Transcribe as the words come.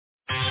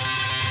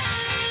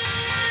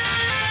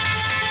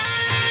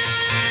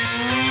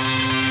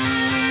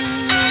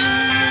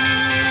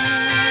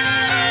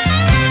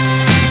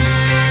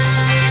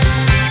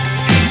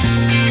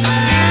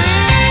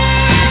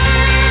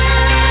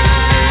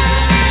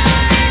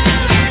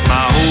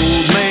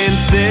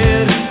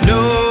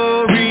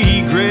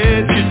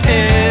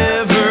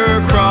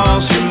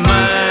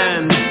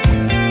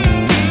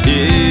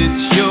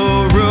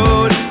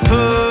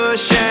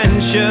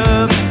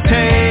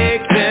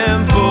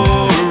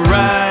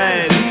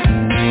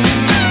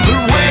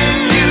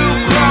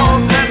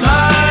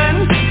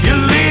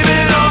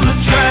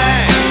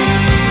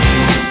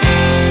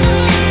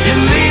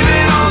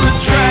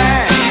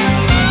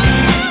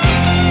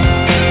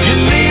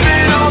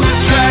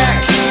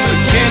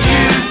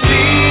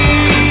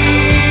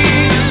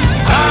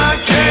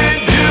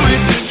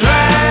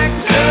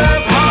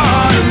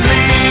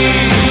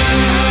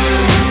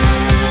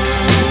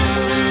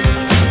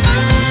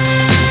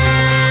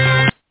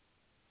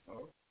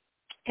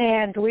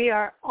we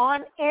are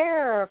on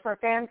air for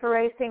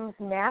Fan4Racing's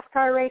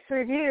NASCAR Race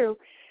Review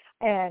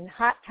and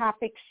Hot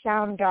Topics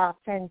Sound Off.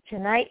 And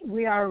tonight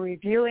we are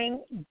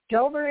reviewing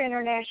Dover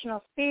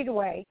International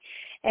Speedway.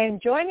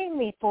 And joining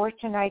me for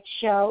tonight's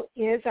show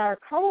is our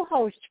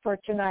co-host for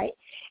tonight,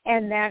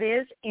 and that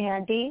is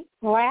Andy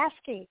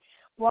Laskey.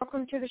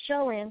 Welcome to the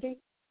show, Andy.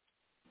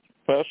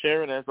 Well,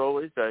 Sharon, as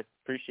always, I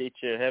appreciate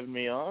you having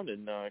me on,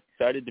 and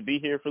excited to be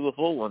here for the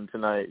full one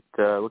tonight.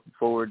 Looking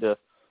forward to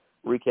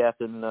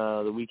recapping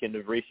the weekend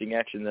of racing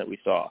action that we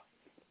saw.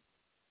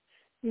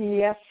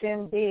 Yes,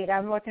 indeed.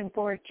 I'm looking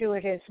forward to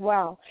it as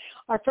well.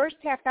 Our first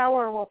half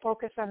hour will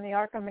focus on the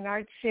ARCA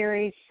Menards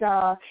Series.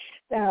 The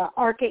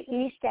ARCA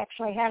East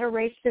actually had a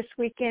race this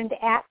weekend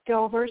at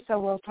Dover,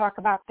 so we'll talk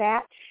about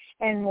that.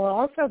 And we'll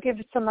also give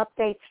some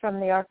updates from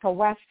the ARCA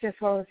West as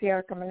well as the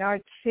ARCA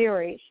Menards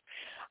Series.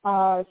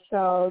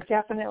 So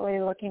definitely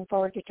looking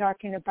forward to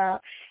talking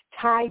about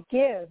Ty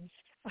Gibbs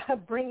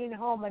bringing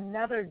home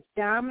another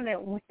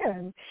dominant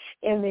win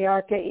in the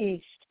ARCA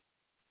East.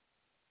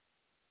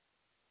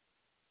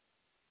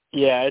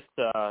 Yeah,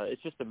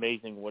 it's just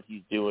amazing what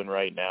he's doing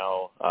right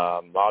now.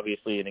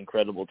 Obviously an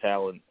incredible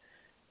talent,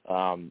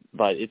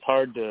 but it's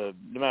hard to,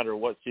 no matter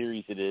what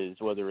series it is,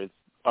 whether it's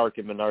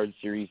ARCA Menards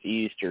Series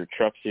East or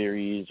Truck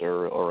Series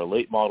or a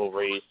late model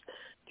race,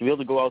 to be able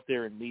to go out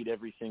there and lead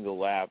every single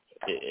lap,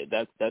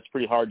 that's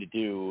pretty hard to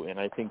do. And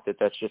I think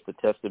that's just a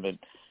testament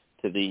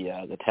to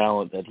the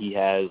talent that he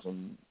has.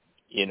 And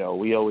you know,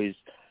 it's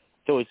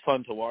always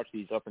fun to watch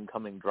these up and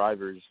coming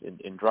drivers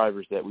and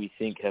drivers that we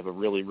think have a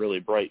really, really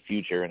bright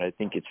future. And I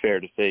think it's fair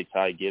to say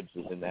Ty Gibbs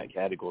is in that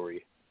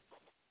category.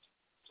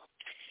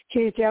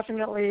 He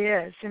definitely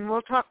is, and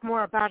we'll talk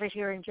more about it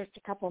here in just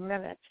a couple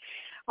minutes.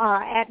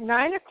 At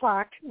 9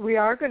 o'clock, we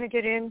are going to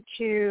get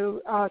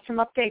into some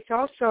updates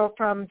also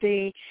from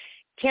the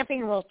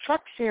Camping World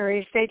Truck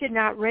Series. They did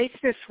not race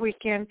this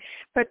weekend,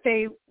 but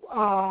they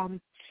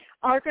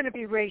are going to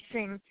be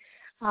racing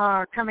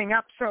coming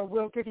up, so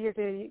we'll give you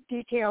the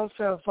details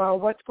of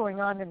what's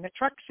going on in the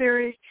Truck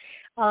Series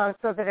so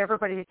that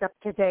everybody's up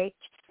to date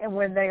and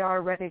when they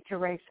are ready to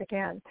race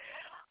again.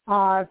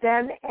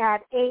 Then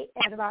at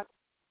about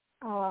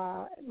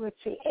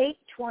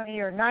 8:20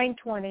 or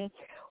 9:20,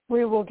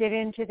 we will get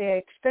into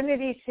the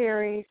Xfinity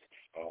Series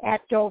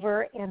at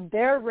Dover and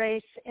their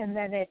race, and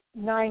then at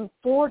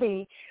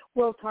 9:40,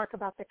 we'll talk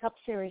about the Cup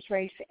Series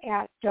race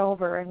at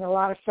Dover, and a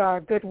lot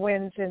of good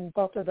wins in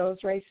both of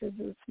those races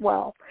as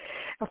well.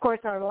 Of course,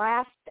 our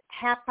last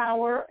half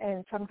hour,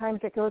 and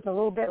sometimes it goes a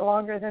little bit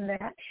longer than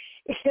that,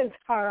 is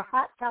our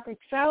Hot Topic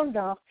Sound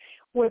Off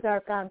with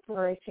our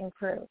Fan4Racing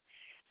Crew.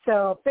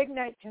 So big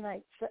night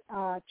tonight,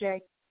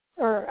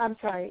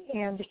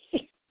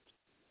 Andy.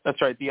 That's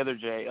right, the other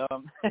Jay.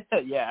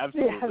 Yeah,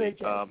 absolutely.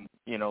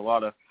 You know, a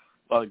lot of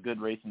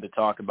good racing to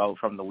talk about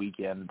from the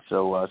weekend.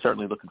 So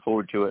certainly looking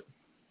forward to it.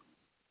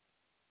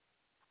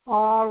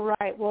 All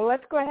right. Well,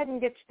 let's go ahead and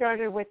get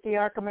started with the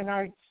ARCA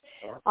Menards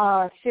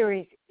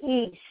Series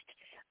East.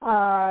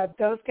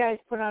 Those guys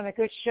put on a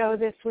good show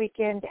this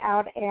weekend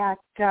out at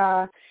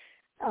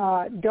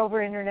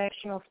Dover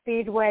International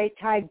Speedway.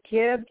 Ty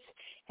Gibbs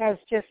has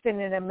just been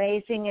an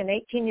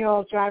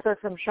 18-year-old driver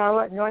from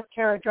Charlotte, North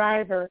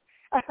Carolina,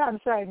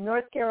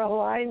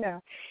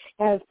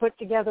 has put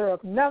together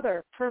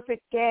another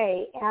perfect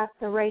day at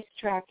the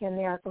racetrack in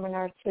the ARCA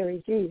Menards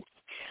Series East.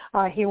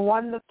 He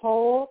won the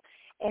pole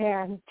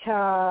and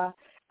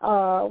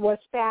was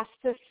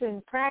fastest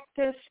in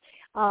practice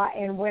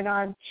and went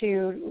on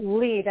to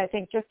lead, I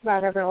think, just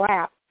about every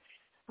lap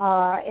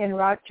en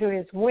route to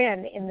his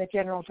win in the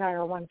General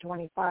Tire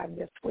 125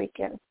 this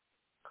weekend.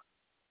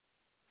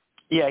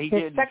 Yeah, he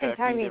did. His second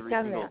time he's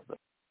done that.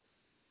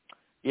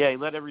 Yeah, he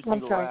led every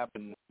single lap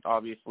and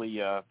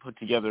obviously put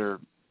together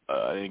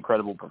an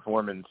incredible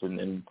performance.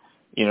 And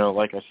you know,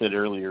 like I said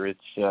earlier,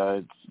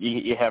 it's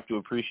you have to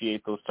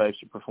appreciate those types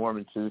of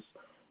performances,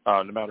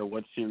 no matter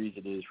what series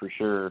it is, for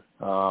sure.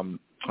 And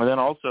then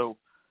also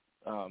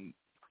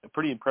a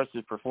pretty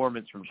impressive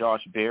performance from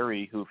Josh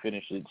Berry, who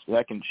finished in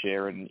second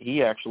share, and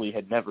he actually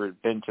had never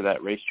been to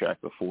that racetrack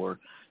before.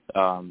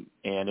 And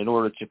in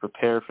order to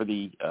prepare for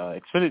the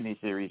Xfinity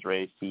Series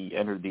race, he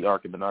entered the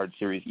ARCA Menards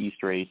Series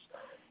East race.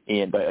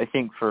 And I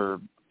think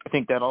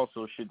that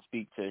also should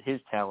speak to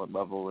his talent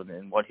level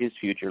and what his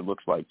future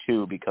looks like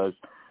too, because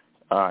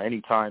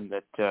anytime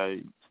that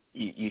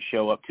you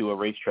show up to a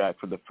racetrack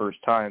for the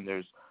first time,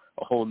 there's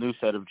a whole new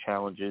set of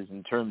challenges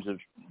in terms of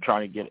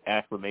trying to get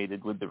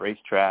acclimated with the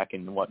racetrack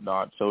and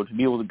whatnot. So to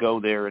be able to go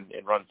there and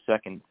run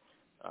second,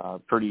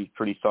 pretty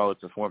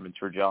solid performance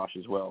for Josh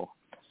as well.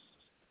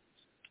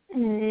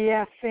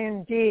 Yes,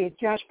 indeed.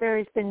 Josh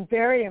Berry's been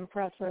very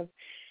impressive,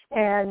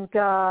 and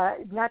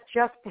not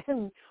just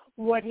in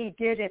what he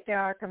did at the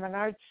ARCA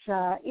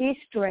Menards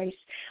East race,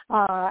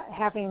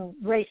 having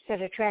raced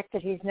at a track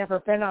that he's never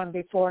been on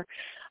before,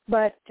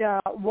 but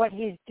what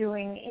he's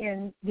doing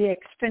in the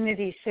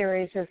Xfinity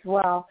Series as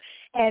well.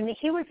 And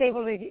he was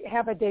able to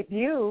have a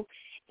debut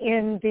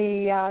in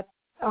the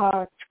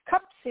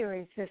Cup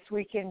Series this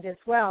weekend as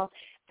well.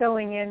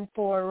 filling in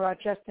for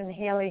Justin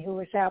Haley, who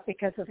was out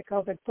because of the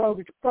COVID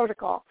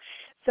protocol.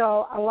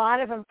 So a lot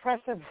of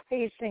impressive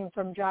racing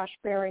from Josh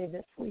Berry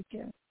this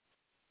weekend.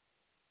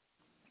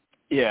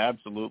 Yeah,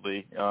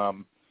 absolutely.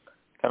 Kind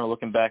of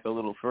looking back a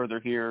little further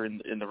here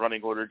in the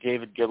running order,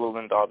 David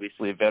Gilliland,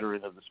 obviously a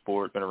veteran of the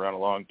sport, been around a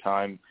long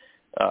time,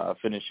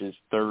 finishes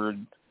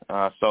third,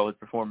 solid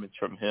performance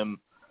from him.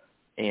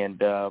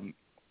 And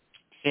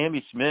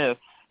Sammy Smith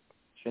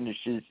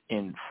finishes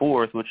in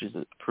fourth, which is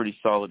a pretty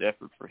solid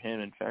effort for him.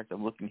 In fact,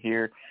 I'm looking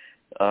here.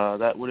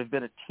 That would have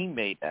been a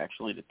teammate,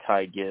 actually, to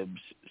Ty Gibbs.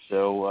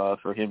 So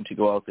for him to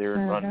go out there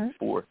and run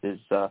fourth is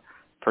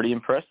pretty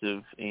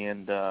impressive.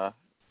 And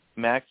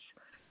Max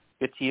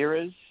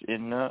Gutierrez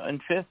in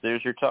fifth.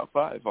 There's your top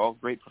five. All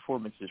great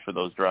performances for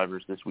those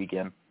drivers this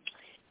weekend.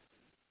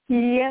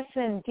 Yes,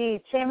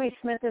 indeed. Sammy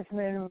Smith has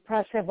been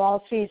impressive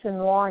all season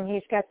long.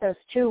 He's got those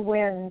 2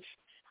 wins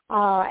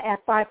at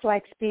Five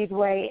Flags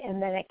Speedway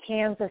and then at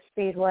Kansas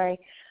Speedway.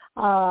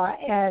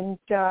 And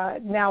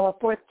now a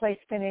fourth-place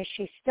finish.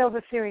 He's still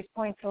the series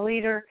points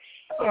leader,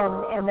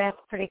 and that's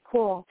pretty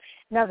cool.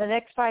 Now the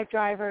next 5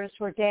 drivers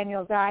were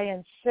Daniel Dye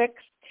in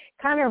sixth.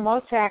 Connor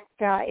Mosak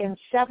in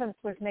seventh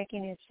was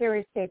making his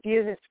series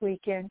debut this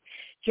weekend.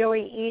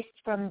 Joey East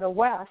from the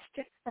West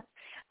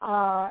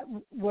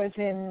was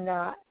in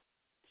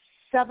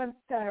seventh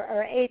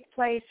or eighth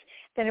place.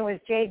 Then it was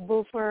Jade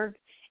Buford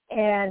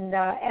and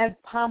Ed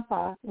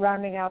Pompa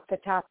rounding out the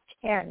top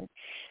 10.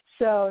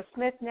 So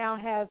Smith now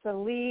has a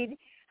lead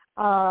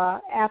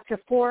after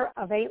 4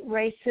 of 8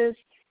 races,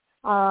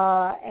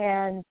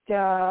 and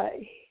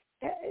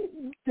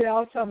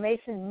also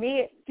Mason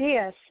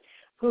Diaz,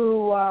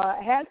 who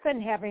has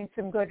been having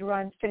some good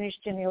runs, finished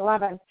in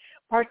 11th,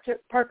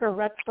 Parker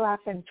Retzlaff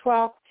in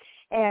 12th,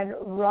 and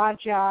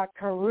Raja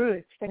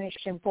Carruth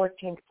finished in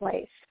 14th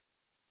place.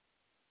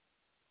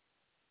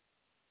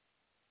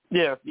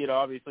 Yeah,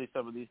 obviously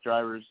some of these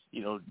drivers,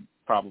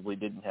 probably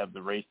didn't have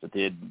the race that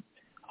they had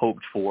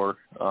hoped for.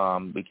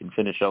 We can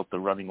finish out the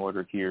running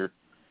order here.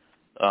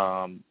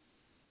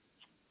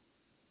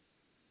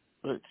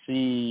 Let's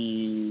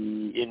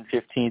see. In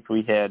 15th,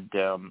 we had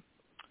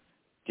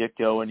Dick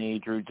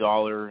Oweney, Drew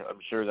Dollar. I'm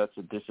sure that's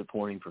a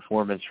disappointing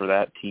performance for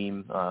that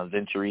team.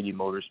 Venturini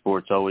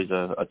Motorsports, always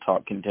a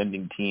top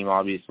contending team.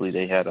 Obviously,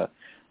 they had a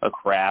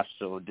crash,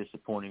 so a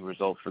disappointing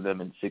result for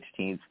them in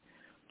 16th.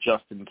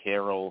 Justin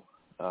Carroll,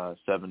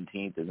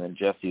 17th, and then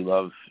Jesse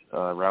Love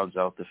rounds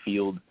out the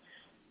field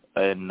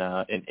in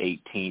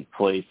 18th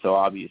place. So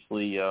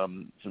obviously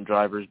some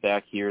drivers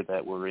back here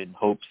that were in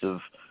hopes of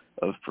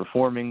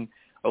performing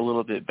a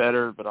little bit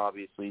better, but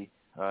obviously,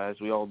 as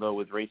we all know,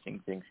 with racing,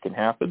 things can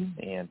happen,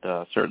 and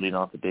certainly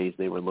not the days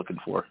they were looking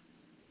for.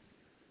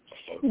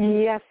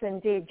 Yes,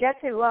 indeed.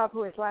 Jesse Love,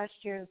 who is last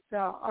year's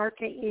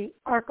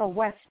ARCA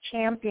West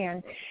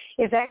champion,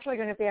 is actually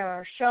going to be on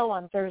our show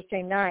on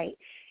Thursday night.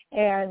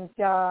 And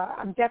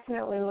I'm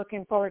definitely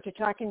looking forward to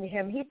talking to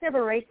him. He's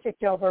never raced at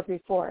Dover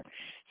before,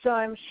 so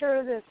I'm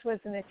sure this was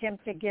an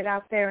attempt to get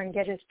out there and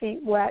get his feet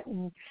wet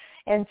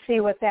and see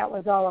what that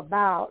was all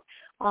about.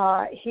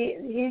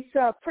 He's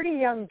a pretty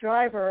young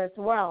driver as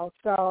well,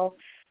 so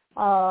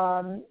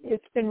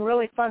it's been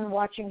really fun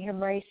watching him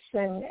race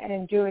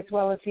and do as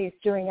well as he's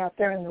doing out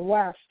there in the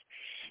West.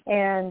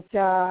 And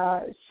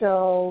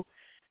so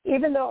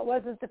even though it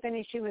wasn't the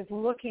finish he was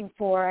looking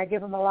for, I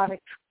give him a lot of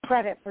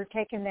credit for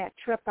taking that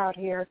trip out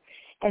here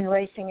and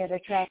racing at a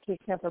track he's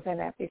never been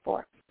at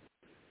before.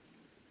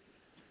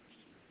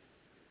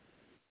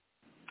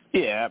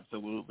 Yeah,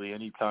 absolutely.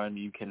 Anytime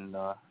you can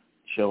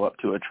show up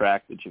to a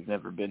track that you've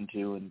never been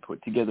to and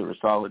put together a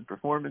solid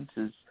performance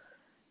is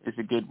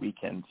a good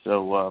weekend.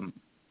 So,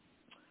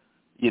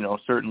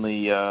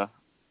 certainly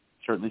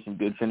some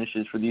good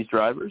finishes for these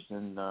drivers,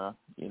 and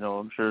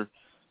I'm sure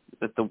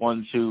that the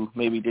ones who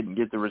maybe didn't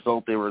get the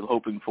result they were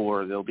hoping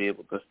for, they'll be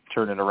able to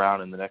turn it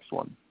around in the next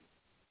one.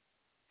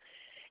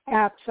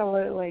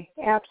 Absolutely.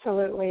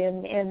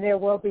 And there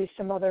will be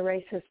some other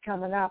races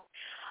coming up.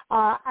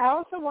 I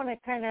also want to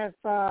kind of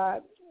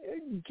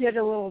get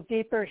a little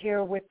deeper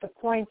here with the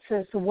points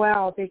as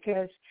well,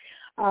 because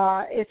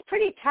it's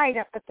pretty tight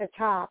up at the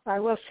top.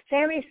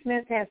 Sammy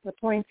Smith has the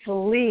points to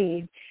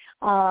lead,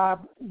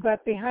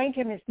 but behind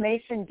him is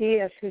Mason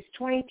Diaz, who's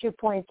 22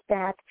 points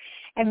back,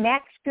 and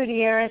Max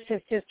Gutierrez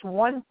is just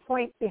 1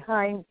 point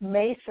behind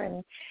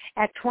Mason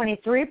at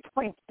 23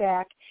 points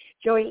back.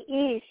 Joey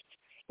East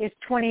is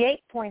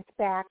 28 points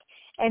back,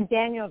 and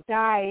Daniel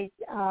Dye,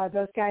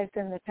 those guys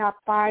in the top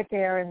 5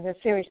 there in the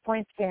series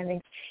point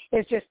standings,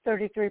 is just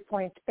 33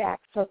 points back.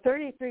 So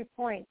 33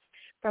 points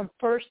from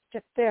first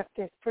to fifth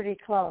is pretty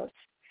close.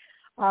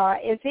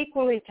 It's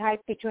equally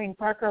tight between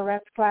Parker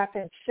Retzlaff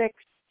in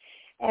sixth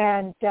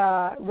and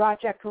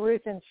Raja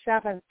Carruth in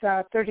seventh,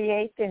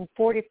 38 and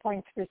 40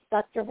 points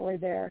respectively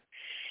there.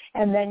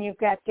 And then you've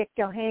got Dick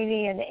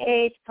Doheny in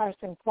eighth,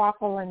 Carson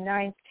Quaffle in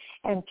ninth,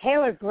 and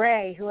Taylor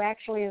Gray, who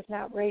actually is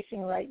not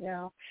racing right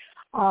now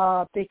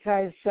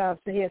because of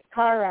his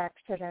car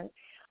accident,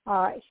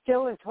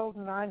 still is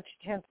holding on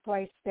to 10th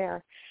place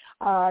there.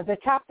 The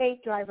top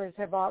 8 drivers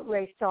have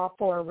raced all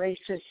 4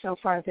 races so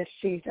far this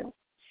season.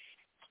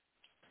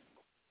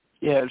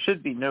 Yeah, it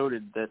should be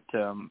noted that,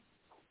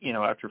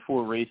 after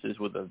 4 races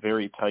with a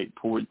very tight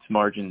points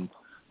margin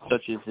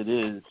such as it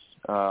is,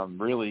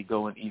 really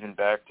going even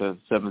back to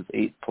 7th,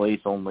 8th place,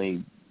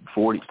 only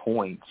 40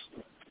 points,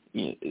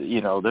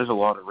 there's a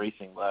lot of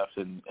racing left,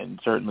 and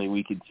certainly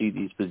we could see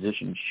these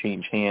positions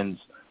change hands.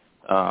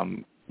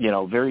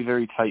 Very,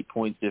 very tight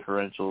points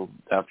differential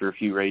after a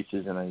few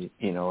races, and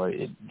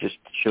it just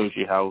shows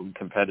you how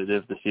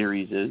competitive the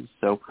series is.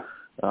 So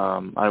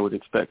I would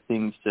expect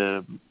things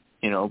to,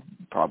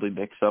 probably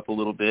mix up a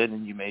little bit,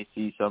 and you may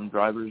see some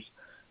drivers,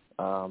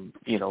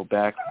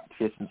 back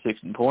 5th and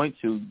 6th in points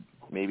who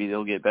maybe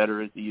they'll get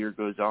better as the year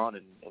goes on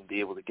and be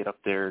able to get up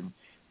there and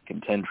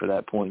contend for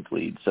that points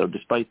lead. So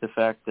despite the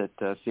fact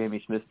that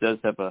Sammy Smith does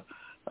have a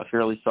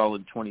fairly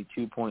solid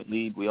 22-point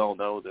lead, we all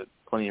know that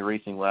plenty of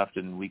racing left,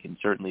 and we can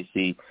certainly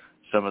see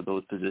some of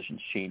those positions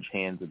change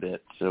hands a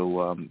bit.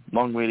 So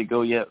long way to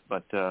go yet,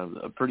 but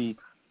a pretty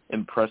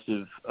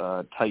impressive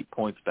tight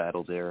points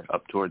battle there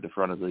up toward the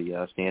front of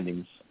the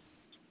standings.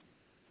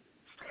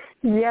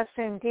 Yes,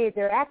 indeed.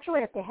 They're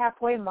actually at the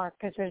halfway mark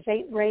because there's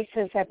 8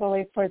 races, I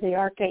believe, for the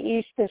ARCA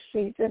East this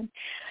season.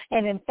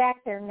 And, in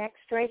fact, their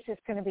next race is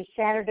going to be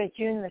Saturday,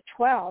 June the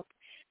 12th,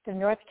 the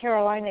North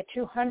Carolina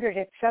 200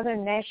 at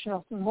Southern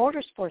National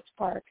Motorsports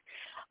Park.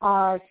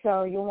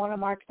 So you'll want to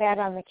mark that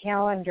on the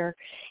calendar.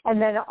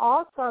 And then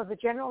also the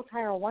General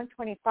Tire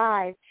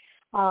 125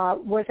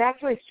 was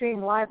actually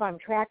streamed live on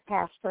Track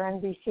Pass for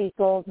NBC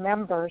Gold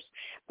members,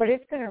 but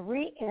it's going to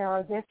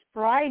re-air this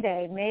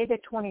Friday, May the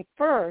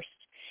 21st,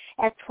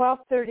 at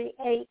 12:30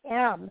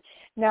 a.m.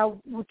 Now,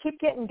 we keep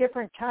getting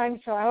different times,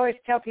 so I always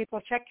tell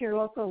people check your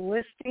local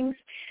listings,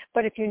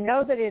 but if you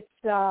know that it's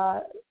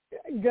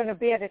going to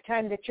be at a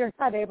time that you're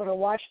not able to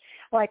watch,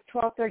 like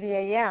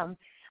 12:30 a.m.,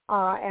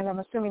 and I'm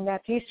assuming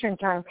that's Eastern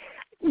time,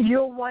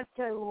 you'll want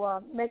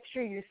to make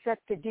sure you set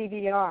the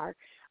DVR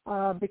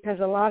because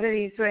a lot of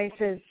these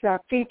races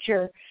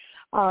feature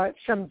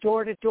some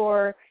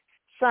door-to-door,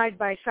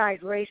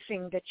 side-by-side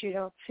racing that you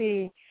don't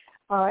see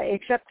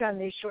except on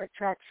these short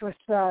tracks with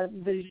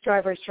these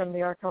drivers from the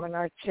ARCA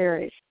Menards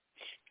Series.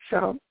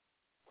 So,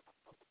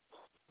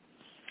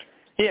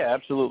 yeah,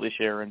 absolutely,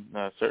 Sharon.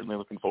 Certainly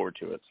looking forward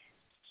to it.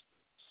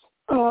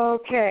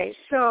 Okay,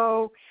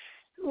 so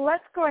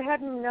let's go ahead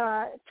and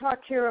talk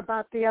here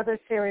about the other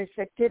series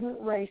that didn't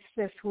race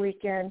this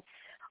weekend.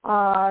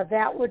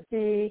 That would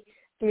be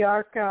the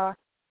ARCA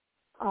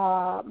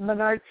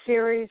Menards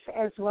Series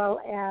as well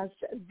as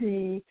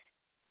the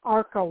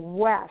ARCA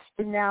West.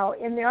 Now,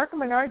 in the ARCA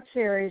Menards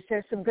Series,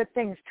 there's some good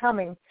things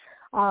coming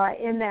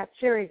in that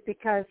series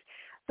because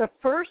the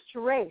first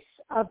race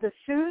of the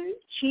Sioux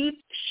Chief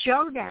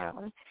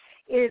Showdown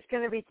is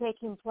going to be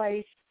taking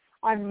place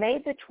on May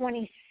the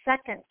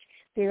 22nd.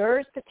 The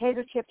Urs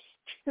Potato Chips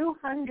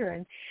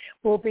 200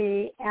 will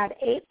be at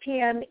 8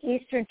 p.m.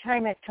 Eastern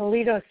Time at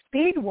Toledo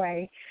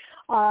Speedway.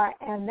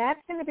 And that's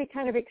going to be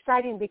kind of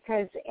exciting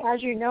because,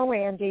 as you know,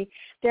 Andy,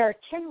 there are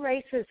 10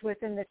 races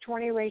within the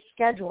 20-race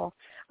schedule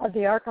of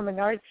the ARCA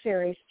Menards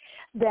Series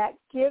that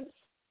gives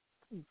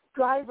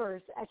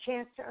drivers a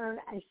chance to earn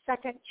a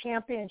second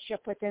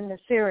championship within the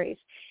series,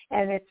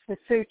 and it's the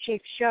Sioux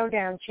Chief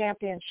Showdown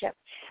Championship.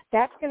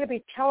 That's going to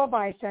be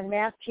televised on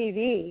Mass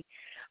TV,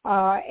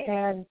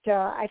 and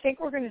I think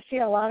we're going to see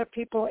a lot of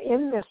people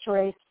in this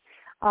race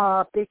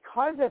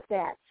because of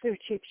that Sioux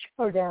Chief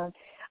Showdown.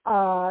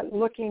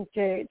 Looking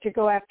to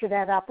go after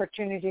that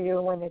opportunity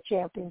to win the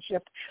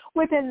championship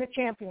within the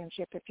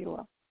championship, if you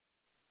will.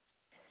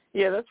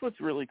 Yeah, that's what's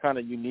really kind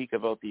of unique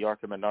about the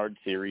ARCA Menards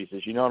Series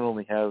is you not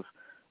only have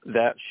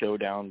that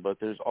showdown, but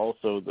there's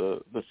also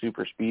the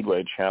Super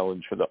Speedway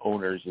Challenge for the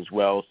owners as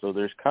well. So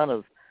there's kind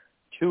of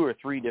 2 or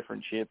 3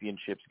 different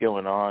championships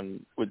going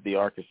on with the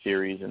ARCA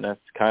Series, and that's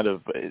kind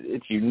of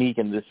it's unique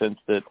in the sense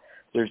that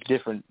there's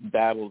different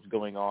battles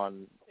going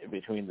on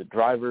between the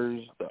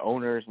drivers, the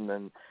owners, and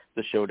then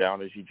the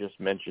showdown, as you just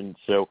mentioned.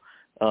 So,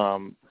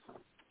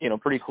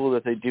 pretty cool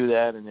that they do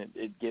that, and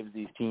it gives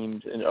these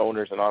teams and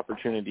owners an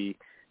opportunity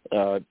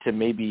to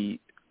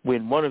maybe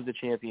win one of the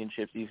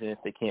championships, even if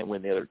they can't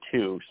win the other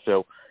 2.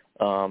 So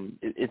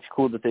it's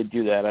cool that they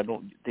do that. I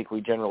don't think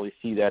we generally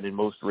see that in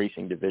most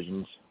racing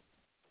divisions.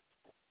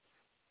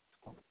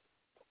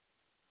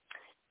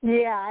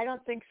 Yeah, I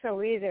don't think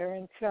so either,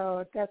 and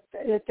so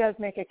it does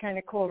make it kind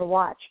of cool to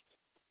watch.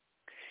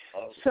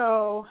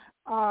 So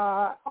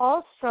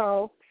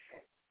also,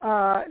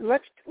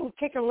 let's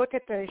take a look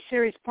at the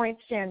series point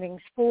standings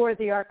for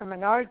the ARCA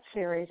Menards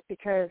Series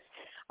because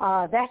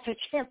that's a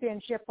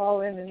championship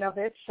all in and of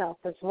itself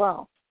as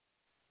well.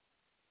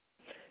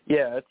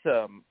 Yeah,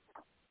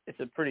 it's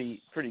a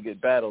pretty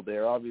good battle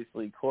there.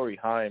 Obviously, Corey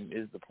Heim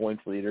is the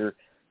points leader.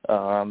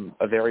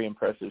 A very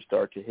impressive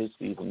start to his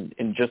season.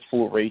 In just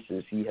 4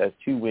 races, he has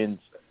 2 wins,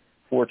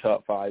 4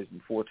 top 5s,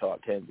 and 4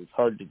 top 10s. It's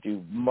hard to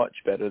do much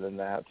better than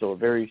that, so a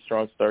very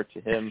strong start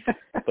to him.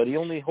 But he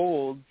only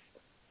holds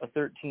a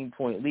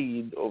 13-point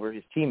lead over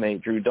his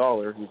teammate, Drew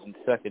Dollar, who's in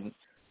second.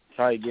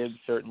 Ty Gibbs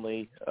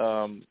certainly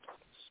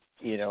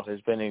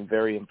has been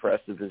very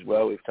impressive as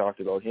well. We've talked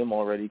about him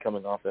already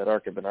coming off that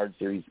ARCA Menards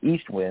Series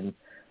East win.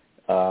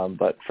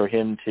 But for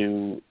him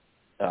to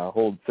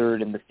hold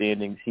third in the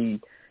standings, he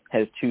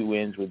has 2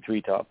 wins with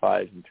 3 top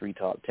 5s and 3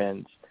 top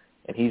 10s,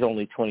 and he's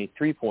only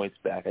 23 points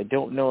back. I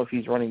don't know if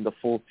he's running the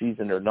full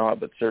season or not,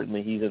 but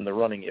certainly he's in the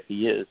running if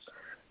he is.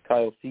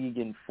 Kyle Sieg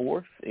in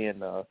 4th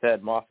and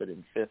Thad Moffitt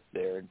in 5th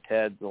there, and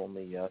Tad's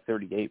only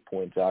 38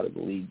 points out of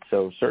the lead,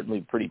 so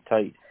certainly pretty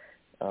tight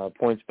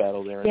points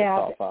battle there in the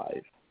top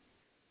 5.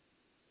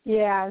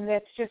 Yeah, and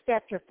that's just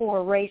after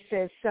 4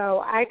 races.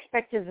 So I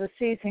expect as the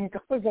season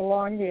goes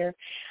along here,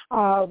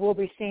 we'll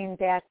be seeing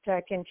that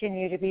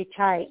continue to be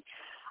tight.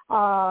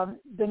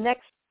 The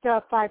next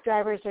 5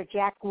 drivers are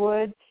Jack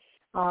Wood,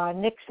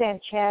 Nick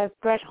Sanchez,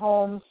 Brett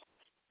Holmes,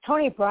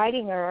 Tony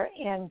Breidinger,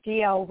 and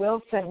D.L.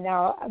 Wilson.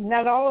 Now,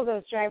 not all of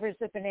those drivers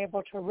have been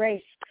able to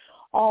race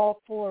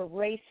all 4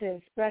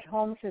 races. Brett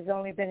Holmes has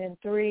only been in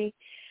 3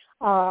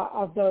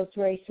 of those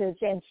races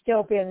and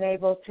still been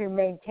able to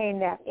maintain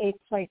that 8th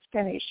place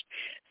finish.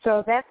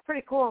 So that's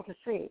pretty cool to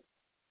see.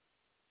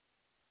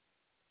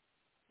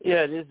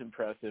 Yeah, it is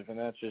impressive, and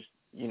that's just,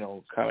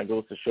 kind of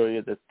goes to show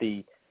you that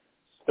the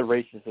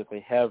races that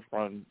they have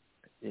run,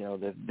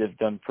 they've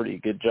done a pretty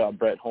good job.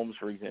 Brett Holmes,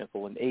 for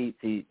example, in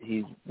 8th,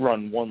 he's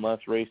run 1 less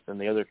race than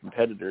the other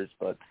competitors,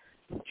 but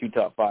 2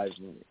 top 5s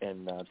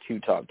and 2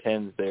 top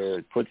 10s there,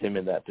 it puts him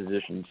in that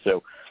position.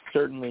 So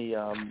certainly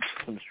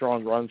some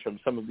strong runs from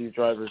some of these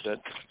drivers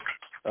that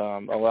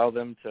allow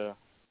them to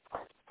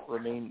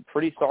remain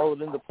pretty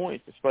solid in the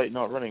points despite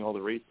not running all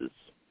the races.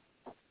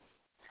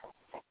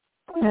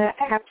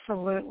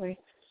 Absolutely.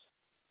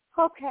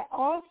 Okay,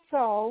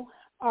 also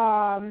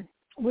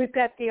we've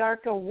got the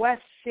ARCA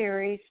West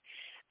Series.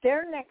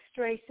 Their next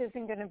race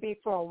isn't going to be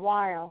for a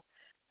while.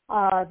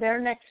 Their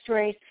next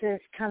race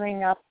is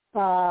coming up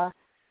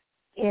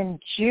in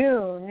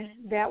June.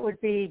 That would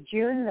be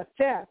June the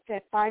 5th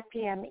at 5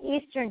 p.m.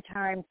 Eastern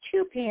Time,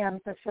 2 p.m.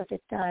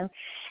 Pacific Time.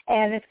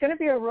 And it's going to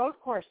be a road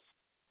course,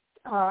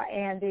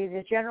 Andy,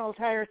 the General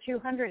Tire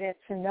 200 at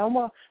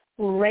Sonoma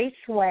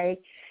Raceway.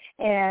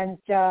 And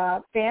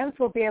fans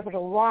will be able to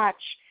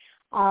watch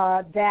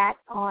that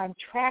on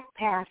Track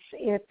Pass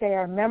if they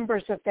are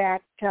members of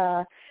that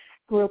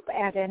group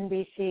at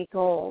NBC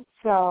Gold.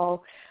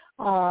 So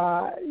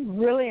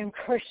really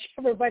encourage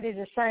everybody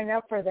to sign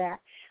up for that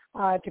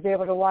to be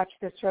able to watch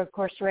this road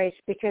course race,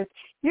 because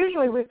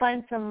usually we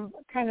find some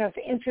kind of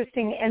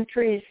interesting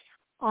entries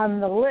on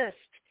the list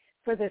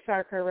for this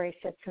ARCA race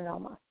at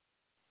Sonoma.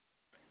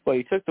 Well,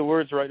 you took the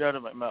words right out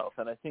of my mouth,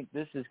 and I think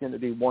this is going to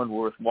be one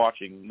worth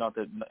watching. Not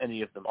that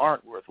any of them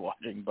aren't worth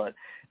watching, but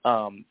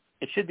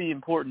it should be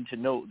important to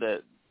note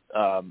that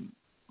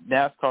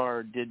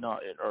NASCAR did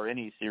not, or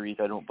any series,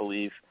 I don't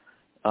believe,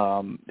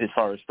 as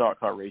far as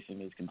stock car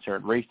racing is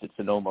concerned, raced at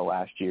Sonoma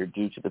last year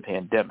due to the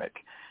pandemic.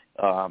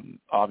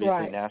 Obviously,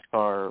 right.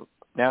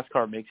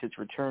 NASCAR makes its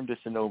return to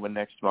Sonoma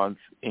next month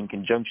in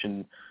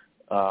conjunction,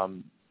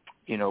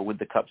 with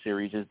the Cup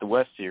Series is the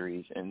West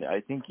Series. And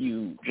I think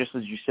just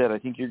as you said, I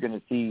think you're going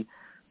to see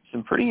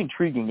some pretty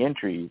intriguing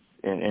entries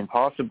and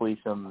possibly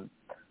some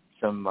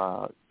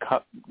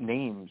Cup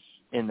names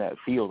in that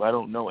field. I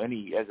don't know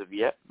any as of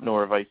yet,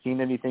 nor have I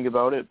seen anything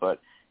about it, but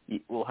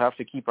we'll have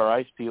to keep our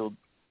eyes peeled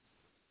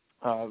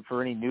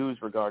for any news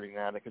regarding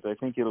that, because I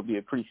think it'll be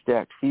a pretty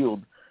stacked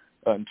field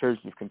in terms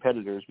of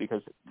competitors,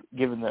 because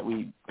given that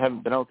we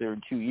haven't been out there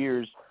in 2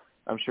 years,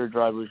 I'm sure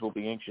drivers will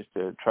be anxious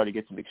to try to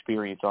get some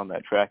experience on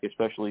that track,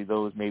 especially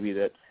those maybe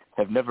that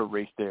have never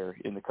raced there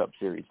in the Cup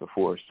Series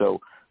before.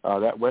 So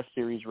that West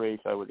Series race,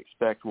 I would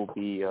expect, will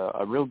be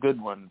a real good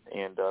one,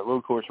 and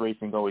road course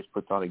racing always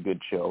puts on a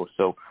good show.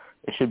 So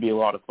it should be a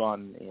lot of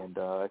fun, and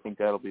I think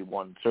that'll be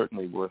one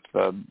certainly worth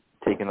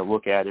taking a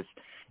look at.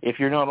 If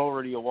you're not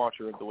already a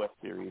watcher of the West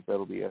Series,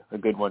 that'll be a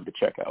good one to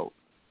check out.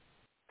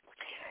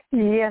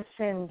 Yes,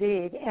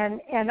 indeed.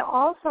 And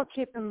also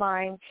keep in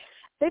mind,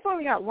 they've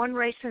only got 1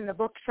 race in the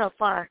book so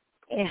far,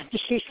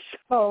 Andy.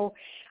 So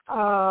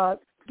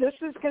this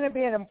is going to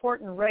be an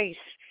important race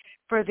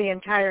for the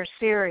entire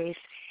series.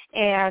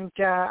 And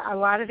a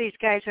lot of these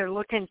guys are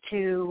looking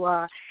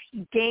to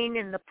gain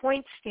in the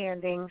point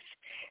standings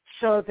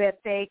so that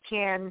they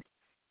can,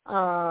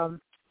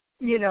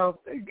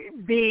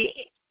 be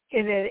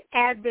in an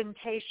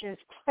advantageous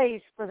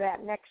place for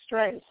that next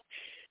race.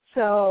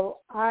 So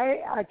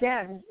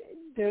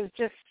there's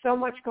just so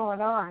much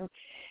going on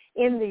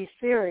in these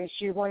series.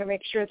 You want to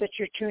make sure that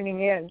you're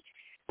tuning in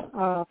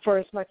for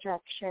as much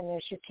action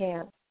as you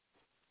can.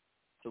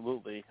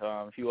 Absolutely.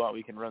 If you want,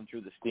 we can run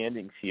through the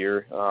standings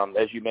here.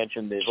 As you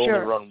mentioned, they've only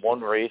run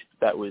 1 race.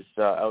 That was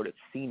out at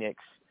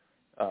Phoenix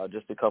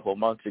just a couple of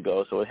months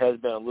ago. So it has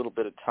been a little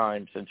bit of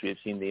time since we've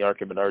seen the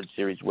ARCA Menards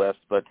Series West.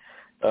 But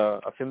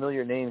a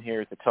familiar name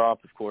here at the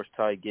top, of course,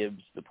 Ty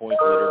Gibbs, the point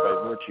leader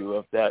by virtue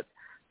of that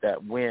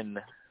win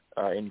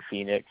in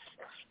Phoenix.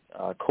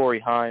 Corey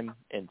Heim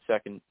in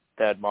 2nd,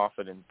 Thad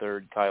Moffitt in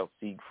 3rd, Kyle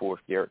Sieg 4th,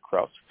 Garrett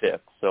Krause 5th.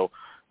 So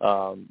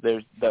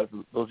those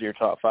are your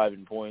top 5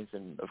 in points,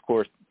 and of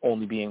course,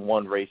 only being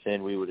 1 race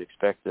in, we would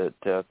expect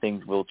that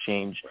things will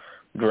change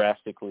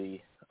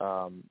drastically,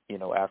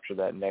 after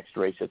that next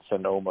race at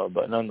Sonoma.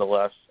 But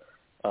nonetheless,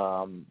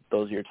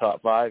 those are your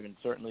top five, and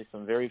certainly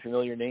some very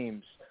familiar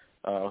names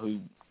who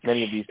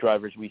many of these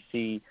drivers we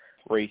see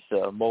race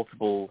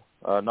multiple,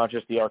 not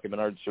just the ARCA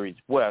Menards Series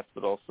West,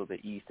 but also the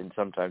East and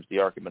sometimes the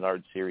ARCA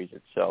Menards Series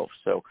itself.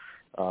 So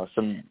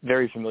some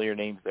very familiar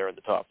names there in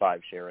the top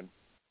five, Sharon.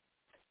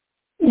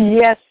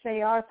 Yes,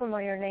 they are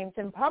familiar names,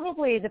 and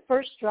probably the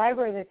first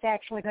driver that's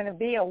actually going to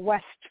be a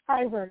West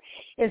driver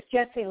is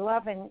Jesse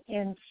Lovin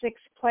in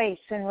sixth place,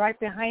 and right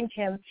behind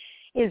him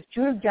is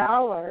Drew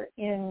Dowler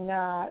in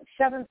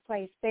seventh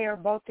place. They are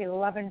both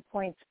 11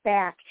 points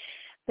back.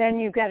 Then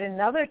you've got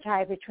another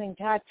tie between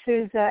Todd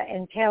Souza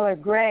and Taylor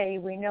Gray.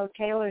 We know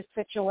Taylor's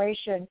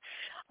situation,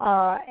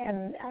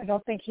 and I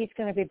don't think he's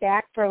going to be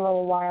back for a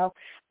little while.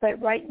 But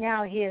right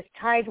now he is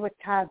tied with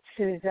Todd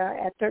Souza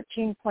at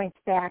 13 points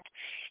back.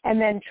 And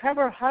then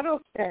Trevor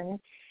Huddleston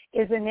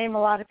is a name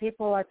a lot of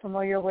people are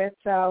familiar with.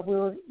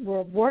 We're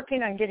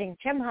working on getting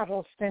Tim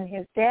Huddleston,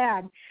 his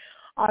dad,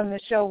 on the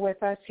show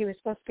with us. He was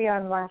supposed to be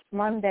on last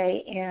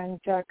Monday and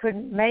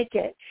couldn't make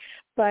it.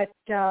 But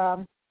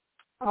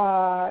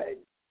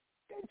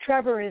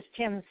Trevor is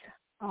Tim's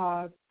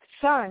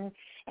son,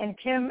 and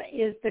Tim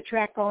is the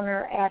track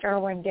owner at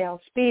Irwindale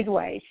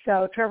Speedway.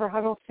 So Trevor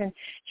Huddleston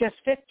just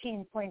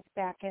 15 points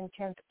back in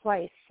 10th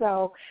place.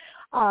 So,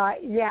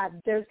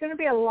 there's going to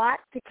be a lot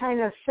to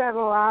kind of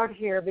settle out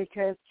here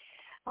because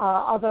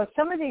although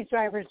some of these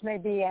drivers may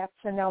be at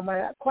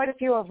Sonoma, quite a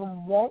few of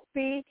them won't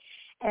be,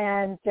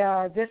 and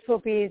this will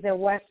be the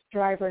West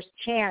drivers'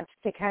 chance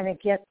to kind of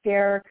get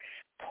their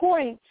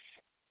points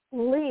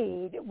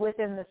lead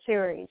within the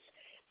series.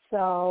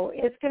 So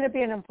it's going to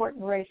be an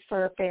important race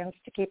for fans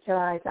to keep their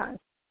eyes on.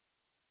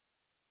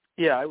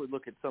 Yeah, I would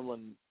look at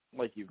someone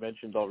like you've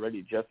mentioned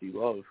already, Jesse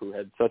Love, who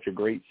had such a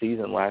great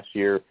season last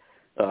year,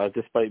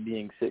 despite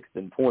being sixth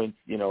in points.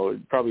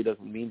 It probably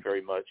doesn't mean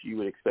very much. You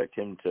would expect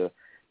him to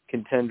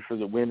contend for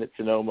the win at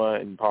Sonoma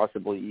and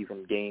possibly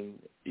even gain,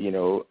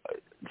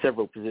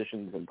 several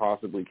positions and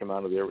possibly come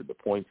out of there with the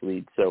points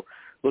lead. So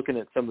looking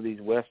at some of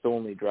these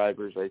West-only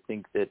drivers, I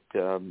think that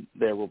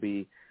there will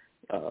be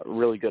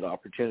really good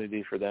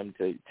opportunity for them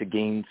to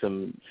gain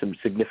some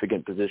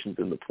significant positions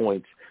in the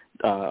points.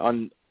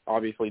 I'm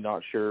obviously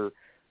not sure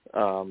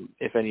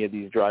if any of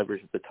these drivers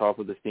at the top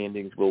of the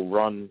standings will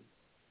run,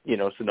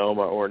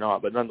 Sonoma or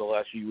not, but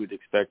nonetheless, you would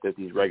expect that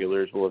these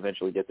regulars will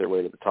eventually get their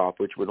way to the top,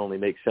 which would only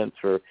make sense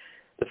for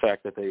the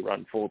fact that they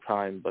run full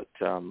time. But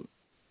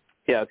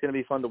it's going to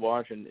be fun to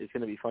watch, and it's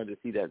going to be fun to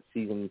see that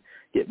season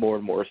get more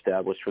and more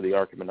established for the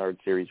ARCA Menards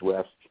Series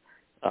West.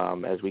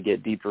 As we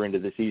get deeper into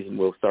the season,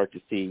 we'll start to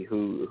see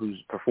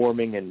who's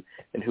performing and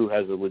who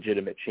has a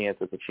legitimate chance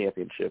at the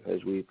championship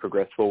as we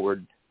progress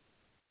forward.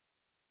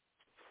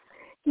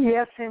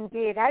 Yes,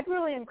 indeed. I'd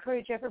really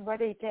encourage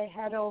everybody to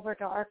head over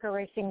to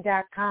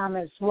ARCARacing.com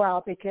as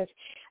well because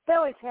they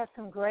always have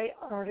some great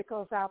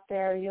articles out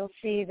there. You'll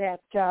see that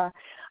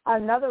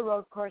another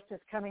road course is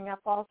coming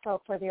up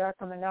also for the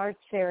ARCA Menards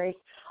Series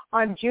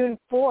on June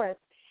 4th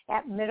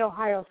at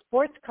Mid-Ohio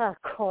Sports Car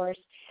Course.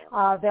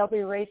 They'll be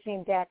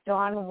racing that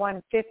Dawn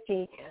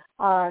 150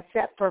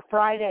 set for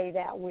Friday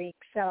that week.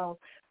 So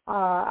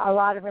a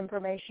lot of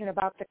information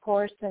about the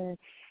course and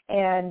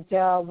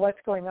what's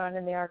going on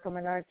in the ARCA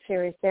Menards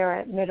Series there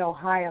at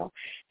Mid-Ohio.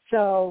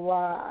 So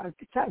a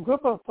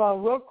group of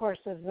road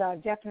courses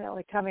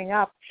definitely coming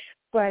up.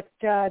 But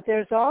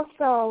there's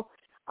also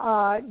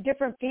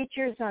different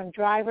features on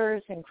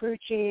drivers and crew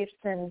chiefs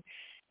and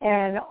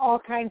all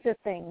kinds of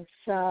things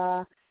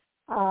for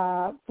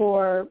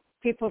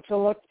people to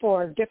look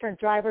for, different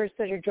drivers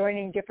that are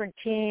joining different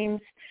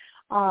teams.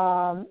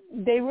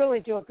 They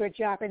really do a good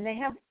job, and they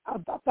have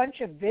a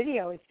bunch of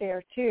videos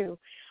there too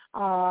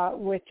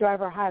with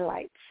driver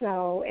highlights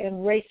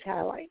and race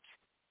highlights.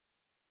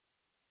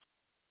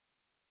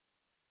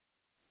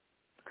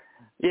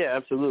 Yeah,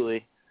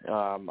 absolutely.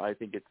 I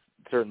think it's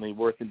certainly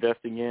worth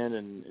investing in,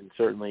 and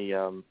certainly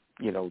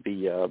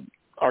the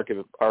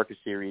ARCA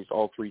series,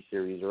 all three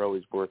series are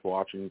always worth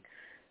watching,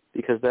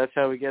 because that's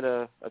how we get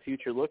a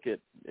future look at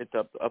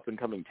up and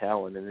coming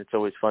talent, and it's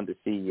always fun to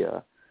see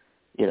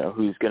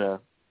who's going to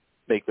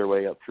make their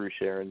way up through,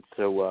 Sharon.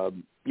 So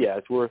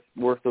it's worth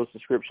those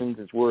subscriptions.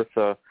 It's worth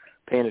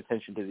paying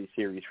attention to these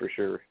series for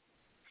sure.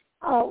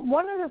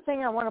 One other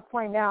thing I want to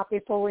point out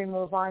before we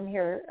move on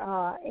here,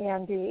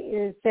 Andy,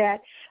 is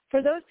that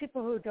for those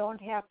people who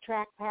don't have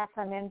Track Pass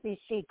on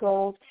NBC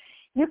Gold,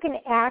 you can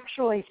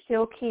actually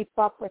still keep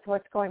up with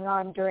what's going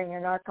on during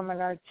an ARCA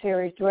Menards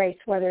Series race,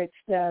 whether it's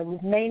the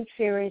main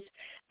series,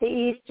 the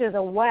East, or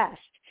the West.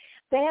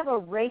 They have a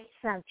race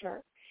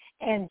center,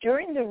 and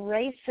during the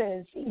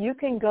races, you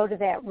can go to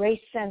that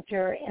race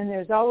center, and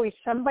there's always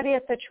somebody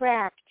at the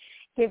track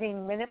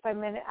giving minute by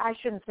minute, I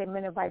shouldn't say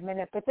minute by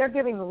minute, but they're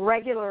giving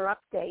regular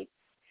updates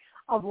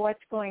of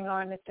what's going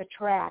on at the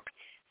track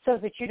so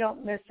that you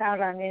don't miss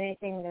out on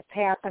anything that's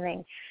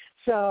happening.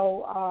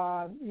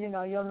 So,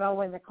 you'll know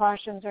when the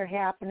cautions are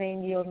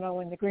happening. You'll know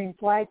when the green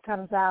flag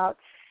comes out.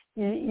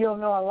 You'll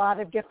know a lot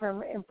of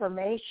different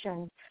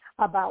information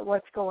about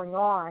what's going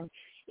on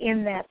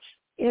in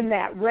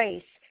that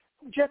race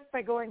just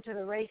by going to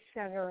the race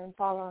center and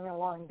following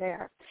along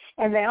there.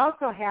 And they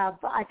also have,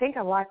 I think,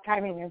 a lot of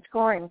timing and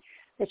scoring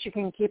that you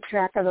can keep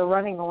track of the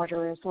running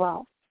order as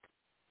well.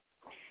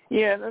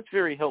 Yeah, that's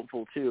very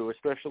helpful too,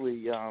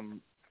 especially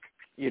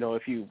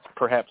if you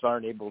perhaps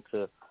aren't able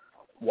to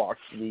watch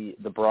the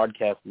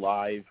broadcast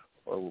live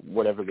or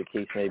whatever the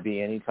case may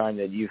be. Anytime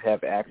that you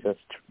have access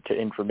to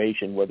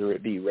information, whether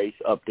it be race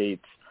updates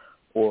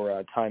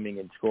or timing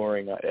and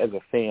scoring, as a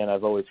fan,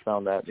 I've always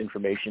found that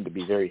information to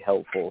be very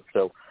helpful.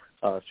 So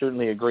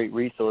certainly a great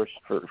resource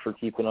for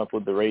keeping up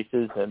with the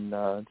races, and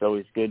it's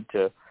always good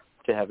to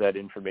have that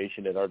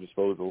information at our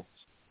disposal.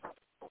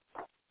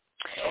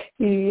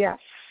 Yes.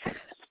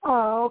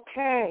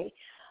 Okay.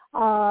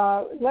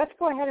 Let's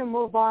go ahead and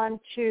move on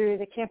to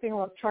the Camping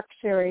World Truck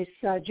Series.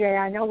 Jay,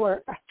 I know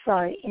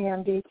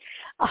Andy,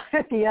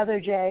 the other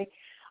Jay.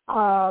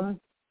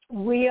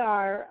 We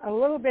are a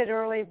little bit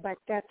early, but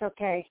that's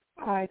okay.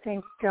 I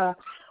think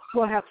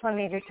we'll have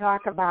plenty to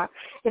talk about.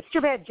 It's too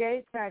bad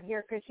Jay's not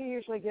here because he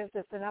usually gives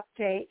us an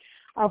update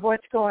of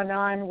what's going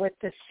on with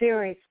the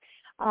series.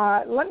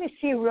 Let me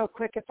see real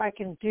quick if I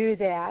can do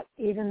that,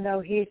 even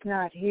though he's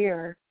not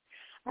here.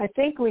 I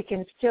think we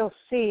can still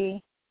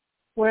see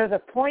where the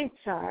points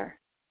are.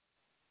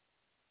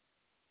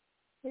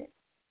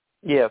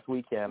 Yes,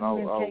 we can.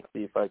 I'll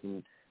see if I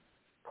can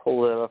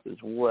pull it up as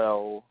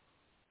well.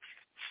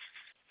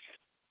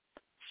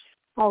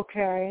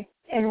 Okay,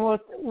 and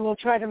we'll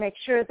try to make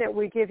sure that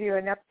we give you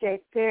an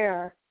update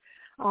there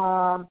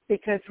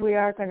because we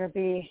are going to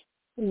be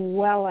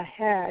well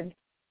ahead.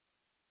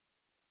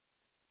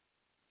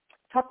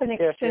 Cup and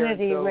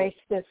Xfinity race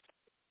this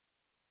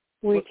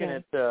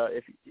weekend.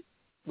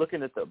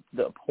 Looking at the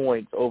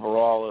points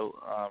overall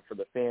for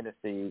the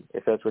fantasy,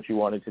 if that's what you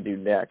wanted to do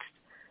next.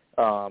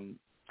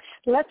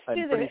 Let's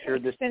do the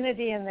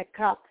Xfinity and the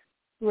Cup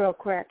real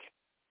quick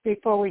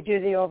before we do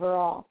the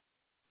overall.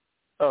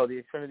 Oh,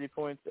 the Xfinity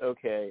points?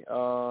 Okay.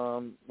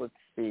 Let's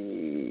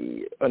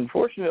see.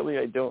 Unfortunately,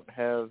 I don't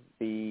have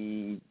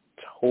the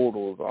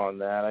totals on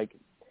that.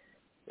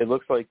 It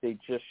looks like they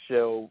just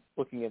show,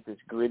 looking at this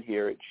grid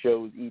here, it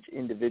shows each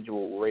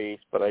individual race,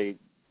 but I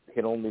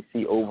can only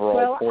see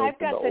overall points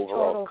in the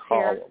overall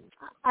column. Here.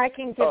 I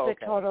can give the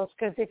totals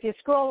because if you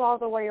scroll all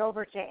the way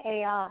over to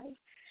AI,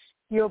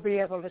 you'll be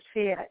able to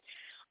see it.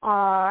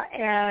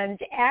 And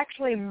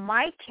actually,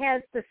 Mike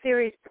has the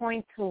series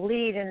points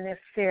lead in this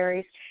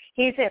series.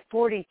 He's at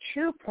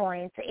 42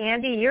 points.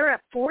 Andy, you're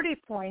at 40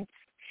 points.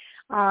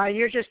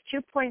 You're just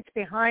 2 points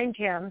behind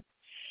him.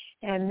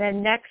 And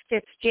then next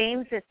it's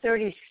James at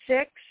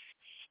 36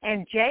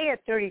 and Jay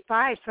at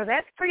 35. So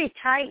that's pretty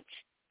tight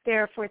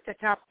there for the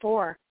top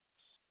four.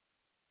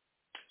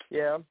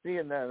 Yeah, I'm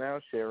seeing that now,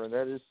 Sharon.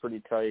 That is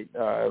pretty tight.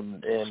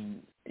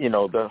 And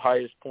the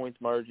highest points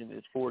margin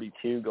is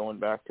 42 going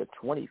back to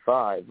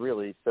 25,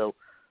 really. So,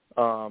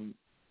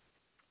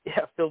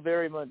 still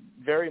very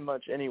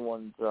much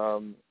anyone's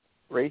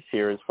race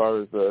here as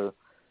far as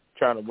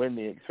trying to win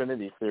the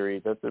Xfinity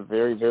Series. That's a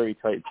very, very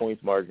tight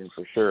points margin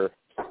for sure.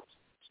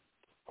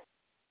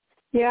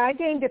 Yeah, I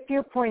gained a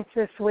few points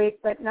this week,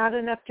 but not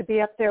enough to be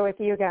up there with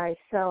you guys.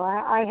 So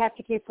I have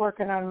to keep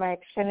working on my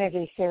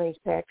Xfinity Series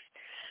picks.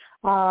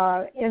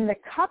 In the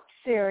Cup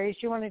Series,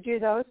 you want to do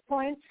those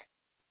points?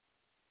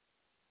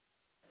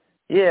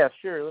 Yeah,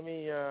 sure. Let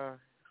me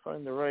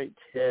find the right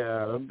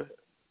tab.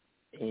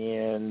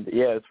 And,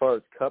 as far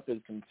as Cup is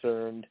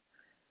concerned,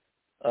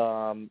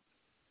 sorry,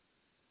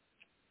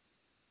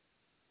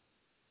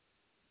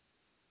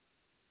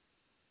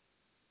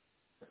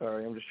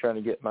 I'm just trying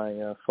to get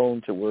my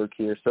phone to work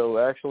here. So,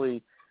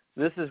 actually,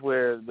 this is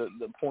where the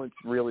points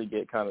really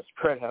get kind of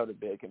spread out a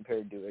bit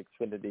compared to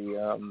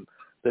Xfinity.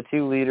 The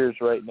two leaders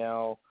right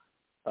now,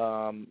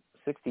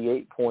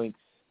 68 points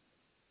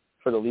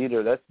for the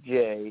leader. That's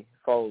Jay,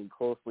 followed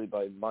closely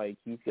by Mike.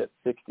 He's got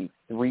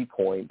 63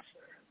 points.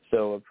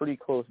 So a pretty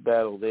close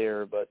battle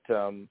there. But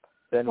then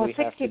we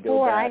have to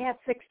go back. I have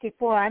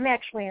 64. I'm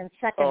actually in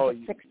second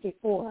with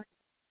 64.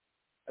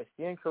 I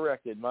stand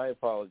corrected. My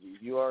apologies.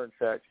 You are, in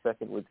fact,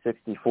 second with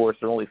 64,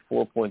 so only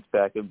 4 points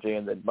back of Jay,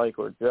 and then Mike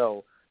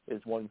Orzel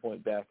is 1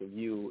 point back of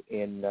you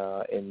in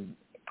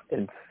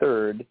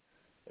third.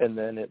 And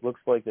then it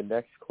looks like the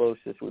next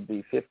closest would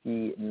be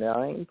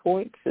 59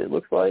 points, it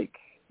looks like.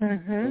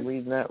 Mm-hmm. I'm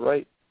reading that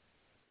right.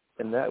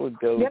 And that would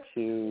go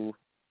to,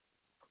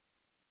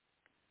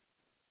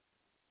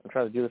 I'm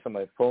trying to do this on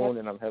my phone,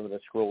 and I'm having to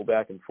scroll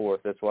back and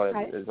forth. That's why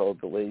there's all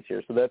delays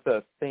here. So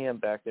that's Sam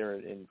back there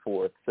in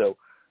fourth. So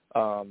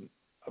a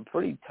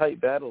pretty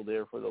tight battle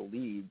there for the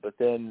lead. But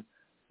then,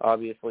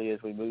 obviously,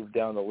 as we move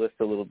down the list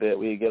a little bit,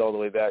 we get all the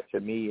way back to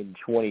me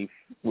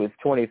with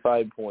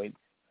 25 points.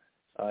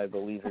 I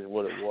believe is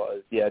what it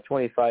was. Yeah,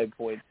 25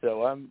 points.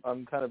 So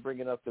I'm kind of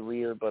bringing up the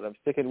rear, but I'm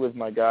sticking with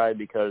my guy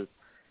because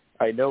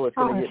I know it's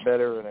going to get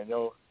better, and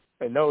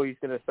I know he's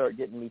going to start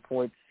getting me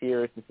points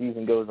here as the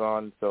season goes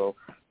on. So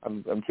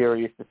I'm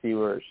curious to see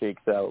where it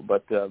shakes out.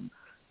 But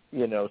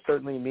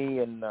certainly me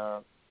and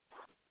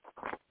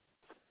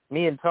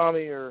me and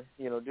Tommy are,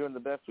 doing the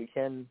best we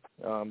can,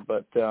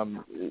 but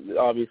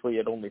obviously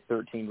at only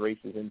 13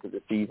 races into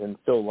the season,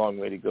 still a long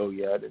way to go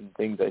yet, and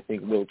things I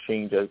think will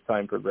change as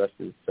time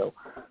progresses. So,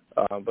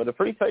 but a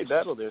pretty tight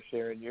battle there,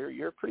 Sharon.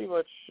 You're pretty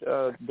much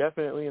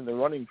definitely in the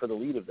running for the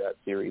lead of that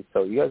series.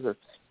 So you guys are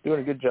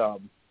doing a good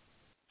job.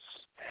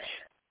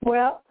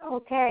 Well,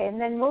 okay,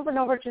 and then moving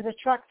over to the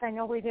trucks, I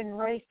know we didn't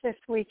race this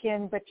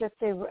weekend, but just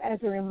as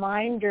a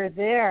reminder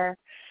there,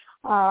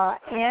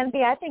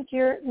 Andy, I think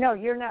you're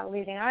not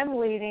leading. I'm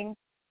leading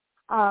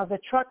the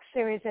Truck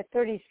Series at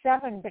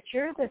 37, but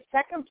you're the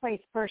second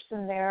place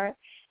person there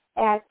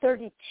at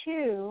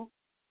 32,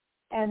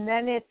 and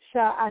then it's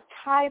a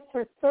tie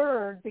for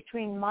third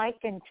between Mike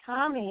and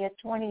Tommy at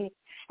 20,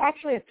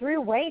 actually a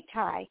three-way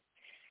tie.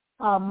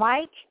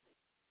 Mike,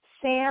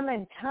 Sam,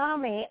 and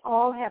Tommy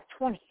all have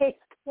 28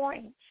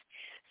 points.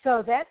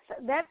 So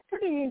that's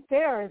pretty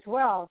fair as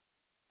well.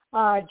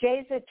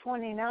 Jay's at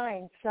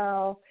 29,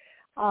 so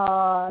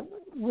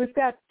we've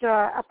got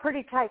a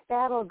pretty tight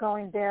battle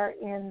going there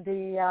in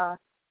the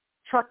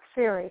Truck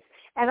Series.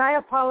 And I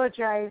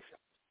apologize.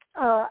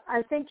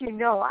 I think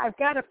I've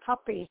got a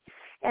puppy,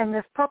 and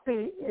this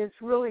puppy is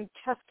really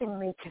testing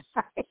me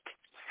tonight.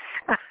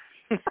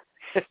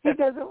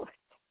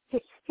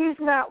 He's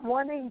not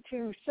wanting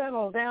to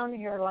settle down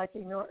here like he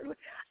normally.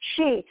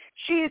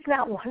 She's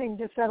not wanting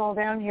to settle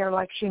down here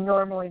like she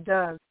normally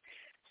does.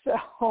 So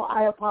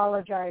I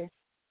apologize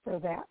for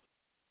that.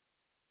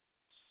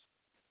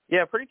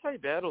 Yeah, pretty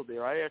tight battle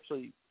there. I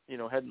actually,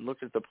 hadn't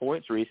looked at the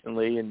points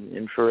recently,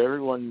 and for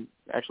everyone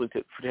actually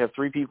to have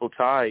three people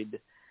tied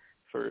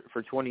for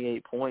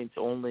 28 points,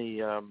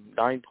 only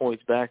 9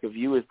 points back of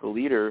you as the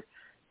leader,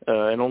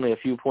 and only a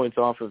few points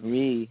off of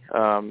me.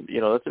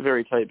 That's a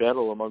very tight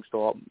battle amongst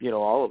all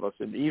of us,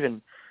 and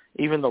even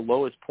the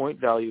lowest point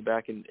value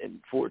back in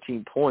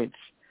 14 points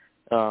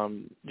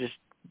just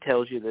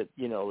tells you that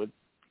it's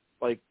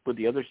like with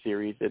the other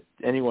series that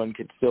anyone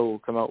could still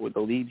come out with the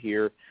lead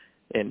here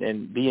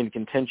and be in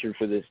contention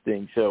for this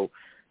thing. So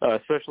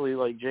especially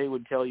like Jay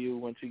would tell you,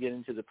 once we get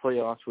into the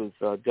playoffs with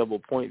double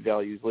point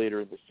values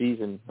later in the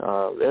season,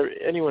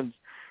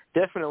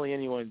 definitely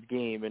anyone's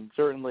game. And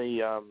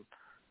certainly,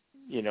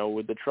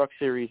 with the Truck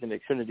Series and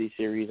Xfinity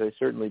Series, I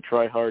certainly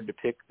try hard to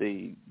pick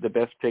the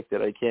best pick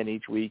that I can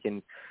each week.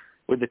 And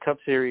with the Cup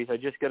Series, I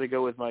just got to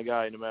go with my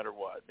guy no matter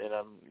what. And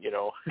I'm,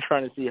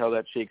 trying to see how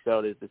that shakes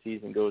out as the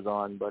season goes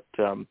on. But,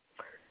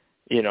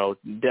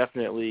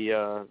 definitely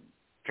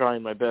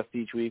trying my best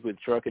each week with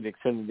Truck and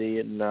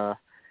Xfinity and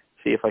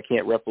see if I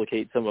can't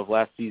replicate some of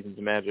last season's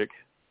magic.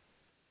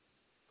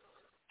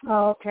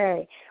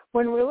 Okay.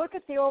 When we look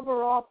at the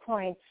overall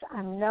points,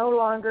 I'm no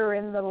longer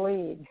in the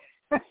lead.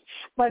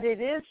 But it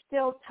is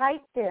still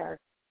tight there,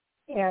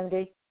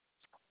 Andy.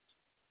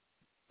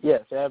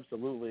 Yes,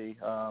 absolutely.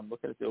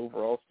 Looking at the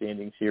overall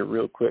standings here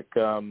real quick,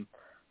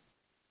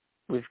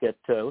 we've got,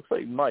 looks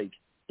like Mike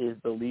is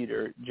the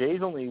leader.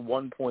 Jay's only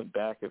 1 point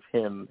back of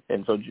him,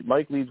 and so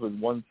Mike leads with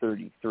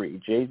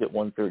 133. Jay's at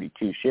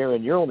 132.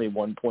 Sharon, you're only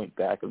 1 point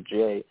back of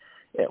Jay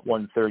at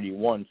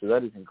 131, so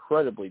that is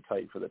incredibly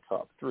tight for the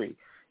top three.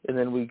 And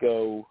then we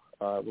go,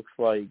 looks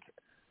like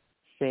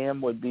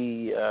Sam would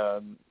be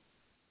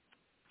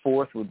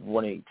fourth with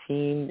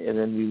 118, and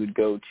then we would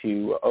go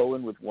to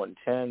Owen with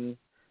 110,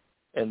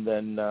 and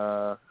then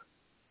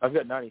I've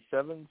got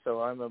 97,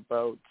 so I'm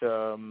about,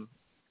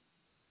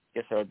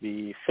 guess I would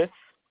be fifth.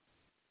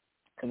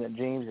 And then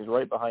James is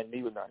right behind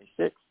me with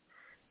 96,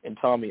 and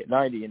Tommy at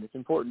 90. And it's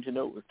important to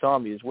note with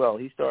Tommy as well,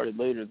 he started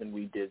later than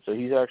we did, so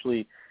he's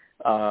actually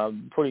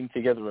putting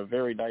together a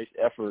very nice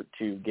effort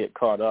to get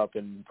caught up,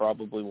 and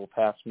probably will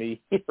pass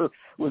me here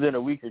within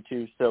a week or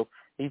two. So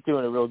he's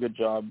doing a real good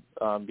job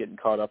getting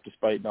caught up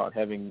despite not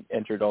having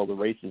entered all the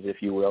races,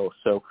 if you will.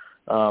 So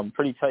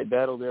pretty tight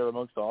battle there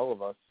amongst all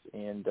of us,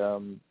 and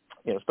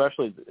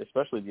especially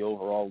the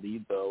overall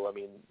lead, though. I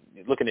mean,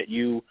 looking at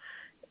you,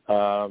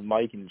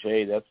 Mike and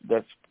Jay,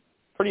 that's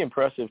pretty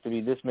impressive to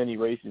be this many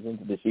races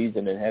into the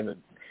season and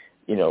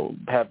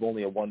have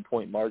only a 1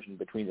 point margin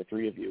between the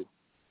three of you.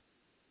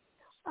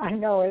 I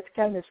know, it's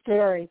kind of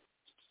scary.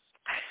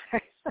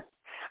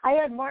 I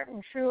had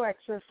Martin Truex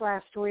this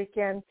last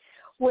weekend,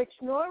 which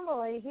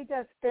normally he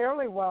does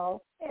fairly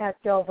well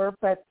at Dover,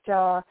 but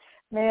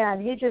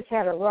man, he just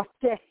had a rough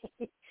day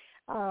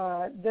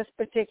this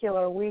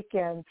particular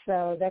weekend,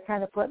 so that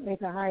kind of put me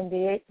behind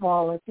the eight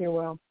ball, if you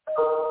will.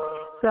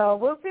 So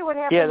we'll see what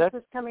happens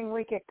this coming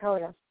week at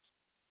COTA.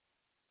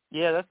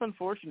 Yeah, that's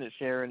unfortunate,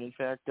 Sharon. In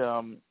fact,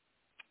 so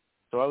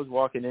I was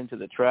walking into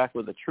the track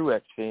with a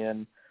Truex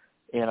fan,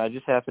 and I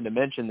just happened to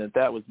mention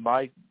that was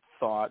my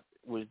thought,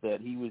 was that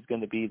he was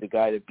going to be the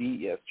guy to beat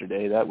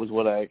yesterday. That was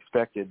what I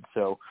expected.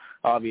 So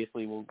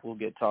obviously we'll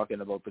get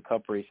talking about the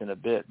Cup race in a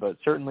bit, but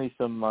certainly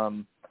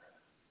some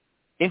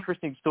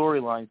interesting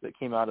storylines that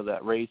came out of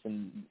that race,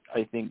 and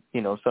I think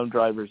some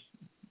drivers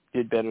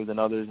did better than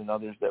others, and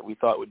others that we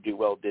thought would do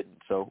well didn't.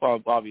 So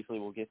obviously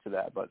we'll get to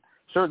that, but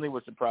certainly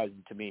was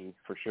surprising to me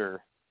for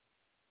sure.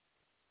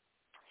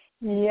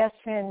 Yes,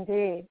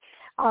 indeed.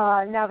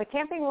 Now the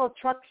Camping World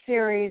Truck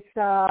Series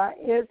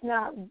is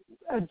not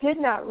did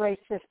not race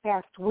this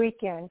past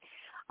weekend.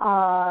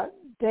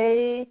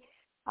 Their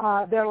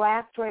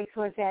last race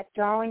was at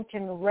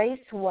Darlington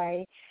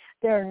Raceway.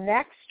 Their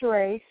next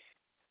race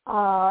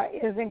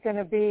isn't going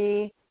to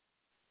be.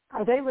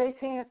 Are they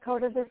racing at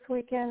COTA this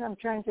weekend? I'm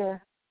trying to.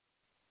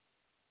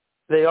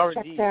 They are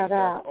check indeed. that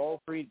out.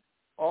 All three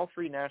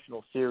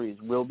national series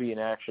will be in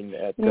action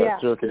at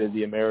Circuit of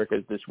the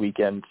Americas this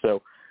weekend.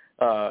 So,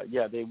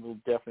 they will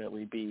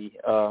definitely be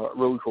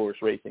road course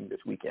racing this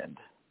weekend.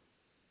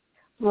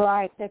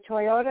 Right. The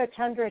Toyota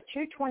Tundra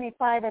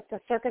 225 at the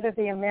Circuit of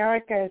the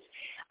Americas,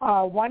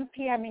 1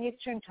 p.m.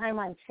 Eastern Time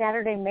on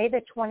Saturday, May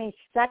the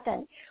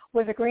 22nd,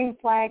 with a green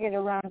flag at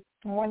around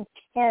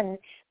 1:10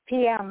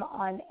 p.m.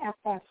 on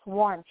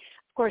FS1. Of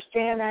course,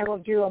 Dan and I will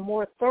do a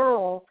more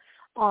thorough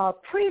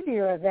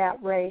preview of that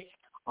race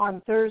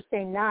on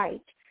Thursday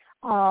night.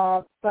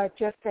 But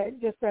just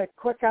a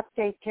quick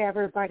update to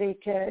everybody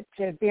to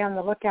be on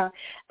the lookout.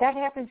 That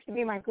happens to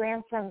be my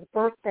grandson's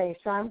birthday,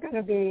 so I'm going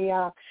to be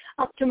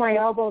up to my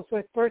elbows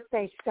with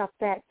birthday stuff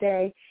that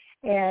day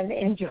and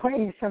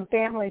enjoying some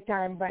family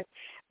time. But,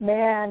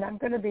 man, I'm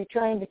going to be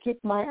trying to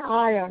keep my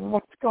eye on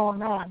what's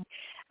going on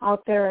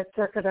out there at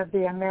Circuit of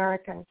the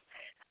Americas.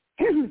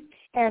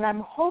 And I'm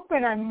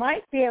hoping I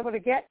might be able to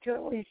get to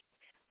at least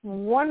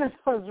one of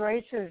those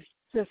races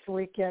this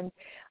weekend,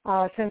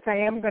 since I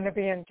am going to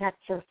be in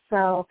Texas.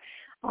 So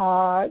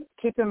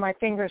keeping my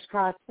fingers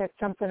crossed that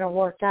something will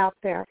work out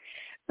there.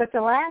 But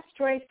the last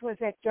race was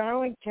at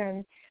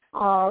Darlington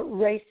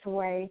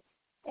Raceway,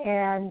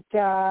 and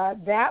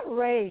that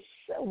race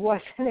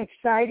was an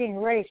exciting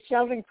race.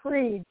 Sheldon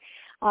Creed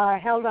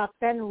held off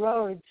Ben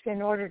Rhodes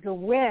in order to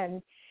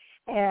win,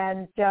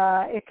 and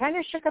it kind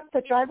of shook up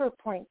the driver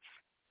points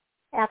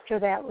after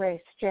that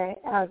race,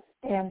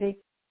 Andy.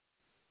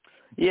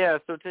 Yeah,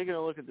 so taking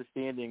a look at the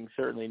standings,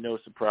 certainly no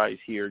surprise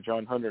here.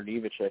 John Hunter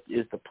Nemechek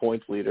is the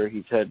points leader.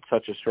 He's had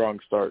such a strong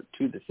start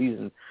to the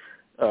season.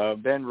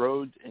 Ben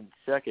Rhodes in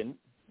second.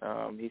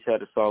 He's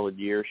had a solid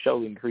year.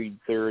 Sheldon Creed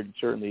third.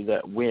 Certainly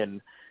that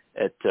win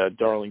at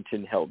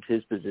Darlington helped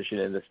his position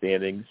in the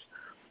standings.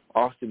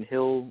 Austin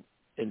Hill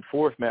in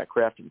fourth, Matt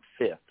Craft in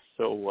fifth.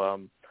 So,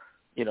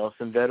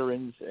 some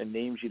veterans and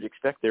names you'd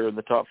expect there in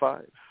the top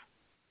five.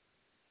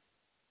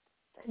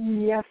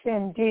 Yes,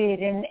 indeed.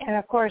 And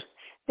of course,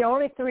 the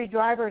only three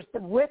drivers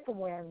with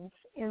wins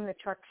in the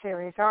Truck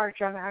Series are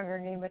John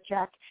Hunter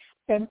Nemechek,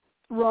 Ben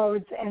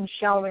Rhodes, and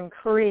Sheldon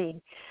Creed.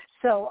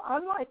 So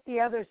unlike the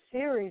other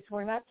series,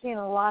 we're not seeing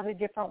a lot of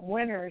different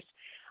winners.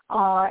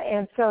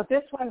 And so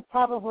this one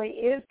probably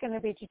is going to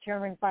be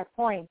determined by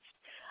points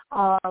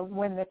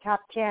when the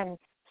top 10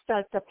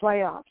 start the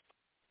playoffs.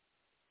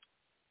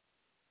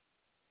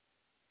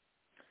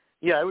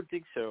 Yeah, I would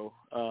think so.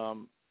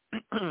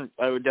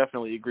 I would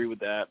definitely agree with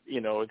that.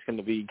 It's going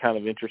to be kind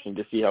of interesting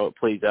to see how it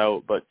plays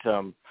out, but,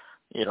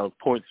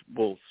 points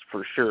will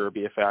for sure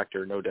be a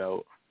factor, no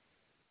doubt.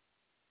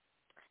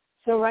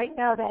 So right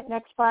now that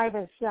next five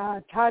is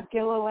Todd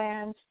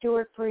Gilliland,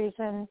 Stuart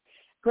Friesen,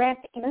 Grant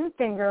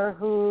Enfinger,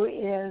 who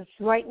is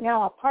right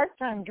now a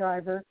part-time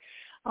driver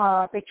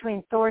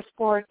between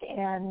ThorSport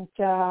and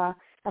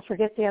I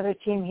forget the other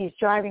team he's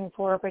driving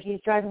for, but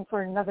he's driving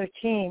for another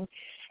team.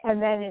 And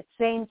then it's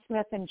Zane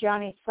Smith and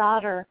Johnny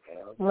Sauter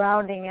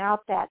rounding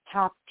out that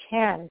top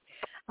 10.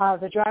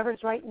 The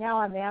drivers right now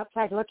on the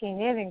outside looking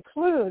in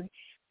include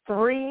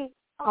three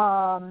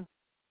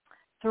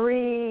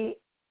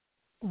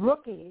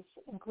rookies,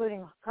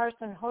 including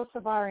Carson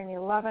Hocevar in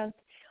 11th,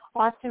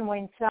 Austin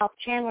Wayne South,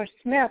 Chandler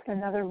Smith,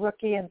 another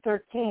rookie, in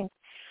 13th,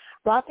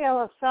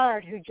 Rafael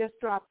Assard, who just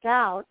dropped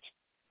out,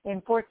 in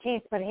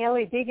 14th, but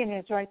Haley Deegan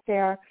is right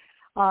there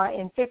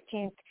in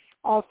 15th,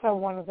 also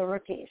one of the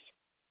rookies.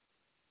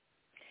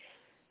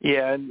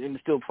 Yeah, and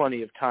still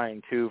plenty of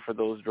time, too, for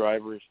those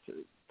drivers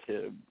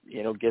to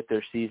get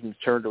their seasons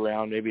turned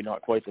around, maybe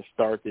not quite the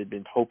start they'd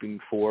been hoping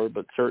for,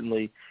 but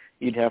certainly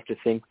you'd have to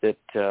think that,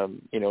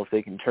 if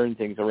they can turn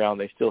things around,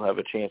 they still have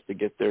a chance to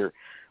get their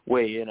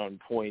way in on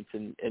points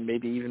and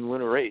maybe even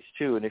win a race,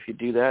 too. And if you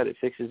do that, it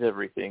fixes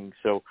everything.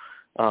 So,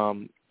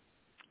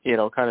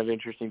 kind of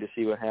interesting to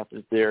see what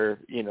happens there.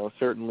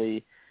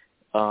 Certainly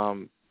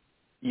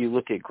you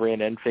look at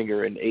Grant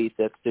Enfinger in 8th,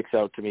 that sticks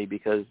out to me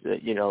because,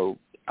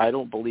 I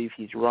don't believe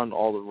he's run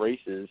all the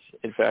races.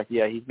 In fact,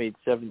 he's made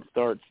 7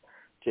 starts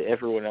to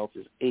everyone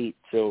else's 8.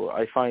 So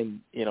I find,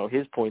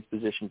 his points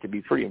position to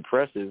be pretty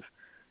impressive.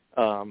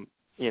 And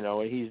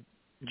he's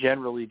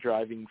generally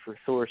driving for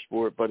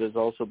ThorSport, but has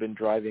also been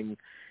driving,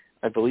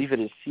 I believe it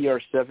is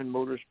CR7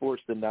 Motorsports,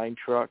 the 9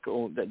 truck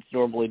that's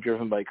normally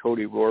driven by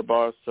Cody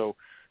Rohrboss. So,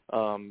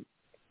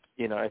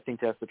 I think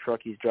that's the truck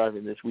he's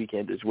driving this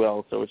weekend as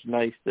well. So it's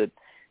nice that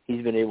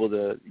he's been able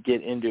to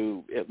get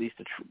into at least,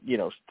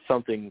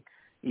 something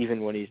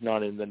even when he's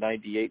not in the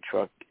 98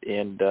 truck,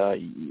 and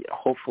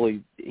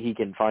hopefully he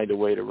can find a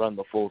way to run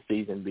the full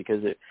season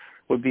because it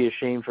would be a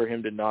shame for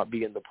him to not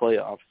be in the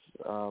playoffs,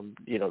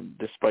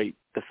 despite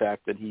the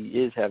fact that he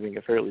is having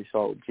a fairly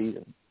solid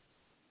season.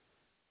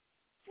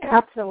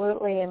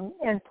 Absolutely,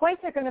 and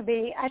points are going to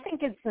be, I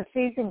think as the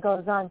season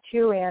goes on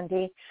too,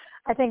 Andy,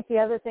 I think the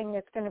other thing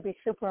that's going to be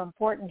super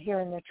important here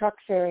in the Truck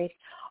Series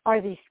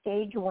are these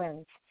stage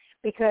wins,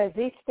 because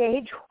these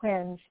stage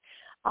wins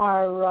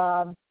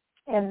are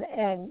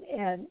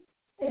and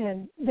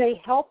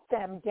they help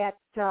them get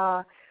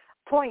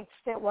points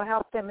that will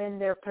help them in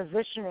their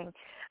positioning,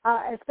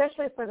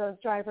 especially for those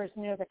drivers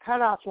near the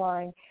cutoff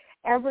line.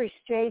 Every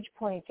stage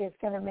point is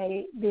going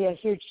to be a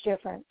huge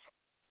difference.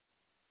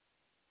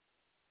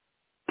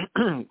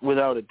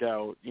 Without a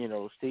doubt,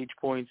 stage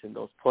points and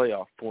those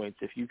playoff points,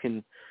 if you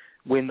can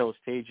win those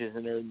stages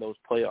and earn those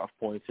playoff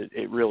points,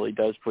 it really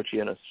does put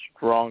you in a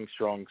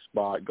strong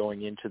spot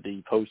going into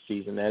the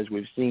postseason. As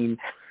we've seen,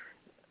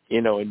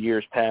 in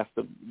years past,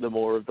 the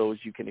more of those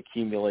you can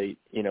accumulate,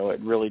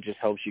 it really just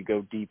helps you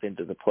go deep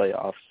into the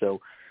playoffs. So,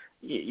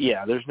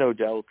 yeah, there's no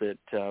doubt that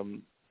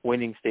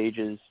winning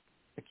stages,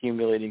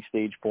 accumulating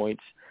stage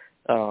points,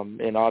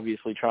 and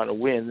obviously trying to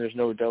win, there's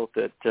no doubt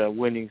that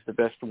winning's the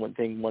best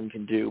thing one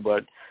can do.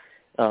 But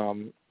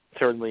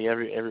certainly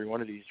every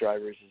one of these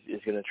drivers is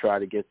going to try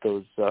to get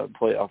those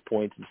playoff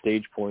points and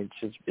stage points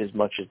as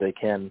much as they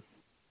can.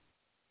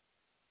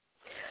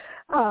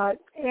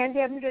 Andy,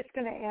 I'm just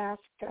going to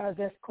ask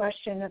this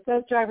question. Of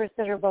those drivers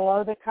that are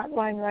below the cut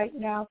line right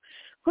now,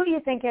 who do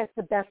you think has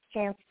the best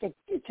chance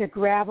to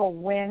grab a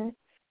win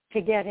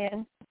to get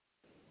in?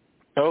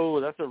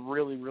 Oh, that's a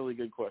really, really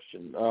good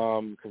question,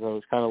 because I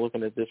was kind of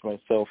looking at this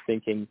myself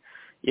thinking,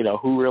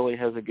 who really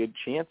has a good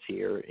chance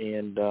here?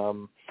 And,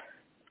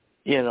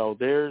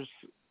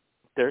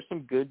 there's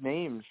some good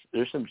names.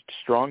 There's some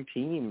strong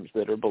teams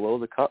that are below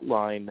the cut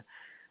line.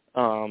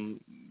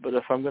 But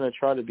if I'm going to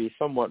try to be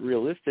somewhat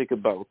realistic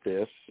about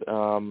this,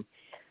 two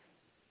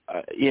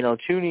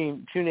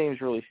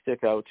names really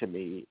stick out to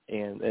me,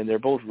 and they're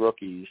both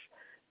rookies.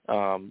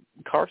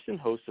 Carson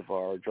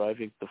Hocevar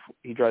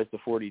he drives the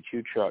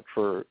 42 truck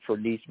for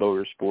Nice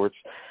Motorsports.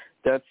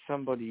 That's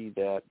somebody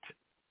that,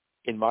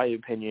 in my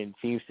opinion,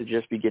 seems to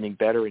just be getting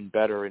better and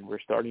better, and we're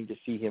starting to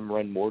see him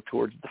run more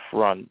towards the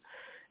front.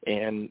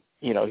 And,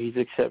 he's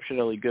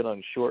exceptionally good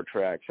on short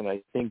tracks, and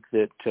I think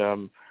that,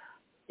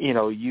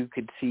 you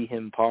could see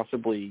him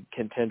possibly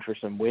contend for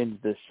some wins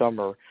this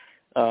summer.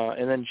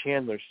 And then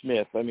Chandler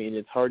Smith. I mean,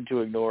 it's hard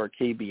to ignore a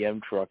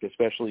KBM truck,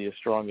 especially as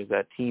strong as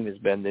that team has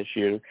been this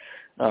year.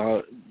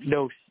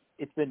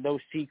 It's been no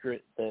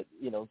secret that,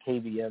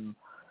 KBM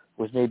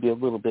was maybe a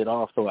little bit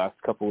off the last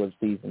couple of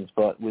seasons,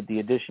 but with the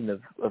addition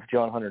of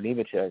John Hunter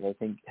Nemechek, I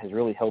think has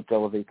really helped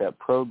elevate that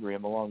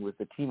program along with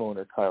the team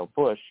owner, Kyle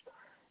Busch.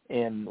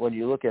 And when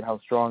you look at how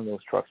strong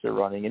those trucks are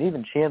running, and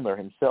even Chandler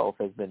himself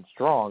has been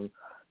strong,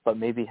 but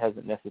maybe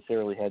hasn't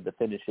necessarily had the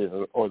finishes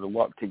or the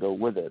luck to go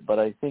with it. But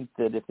I think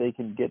that if they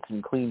can get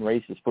some clean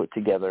races put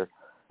together,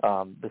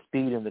 the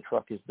speed in the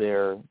truck is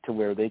there to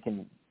where they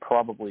can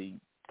probably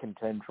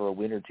contend for a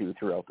win or two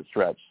throughout the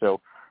stretch.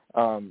 So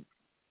I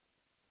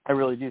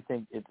really do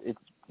think it's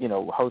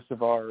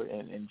Hocevar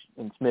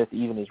and Smith,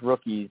 even as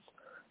rookies,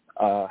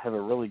 have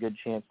a really good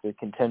chance to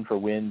contend for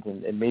wins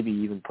and maybe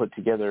even put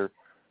together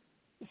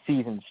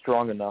seasons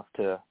strong enough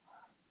to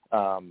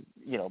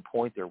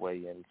point their way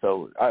in.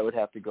 So I would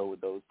have to go with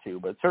those two.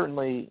 But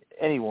certainly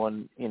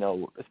anyone,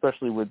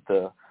 especially with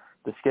the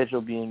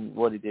schedule being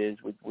what it is,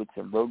 with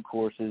some road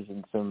courses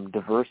and some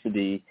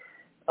diversity,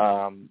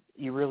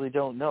 you really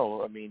don't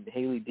know. I mean,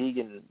 Haley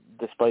Deegan,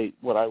 despite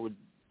what I would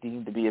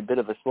deem to be a bit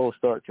of a slow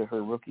start to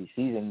her rookie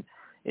season,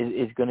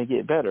 is going to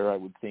get better, I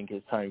would think,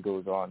 as time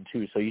goes on,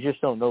 too. So you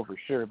just don't know for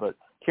sure. But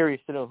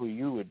curious to know who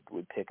you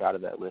would pick out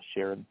of that list,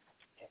 Sharon.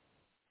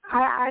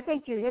 I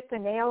think you hit the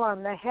nail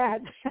on the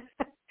head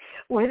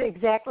with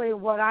exactly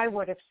what I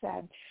would have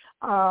said.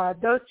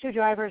 Those two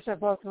drivers are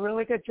both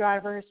really good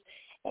drivers,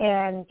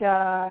 and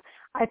I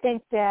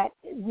think that,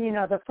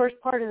 the first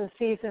part of the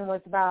season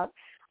was about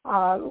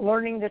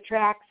learning the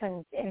tracks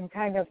and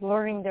kind of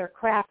learning their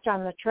craft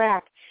on the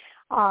track.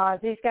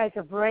 These guys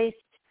have raced,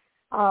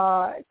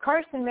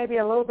 Carson maybe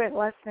a little bit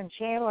less than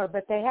Chandler,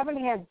 but they haven't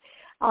had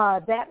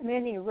that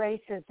many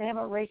races. They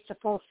haven't raced a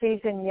full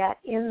season yet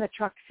in the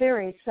Truck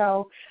Series.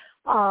 So,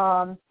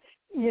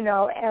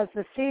 as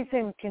the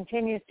season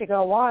continues to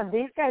go on,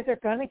 these guys are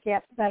going to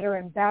get better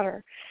and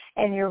better.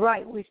 And you're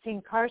right. We've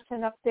seen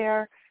Carson up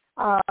there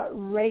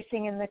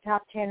racing in the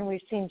top 10.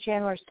 We've seen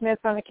Chandler Smith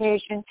on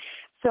occasion.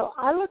 So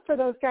I look for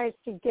those guys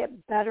to get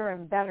better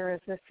and better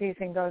as the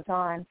season goes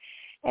on,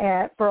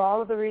 for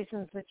all of the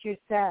reasons that you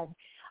said.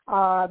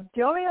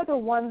 The only other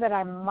one that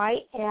I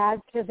might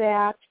add to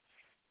that,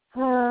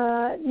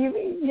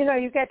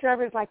 you've got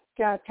drivers like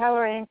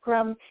Tyler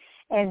Ankrum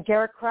and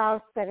Derek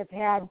Kraus that have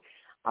had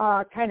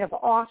kind of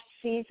off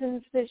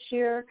seasons this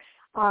year.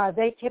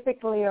 They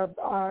typically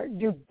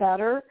do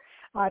better.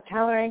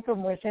 Tyler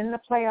Ankrum was in the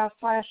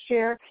playoffs last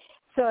year.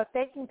 So if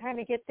they can kind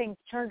of get things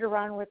turned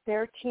around with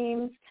their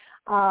teams,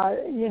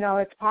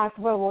 it's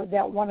possible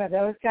that one of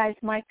those guys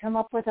might come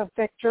up with a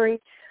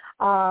victory.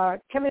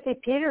 Timothy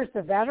Peters,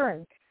 the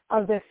veteran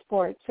of this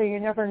sport, so you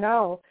never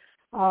know.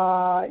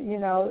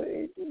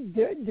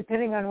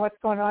 Depending on what's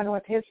going on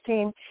with his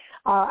team,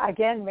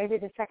 again, maybe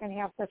the second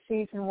half of the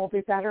season will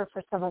be better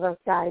for some of those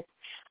guys.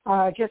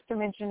 Just to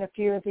mention a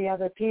few of the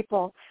other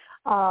people.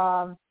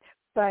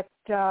 But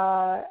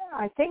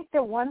I think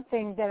the one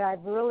thing that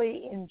I've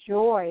really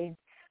enjoyed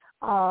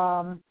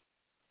about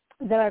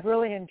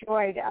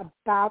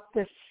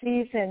this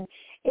season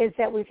is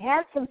that we've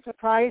had some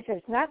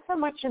surprises, not so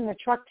much in the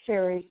Truck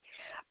Series,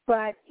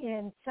 but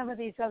in some of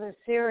these other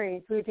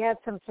series. We've had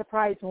some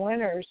surprise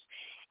winners,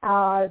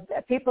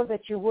 people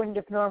that you wouldn't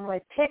have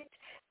normally picked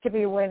to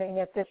be winning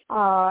at this.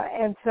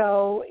 And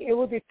so it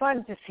would be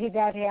fun to see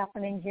that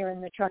happening here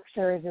in the Truck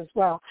Series as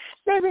well.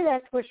 Maybe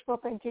that's wishful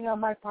thinking on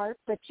my part,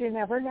 but you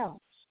never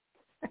know.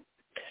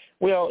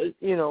 Well,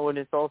 and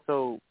it's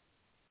also,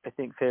 I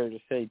think, fair to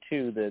say,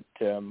 too, that,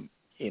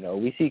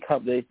 we see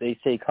they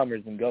say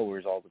comers and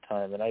goers all the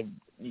time, and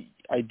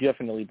I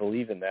definitely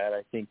believe in that.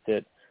 I think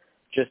that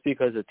just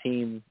because a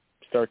team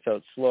starts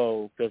out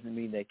slow doesn't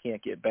mean they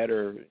can't get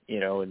better,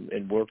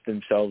 and work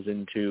themselves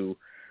into,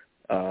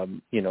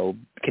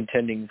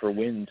 contending for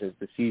wins as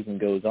the season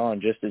goes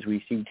on, just as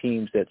we see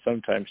teams that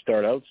sometimes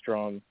start out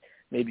strong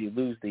maybe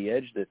lose the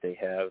edge that they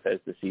have as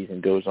the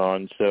season goes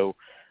on. So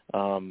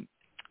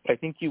I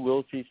think you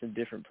will see some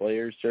different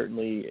players,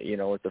 certainly,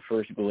 at the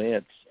first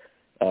glance.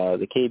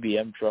 The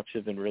KBM trucks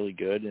have been really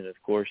good, and, of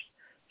course,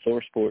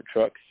 ThorSport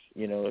trucks,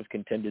 have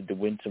contended to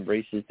win some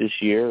races this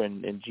year,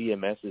 and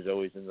GMS is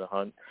always in the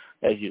hunt,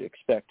 as you'd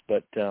expect.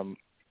 But,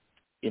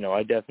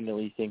 I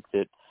definitely think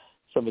that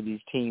some of these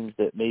teams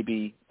that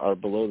maybe are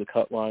below the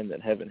cut line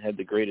that haven't had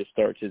the greatest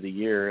start to the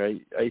year,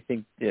 I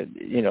think that,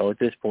 at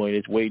this point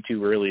it's way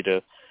too early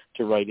to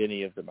write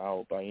any of them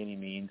out by any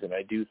means. And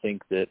I do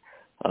think that,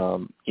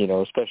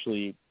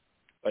 especially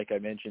like I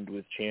mentioned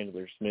with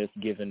Chandler Smith,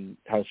 given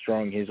how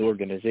strong his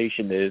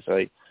organization is,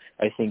 I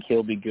think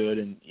he'll be good.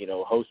 And,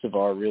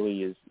 Hocevar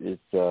really is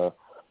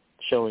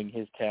showing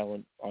his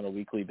talent on a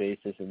weekly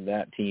basis, and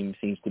that team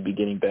seems to be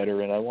getting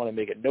better. And I want to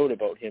make a note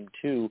about him,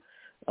 too.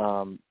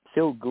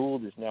 Phil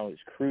Gould is now his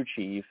crew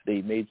chief.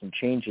 They made some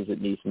changes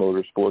at Nice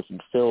Motorsports,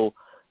 and Phil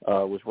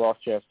was Ross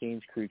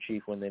Chastain's crew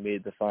chief when they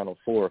made the Final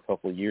Four a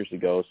couple of years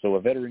ago. So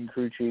a veteran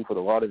crew chief with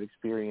a lot of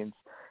experience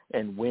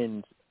and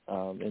wins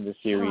in the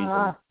series.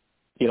 And,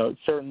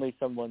 certainly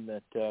someone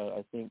that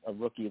I think a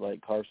rookie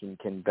like Carson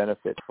can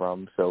benefit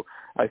from. So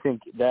I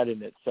think that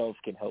in itself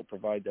can help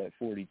provide that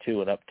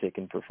 42 and uptick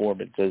in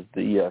performance as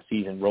the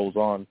season rolls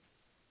on.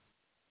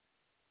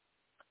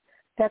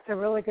 That's a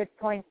really good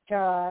point,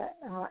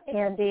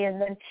 Andy.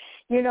 And then,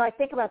 I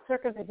think about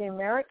Circuit of the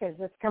Americas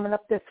that's coming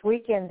up this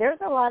weekend. There's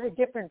a lot of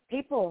different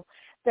people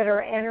that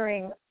are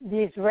entering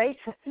these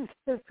races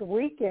this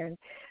weekend.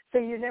 So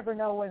you never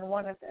know when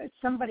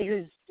somebody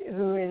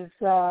who is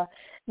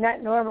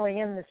not normally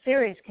in the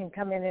series can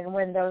come in and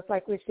win those,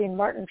 like we've seen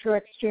Martin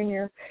Truex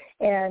Jr.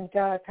 and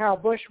Kyle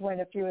Busch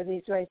win a few of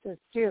these races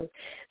too.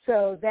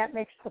 So that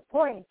makes the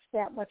points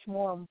that much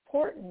more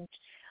important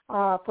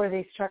for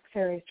these Truck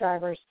Series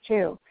drivers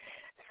too.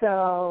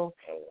 So,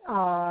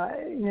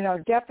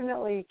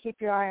 definitely keep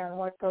your eye on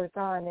what goes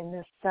on in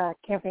this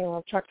Camping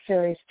World Truck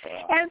Series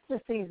as the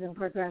season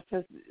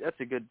progresses. That's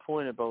a good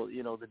point about,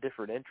 the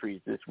different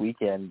entries this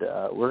weekend.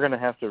 We're going to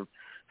have to,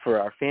 for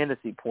our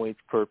fantasy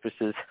points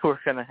purposes, we're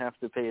going to have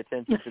to pay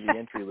attention to the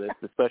entry list,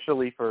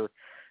 especially for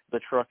the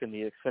truck and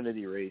the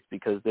Xfinity race,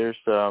 because there's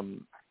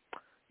some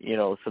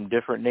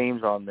different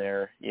names on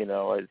there,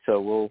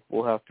 so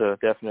we'll have to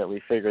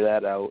definitely figure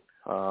that out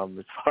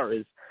as far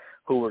as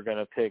who we're going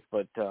to pick.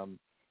 But,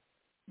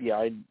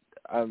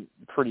 I'm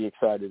pretty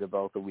excited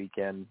about the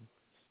weekend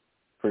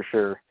for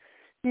sure.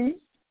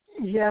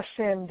 Yes,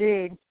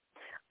 indeed.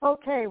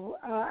 Okay,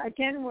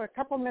 again, we're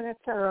a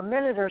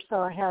minute or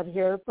so ahead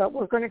here, but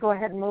we're going to go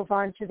ahead and move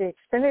on to the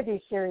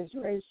Xfinity Series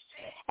race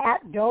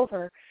at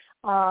Dover.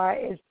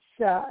 It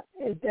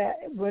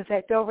was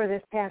at Dover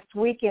this past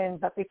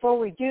weekend, but before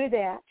we do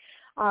that,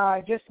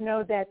 just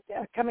know that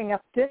coming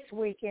up this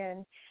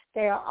weekend,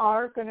 they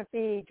are going to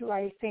be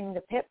racing the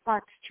Pit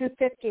Box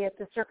 250 at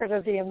the Circuit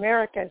of the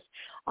Americas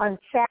on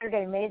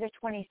Saturday, May the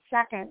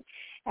 22nd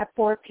at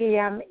 4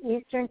 p.m.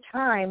 Eastern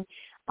Time.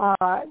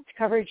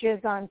 Coverage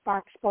is on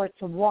Fox Sports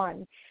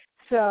 1.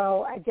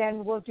 So,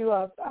 again, we'll do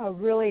a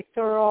really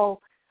thorough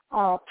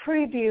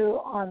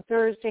preview on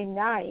Thursday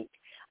night.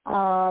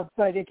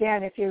 But,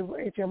 again, if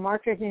you're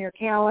marking your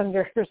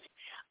calendars,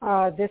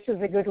 this is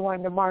a good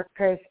one to mark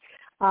because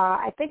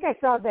I think I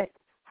saw that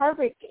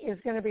Harvick is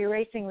going to be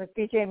racing with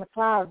BJ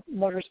McLeod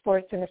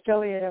Motorsports, an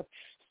affiliate of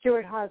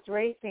Stewart-Haas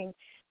Racing.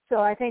 So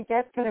I think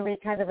that's going to be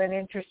kind of an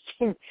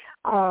interesting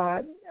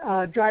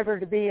driver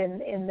to be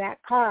in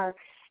that car,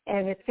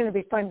 and it's going to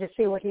be fun to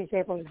see what he's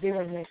able to do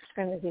in the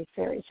Xfinity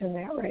Series in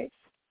that race.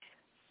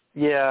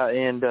 Yeah,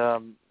 and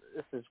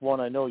this is one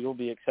I know you'll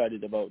be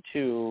excited about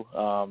too.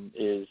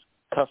 Is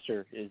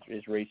Custer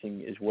is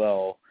racing as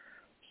well.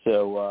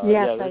 So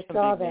yes, there's I some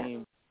saw big that.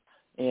 names,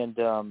 and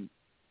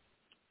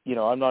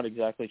I'm not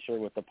exactly sure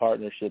what the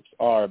partnerships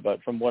are,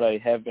 but from what I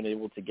have been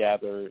able to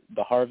gather,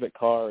 the Harvick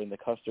car and the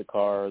Custer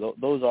car,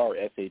 those are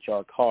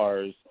SHR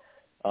cars,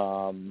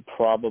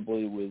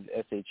 probably with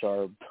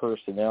SHR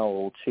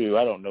personnel too.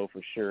 I don't know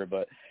for sure,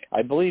 but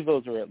I believe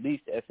those are at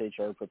least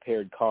SHR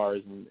prepared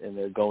cars, and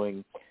they're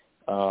going,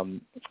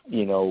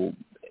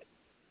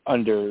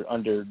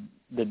 under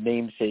the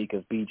namesake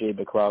of B.J.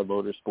 McLeod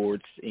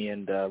Motorsports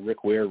and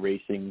Rick Ware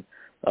Racing.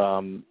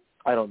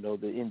 I don't know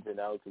the ins and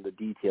outs and the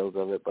details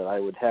of it, but I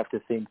would have to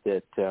think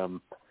that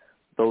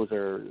those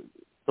are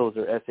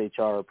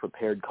SHR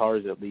prepared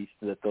cars, at least,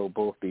 that they'll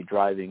both be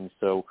driving.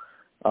 So,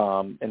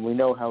 and we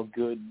know how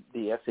good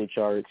the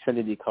SHR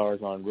Xfinity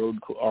cars are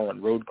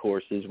on road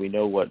courses. We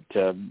know what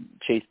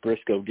Chase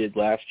Briscoe did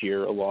last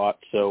year a lot.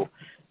 So,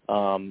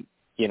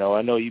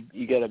 I know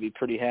you got to be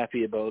pretty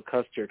happy about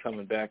Custer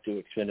coming back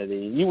to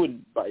Xfinity. You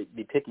wouldn't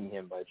be picking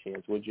him by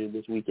chance, would you,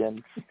 this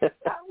weekend?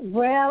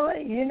 Well,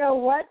 you know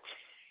what?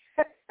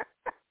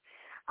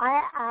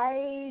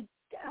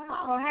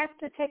 I'll have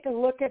to take a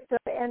look at the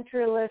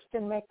entry list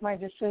and make my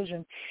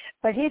decision.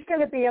 But he's going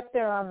to be up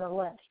there on the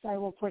list. I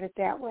will put it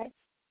that way.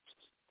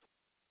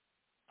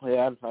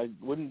 Yeah, I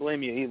wouldn't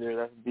blame you either.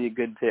 That would be a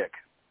good pick.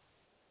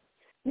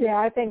 Yeah,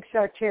 I think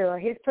so too.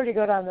 He's pretty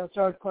good on those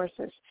road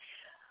courses.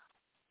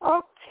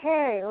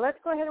 Okay, let's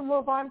go ahead and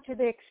move on to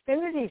the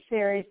Xfinity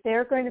Series.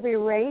 They're going to be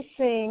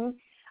racing,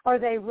 or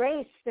they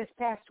raced this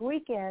past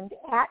weekend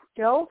at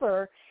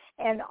Dover.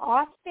 And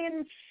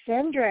Austin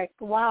Cindric,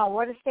 wow,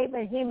 what a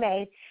statement he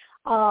made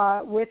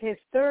with his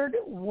third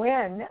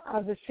win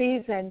of the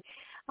season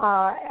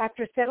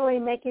after steadily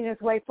making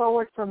his way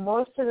forward for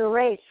most of the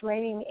race.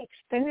 Reigning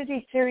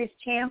Xfinity Series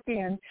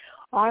champion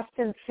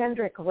Austin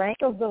Cindric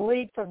wrangled the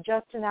lead from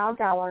Justin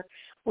Allgaier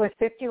with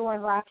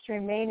 51 laps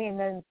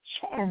remaining,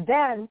 and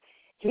then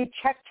he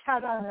checked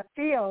out on the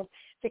field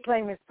to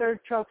claim his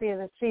third trophy of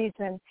the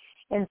season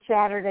in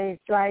Saturday's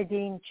Dry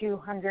Dean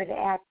 200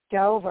 at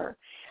Dover.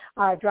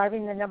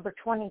 Driving the number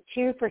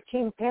 22 for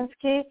Team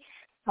Penske.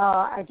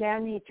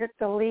 Again, he took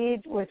the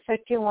lead with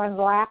 51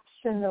 laps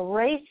in the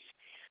race,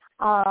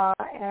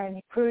 and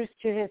he cruised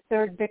to his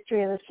third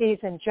victory of the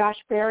season. Josh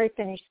Berry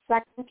finished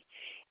second.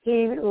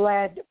 He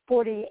led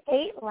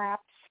 48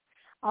 laps,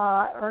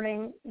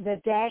 earning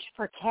the Dash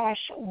for Cash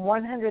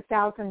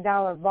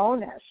 $100,000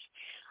 bonus.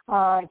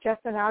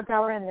 Justin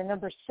Allgaier in the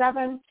number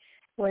 7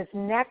 was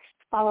next,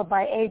 followed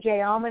by A.J.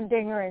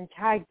 Allmendinger and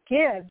Ty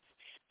Gibbs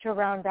to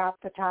round out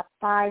the top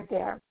 5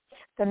 there.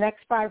 The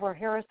next 5 were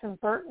Harrison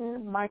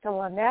Burton, Michael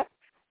Annett,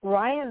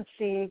 Ryan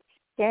Sieg,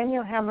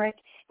 Daniel Hemrick,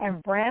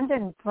 and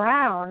Brandon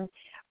Brown,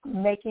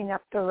 making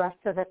up the rest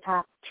of the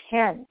top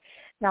 10.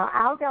 Now,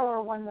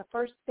 Allgaier won his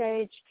first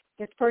stage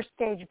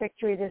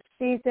victory this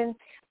season,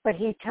 but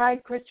he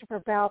tied Christopher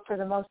Bell for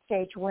the most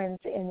stage wins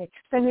in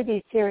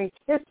Xfinity Series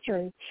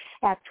history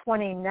at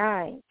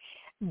 29.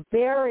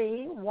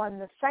 Berry won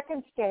the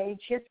second stage,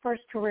 his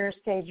first career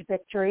stage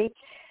victory.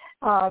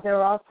 There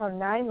were also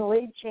 9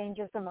 lead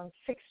changes among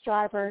 6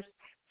 drivers,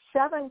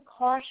 7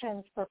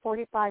 cautions for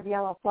 45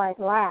 yellow flag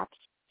laps,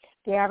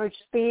 the average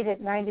speed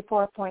at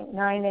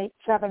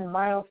 94.987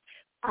 miles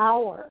per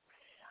hour.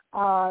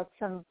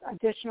 Some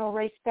additional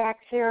race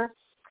facts here.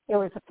 It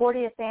was the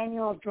 40th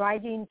annual Dry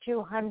Dean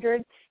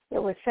 200. It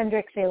was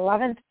Cindric's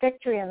 11th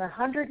victory in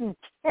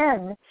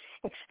 110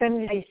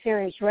 Xfinity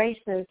Series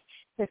races,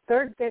 his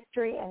third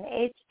victory and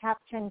 8th top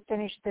 10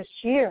 finish this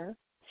year.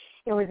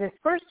 It was his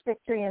first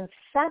victory and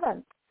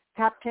 7th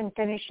top 10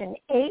 finish in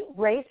 8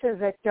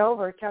 races at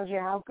Dover. Tells you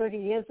how good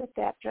he is at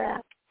that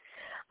track.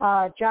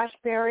 Josh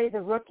Berry,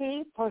 the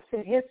rookie,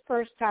 posted his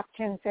first top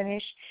 10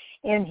 finish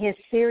in his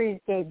series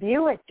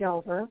debut at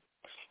Dover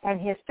and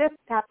his 5th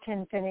top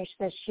 10 finish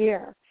this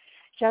year.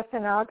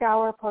 Justin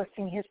Allgaier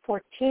posting his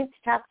 14th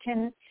top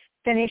 10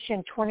 finish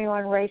in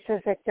 21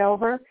 races at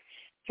Dover.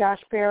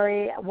 Josh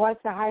Berry was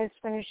the highest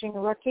finishing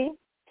rookie.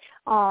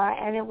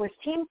 And it was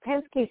Team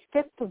Penske's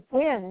 5th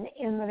win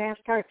in the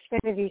NASCAR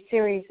Xfinity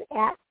Series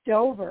at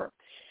Dover.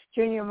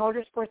 Junior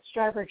Motorsports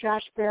driver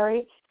Josh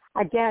Berry,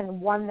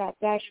 again, won that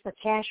Dash for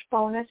Cash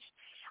bonus,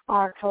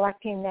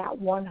 collecting that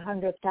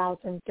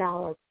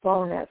 $100,000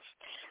 bonus.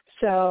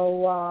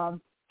 So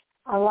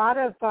a lot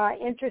of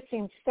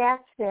interesting stats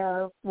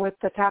there with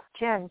the top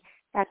 10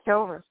 at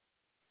Dover.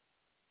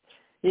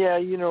 Yeah,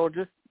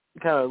 just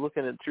kind of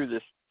looking at through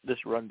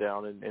this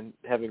rundown and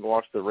having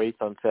watched the race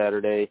on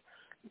Saturday,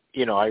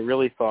 I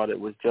really thought it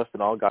was Justin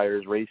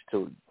Allgaier's race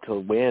to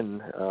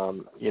win.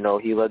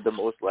 He led the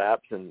most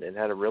laps and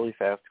had a really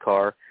fast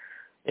car.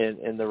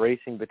 And the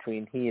racing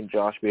between he and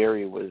Josh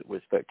Berry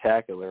was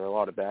spectacular, a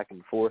lot of back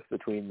and forth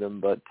between them.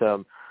 But,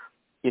 from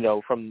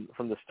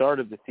the start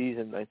of the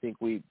season, I think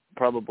we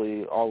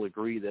probably all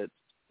agree that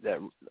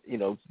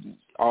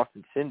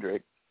Austin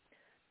Cindric,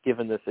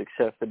 given the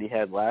success that he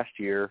had last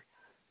year,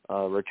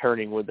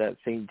 returning with that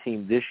same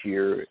team this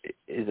year,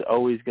 is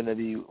always going to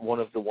be one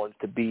of the ones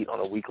to beat on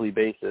a weekly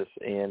basis.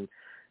 And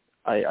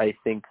I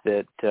think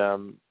that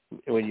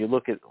when you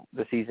look at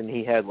the season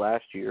he had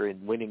last year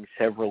and winning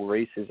several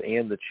races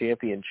and the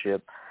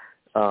championship,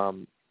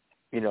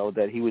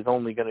 that he was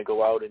only going to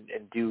go out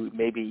and do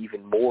maybe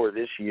even more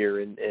this year.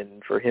 And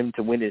for him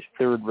to win his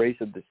 3rd race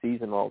of the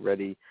season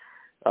already,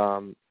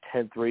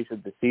 10th race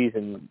of the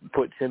season,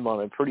 puts him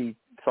on a pretty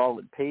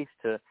solid pace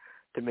to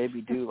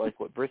maybe do like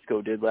what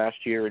Briscoe did last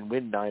year and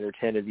win 9 or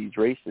 10 of these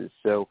races.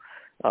 So,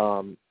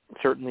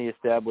 certainly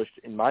established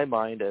in my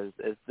mind as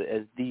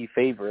the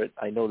favorite.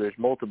 I know there's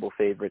multiple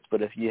favorites,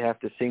 but if you have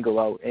to single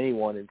out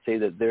anyone and say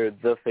that they're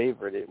the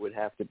favorite, it would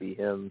have to be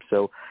him.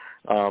 So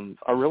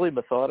a really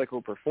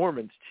methodical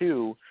performance,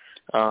 too.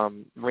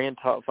 Ran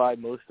top 5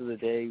 most of the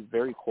day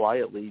very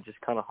quietly, just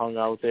kind of hung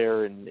out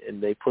there, and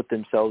they put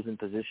themselves in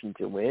position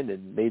to win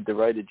and made the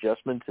right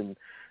adjustments and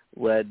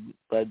led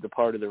the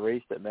part of the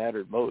race that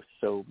mattered most.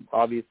 So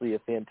obviously a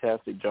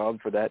fantastic job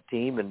for that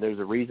team, and there's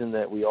a reason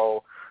that we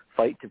all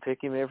fight to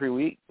pick him every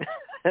week.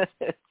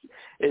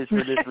 Is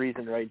for this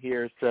reason right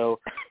here. So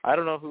I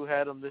don't know who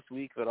had him this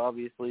week, but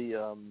obviously,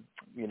 Whoever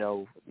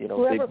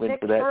big win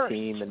for that first.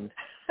 team, and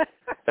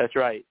that's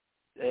right.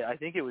 I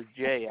think it was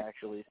Jay,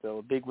 actually, so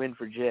a big win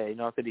for Jay.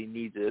 Not that he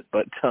needs it,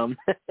 but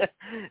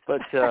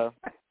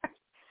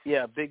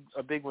yeah,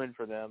 a big win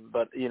for them.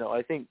 But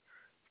I think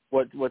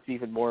what's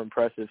even more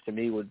impressive to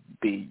me would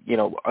be,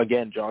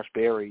 again, Josh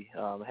Berry,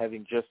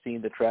 having just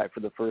seen the track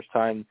for the first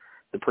time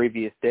the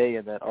previous day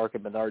in that ARCA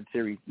Menards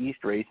Series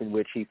East race, in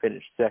which he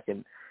finished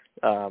second.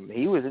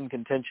 He was in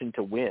contention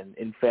to win.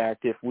 In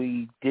fact, if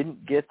we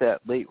didn't get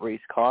that late race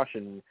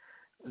caution,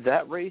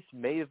 that race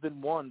may have been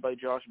won by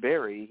Josh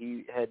Berry.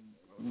 He had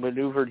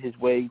maneuvered his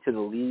way to the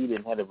lead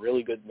and had a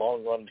really good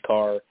long-run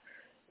car,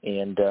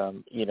 and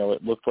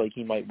it looked like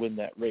he might win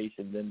that race.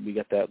 And then we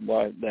got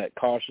that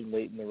caution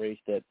late in the race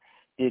that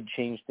did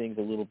change things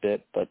a little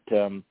bit. But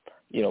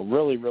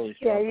really, really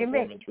strong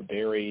performance for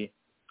Berry.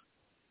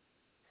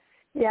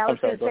 Yeah, I was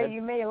going to say,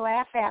 you may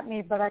laugh at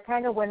me, but I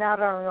kind of went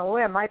out on a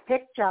limb. I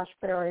picked Josh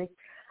Berry,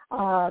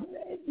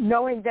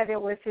 knowing that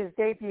it was his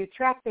debut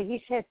track, but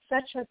he's had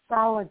such a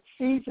solid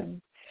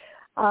season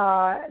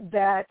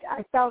that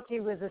I felt he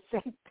was a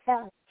safe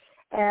bet,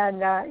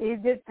 and he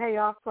did pay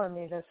off for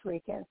me this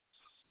weekend.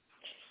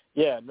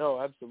 Yeah, no,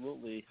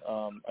 absolutely.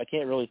 I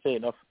can't really say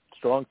enough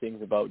strong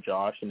things about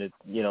Josh, and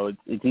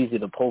it's easy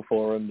to pull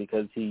for him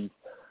because he's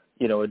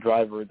a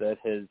driver that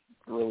has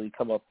really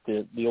come up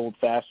the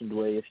old-fashioned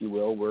way, if you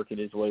will, working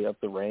his way up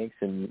the ranks,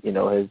 and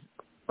has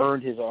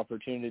earned his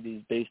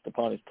opportunities based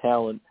upon his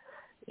talent.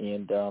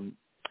 And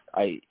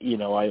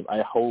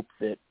I hope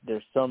that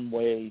there's some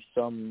way,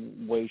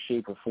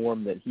 shape, or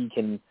form that he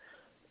can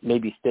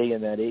maybe stay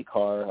in that 8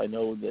 car. I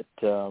know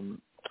that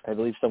I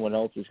believe someone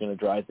else is going to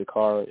drive the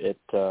car at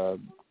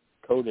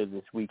COTA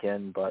this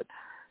weekend, but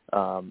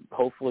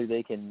hopefully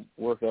they can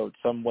work out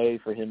some way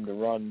for him to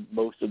run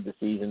most of the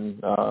season.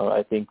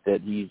 I think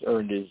that he's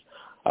earned his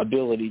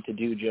ability to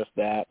do just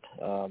that.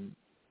 I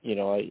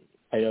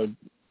know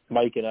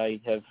Mike and I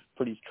have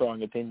pretty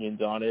strong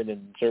opinions on it,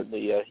 and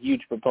certainly a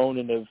huge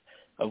proponent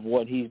of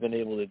what he's been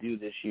able to do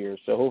this year.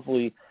 So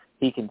hopefully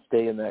he can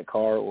stay in that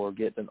car or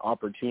get an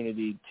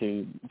opportunity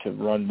to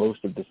run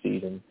most of the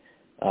season.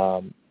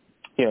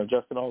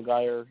 Justin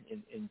Allgaier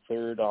in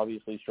third,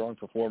 obviously strong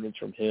performance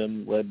from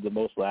him, led the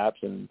most laps,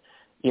 and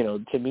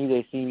to me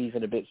they seem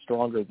even a bit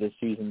stronger this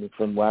season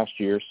from last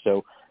year.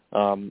 So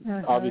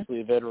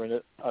obviously a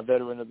veteran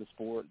of the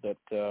sport that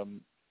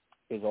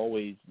is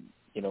always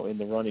in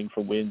the running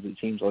for wins, it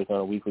seems like, on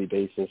a weekly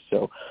basis.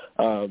 So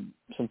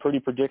some pretty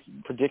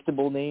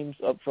predictable names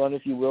up front,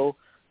 if you will.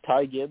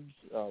 Ty Gibbs,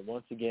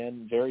 once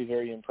again, very,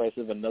 very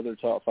impressive. Another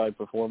top 5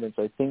 performance.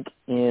 I think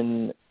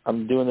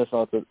I'm doing this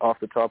off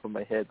the top of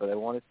my head, but I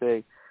want to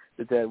say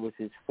that was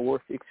his 4th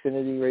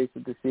Xfinity race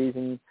of the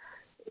season,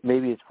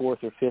 maybe his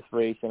 4th or 5th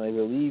race, and I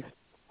believe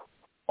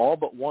all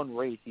but one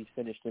race he's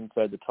finished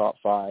inside the top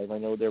 5. I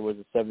know there was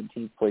a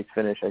 17th place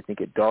finish, I think,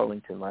 at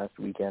Darlington last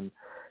weekend.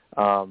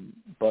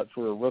 But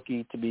for a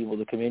rookie to be able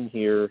to come in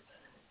here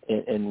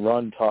and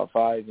run top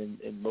 5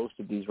 in most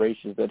of these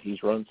races that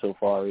he's run so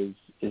far is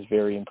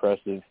very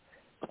impressive.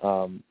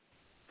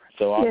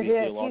 So obviously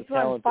a lot of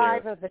talent there.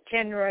 He's won 5 of the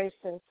 10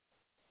 races.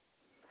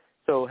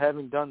 So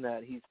having done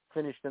that, he's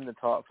finished in the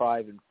top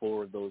 5 in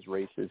 4 of those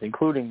races,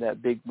 including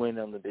that big win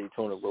on the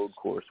Daytona Road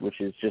Course, which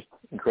is just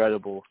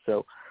incredible.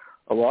 So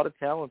a lot of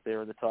talent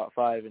there in the top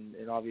 5,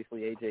 and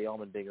obviously A.J.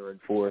 Allmendinger in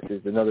 4th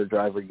is another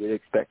driver you'd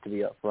expect to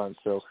be up front.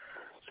 So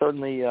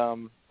certainly,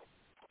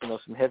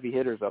 some heavy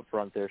hitters up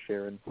front there,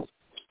 Sharon.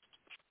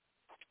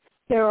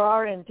 There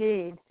are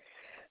indeed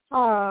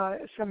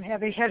some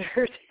heavy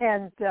hitters,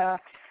 and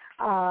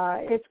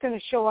it's going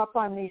to show up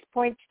on these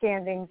point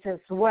standings as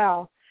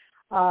well.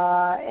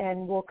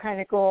 And we'll kind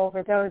of go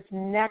over those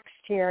next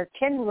here.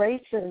 10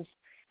 races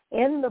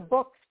in the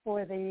books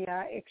for the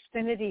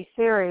Xfinity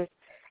Series.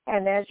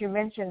 And as you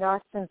mentioned,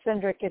 Austin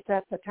Cindric is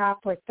at the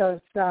top with those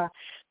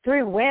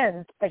 3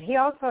 wins, but he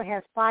also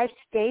has 5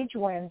 stage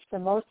wins, the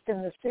most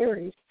in the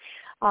series,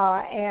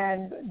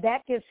 and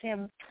that gives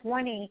him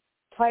 20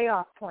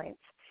 playoff points.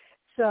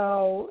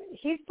 So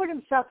he's put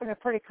himself in a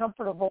pretty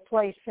comfortable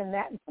place in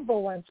that number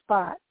 1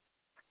 spot.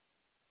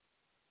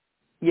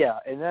 Yeah,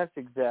 and that's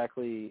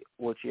exactly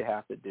what you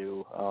have to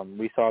do.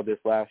 We saw this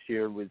last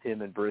year with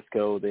him and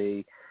Briscoe.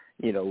 They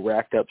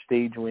racked up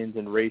stage wins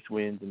and race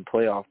wins and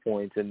playoff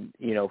points. And,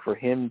 for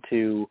him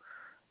to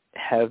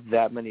have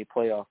that many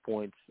playoff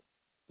points,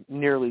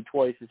 nearly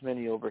twice as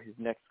many over his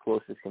next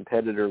closest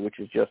competitor, which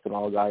is Justin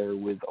Allgaier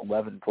with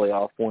 11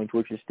 playoff points,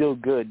 which is still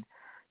good.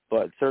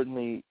 but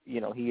certainly,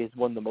 he has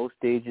won the most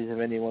stages of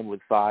anyone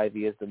with 5.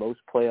 He has the most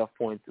playoff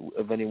points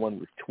of anyone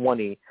with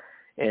 20,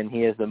 and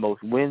he has the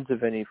most wins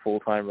of any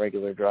full-time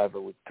regular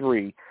driver with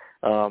 3.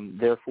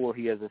 Therefore,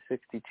 he has a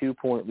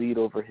 62-point lead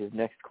over his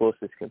next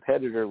closest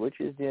competitor, which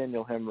is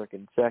Daniel Hemrick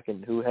in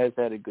second, who has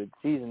had a good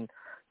season.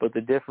 But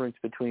the difference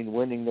between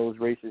winning those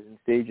races and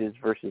stages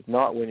versus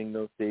not winning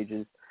those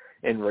stages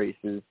and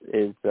races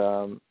is,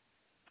 17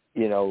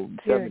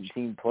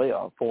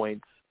 playoff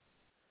points.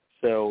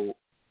 So,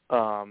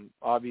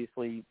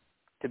 obviously,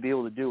 to be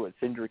able to do what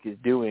Cindric is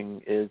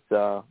doing is,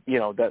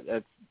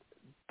 that's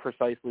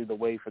precisely the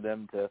way for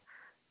them to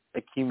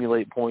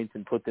accumulate points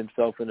and put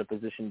themselves in a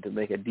position to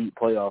make a deep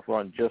playoff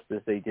run, just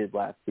as they did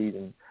last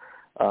season.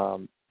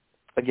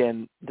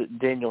 Again,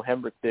 Daniel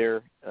Hemrick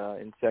there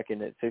in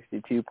second at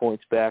 62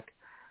 points back.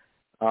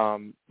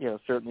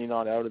 Certainly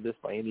not out of this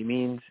by any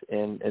means,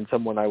 and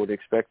someone I would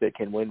expect that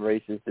can win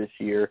races this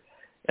year.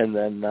 And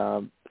then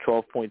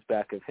 12 points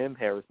back of him,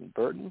 Harrison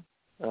Burton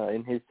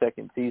in his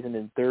second season.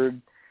 In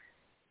third,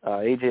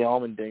 A.J.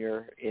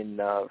 Allmendinger in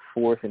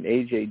fourth, and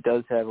A.J.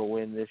 does have a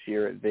win this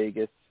year at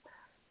Vegas.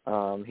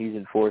 He's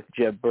in fourth.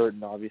 Jeb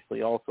Burton,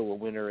 obviously, also a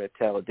winner at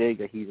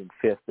Talladega. He's in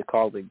fifth. The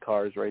Colleague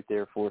cars right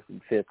there, fourth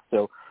and fifth.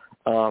 So,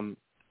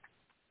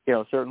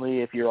 certainly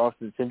if you're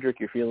Austin Cindric,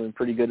 you're feeling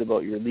pretty good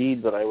about your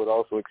lead, but I would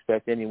also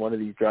expect any one of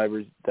these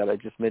drivers that I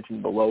just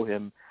mentioned below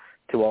him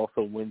to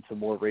also win some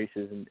more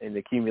races and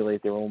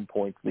accumulate their own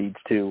points leads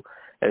too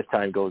as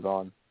time goes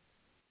on.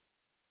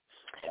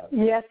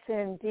 Yes,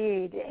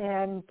 indeed.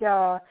 And,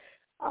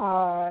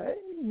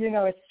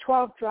 it's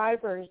 12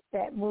 drivers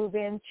that move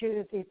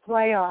into the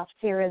playoffs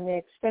here in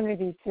the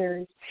Xfinity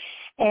Series.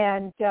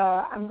 And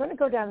I'm going to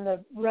go down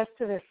the rest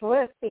of this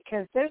list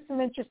because there's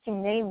some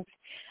interesting names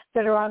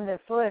that are on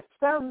this list.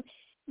 Some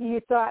you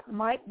thought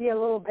might be a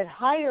little bit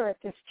higher at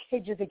this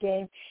stage of the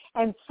game,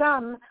 and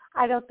some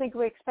I don't think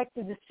we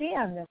expected to see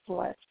on this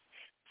list.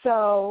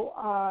 So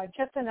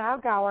Justin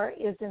Allgaier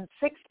is in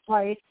sixth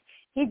place.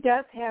 He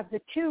does have the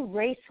 2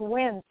 race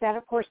wins. That,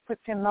 of course,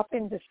 puts him up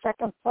into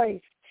second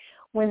place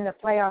when the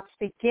playoffs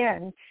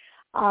begin.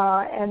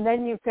 And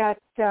then you've got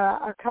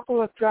a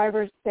couple of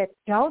drivers that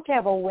don't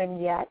have a win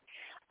yet.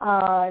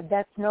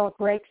 That's Noah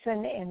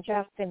Gragson and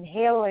Justin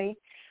Haley,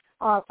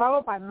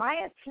 followed by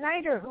Myatt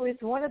Snyder, who is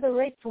one of the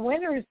race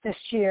winners this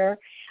year.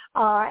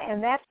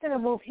 And that's going to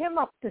move him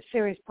up the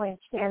series point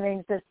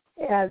standings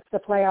as the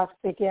playoffs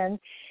begin.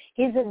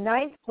 He's in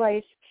ninth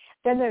place.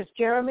 Then there's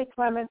Jeremy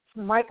Clements,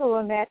 Michael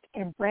Lamette,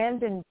 and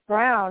Brandon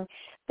Brown.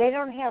 They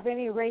don't have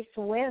any race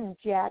wins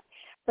yet,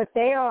 but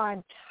they are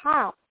on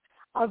top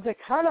of the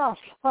cutoff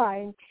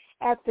line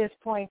at this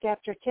point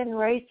after 10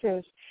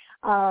 races.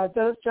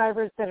 Those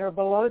drivers that are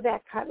below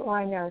that cut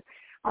line are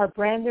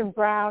Brandon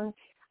Brown,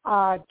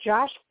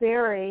 Josh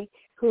Berry,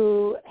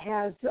 who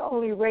has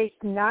only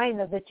raced 9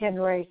 of the 10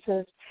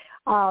 races,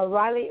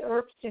 Riley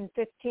Earpst in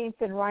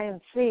 15th, and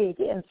Ryan Sieg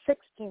in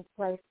 16th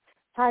place.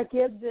 Ty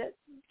Gibbs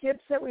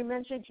that we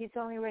mentioned, he's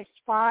only raced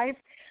 5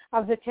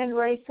 of the 10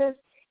 races.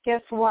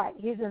 Guess what?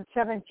 He's in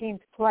 17th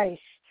place.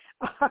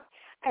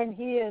 And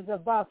he is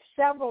above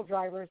several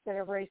drivers that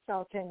have raced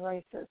all 10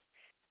 races.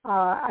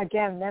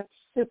 Again, that's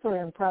super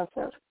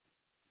impressive.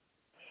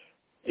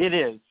 It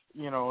is,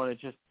 and it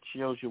just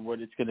shows you what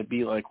it's going to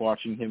be like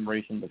watching him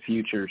race in the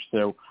future.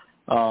 So,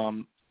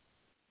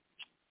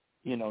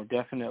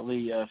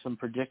 definitely some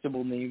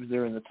predictable names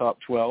there in the top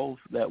 12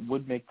 that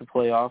would make the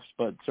playoffs,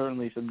 but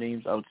certainly some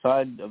names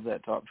outside of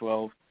that top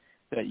 12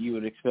 that you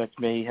would expect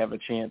may have a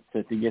chance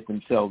to get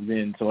themselves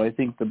in. So I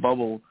think the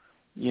bubble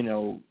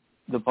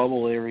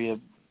area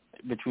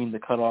between the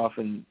cutoff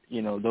and,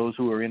 those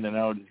who are in and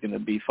out is going to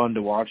be fun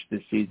to watch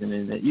this season,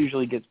 and it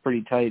usually gets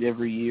pretty tight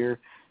every year,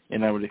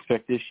 and I would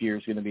expect this year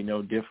is going to be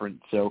no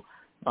different. So,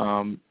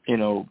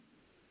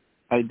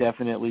 I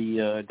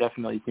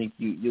definitely think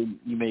you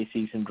may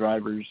see some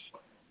drivers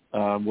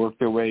work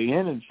their way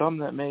in and some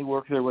that may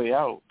work their way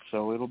out.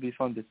 So it'll be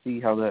fun to see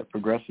how that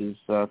progresses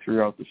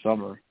throughout the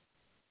summer.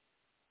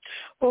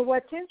 Well,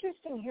 what's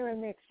interesting here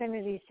in the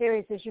Xfinity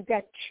Series is you've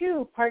got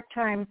 2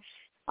 part-time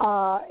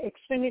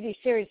Xfinity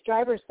Series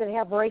drivers that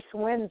have race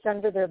wins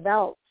under their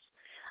belts.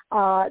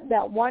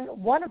 That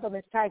one of them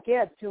is Ty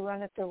Gibbs, who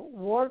run at the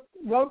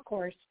road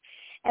course,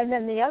 and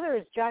then the other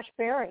is Josh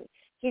Berry.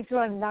 He's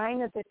run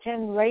 9 of the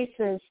 10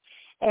 races,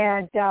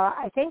 and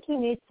I think he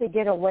needs to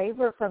get a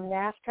waiver from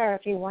NASCAR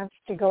if he wants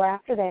to go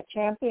after that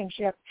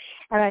championship.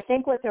 And I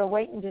think what they're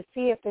waiting to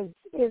see is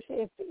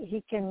if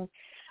he can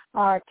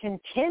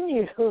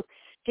continue to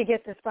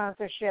get the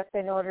sponsorship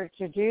in order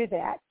to do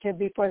that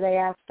before they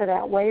ask for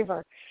that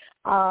waiver.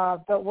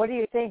 But what do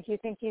you think? Do you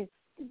think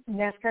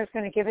NASCAR's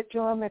going to give it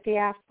to him if he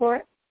asks for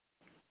it?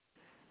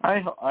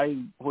 I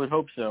would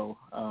hope so.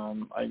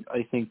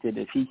 I think that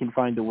if he can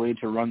find a way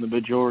to run the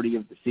majority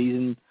of the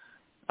season,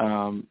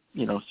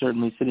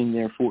 certainly sitting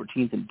there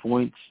 14th in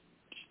points,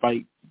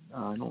 despite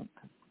I don't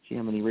see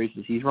how many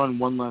races. He's run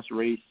 1 less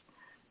race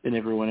than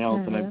everyone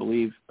else, and I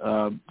believe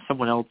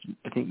someone else,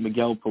 I think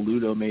Miguel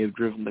Paludo, may have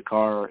driven the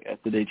car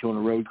at the Daytona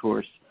road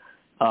course.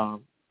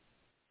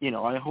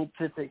 I hope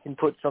that they can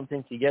put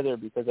something together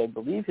because I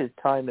believe his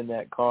time in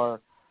that car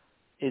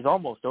is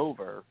almost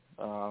over.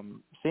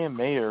 Sam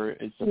Mayer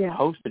is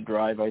supposed to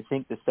drive, I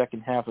think, the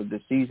second half of the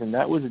season.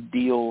 That was a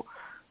deal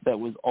that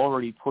was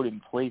already put in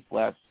place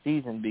last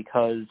season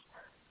because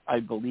I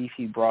believe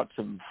he brought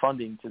some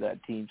funding to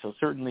that team. So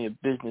certainly a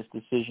business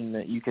decision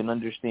that you can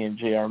understand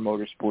JR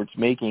Motorsports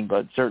making,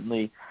 but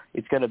certainly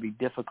it's going to be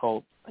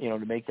difficult, to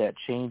make that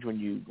change when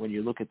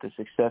you look at the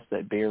success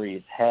that Barry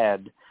has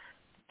had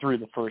through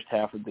the first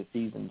half of the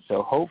season.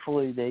 So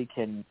hopefully they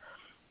can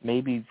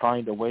maybe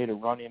find a way to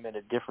run him in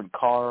a different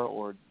car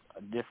or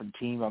a different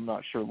team. I'm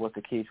not sure what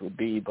the case would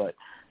be, but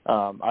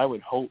I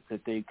would hope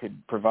that they could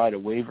provide a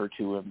waiver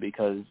to him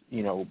because,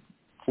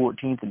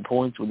 14th in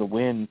points with a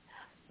win,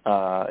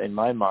 in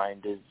my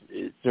mind,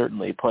 is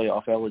certainly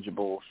playoff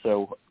eligible.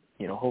 So,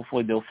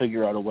 hopefully they'll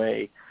figure out a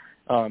way.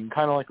 Kind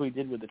of like we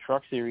did with the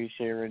Truck Series,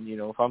 Sharon,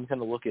 if I'm going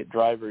to look at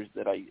drivers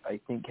that I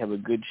think have a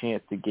good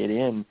chance to get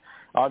in,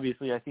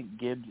 obviously I think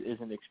Gibbs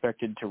isn't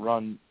expected to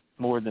run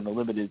more than a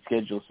limited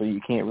schedule, so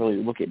you can't really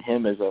look at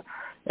him as a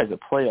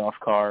playoff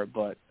car.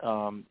 But,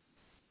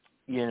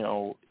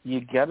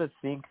 you got to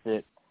think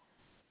that,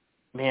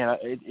 man,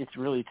 it's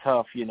really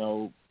tough.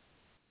 You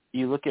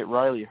look at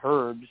Riley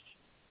Herbst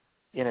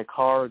in a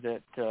car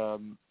that,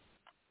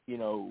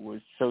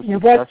 was so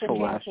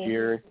successful last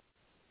year.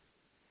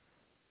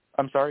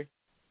 I'm sorry?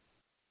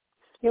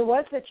 It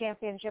was the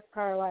championship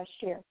car last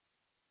year.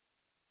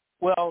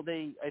 Well,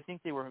 I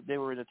think they were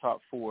in the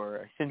top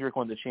four. Cindric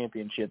won the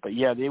championship, but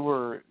yeah,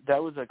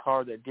 that was a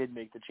car that did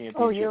make the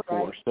championship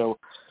four. Right. So,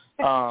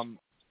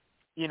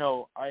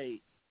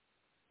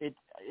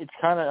 it's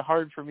kind of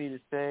hard for me to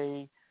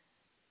say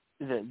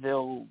that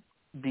they'll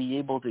be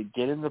able to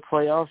get in the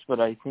playoffs, but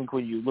I think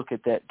when you look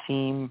at that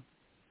team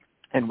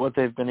and what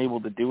they've been able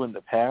to do in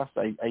the past,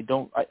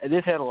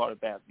 they've had a lot of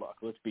bad luck,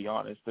 let's be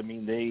honest. I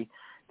mean, they've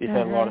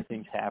had a lot of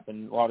things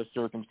happen, a lot of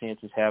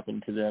circumstances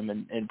happen to them,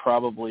 and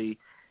probably,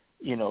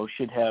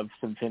 should have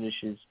some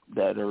finishes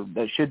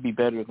that should be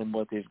better than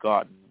what they've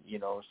gotten,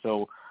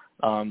 So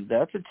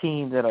that's a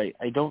team that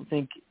I don't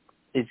think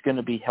is going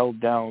to be held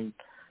down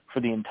for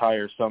the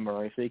entire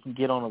summer. If they can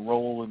get on a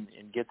roll and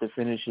get the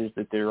finishes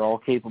that they're all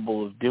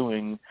capable of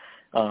doing,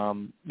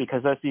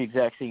 because that's the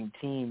exact same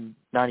team,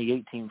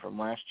 98 team from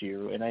last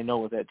year, and I know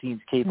what that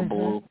team's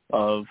capable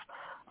of.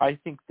 I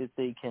think that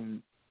they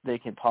can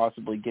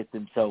possibly get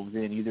themselves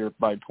in either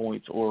by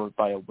points or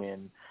by a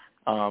win.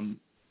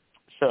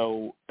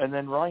 And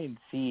then Ryan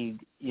Sieg,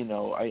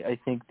 I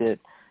think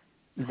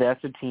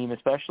that's a team,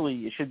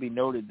 especially it should be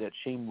noted that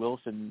Shane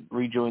Wilson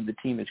rejoined the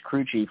team as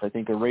crew chief, I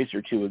think a race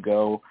or two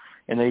ago,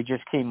 and they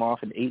just came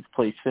off an 8th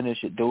place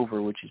finish at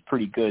Dover, which is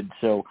pretty good.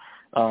 So,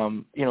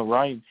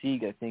 Ryan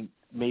Sieg, I think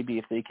maybe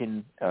if they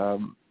can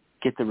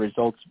get the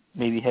results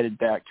maybe headed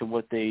back to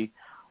what they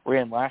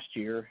ran last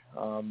year,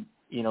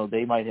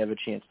 they might have a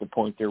chance to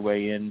point their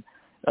way in.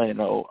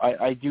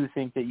 I do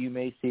think that you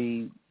may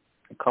see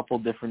a couple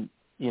different,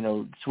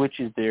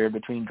 switches there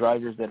between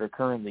drivers that are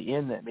currently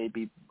in that may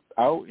be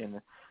out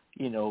and,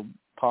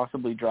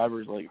 possibly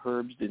drivers like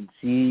Herbst and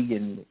Sieg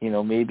and,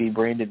 maybe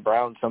Brandon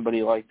Brown,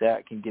 somebody like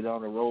that can get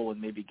on a roll and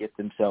maybe get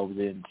themselves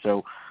in.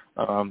 So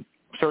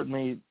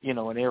certainly,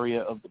 an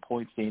area of the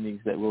point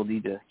standings that we'll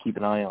need to keep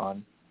an eye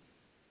on.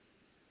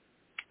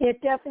 It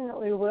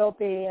definitely will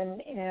be.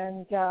 And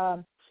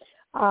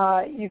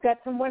you've got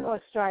some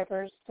winless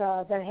drivers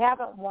that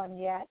haven't won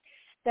yet,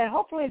 that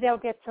hopefully they'll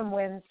get some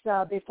wins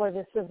before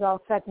this is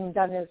all said and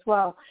done as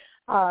well.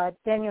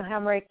 Daniel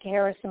Hemrick,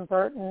 Harrison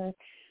Burton,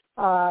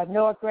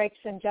 Noah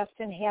Gregson,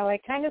 Justin Haley.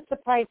 Kind of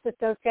surprised that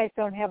those guys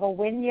don't have a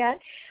win yet,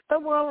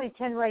 but we're only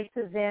 10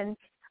 races in.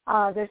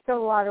 There's still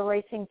a lot of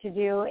racing to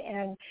do,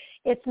 and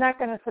it's not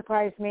going to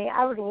surprise me.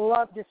 I would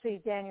love to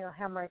see Daniel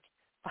Hemrick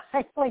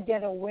finally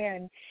get a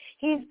win.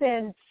 He's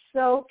been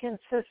so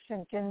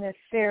consistent in this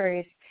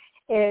series.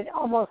 It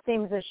almost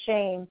seems a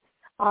shame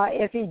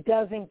if he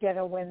doesn't get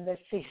a win this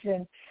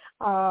season.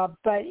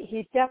 But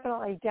he's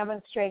definitely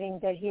demonstrating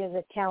that he is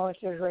a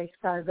talented race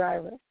car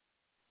driver.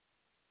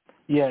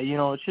 Yeah,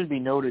 it should be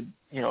noted,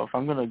 if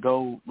I'm going to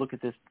go look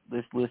at this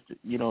list,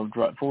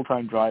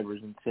 full-time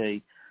drivers and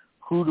say,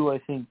 who do I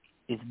think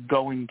is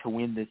going to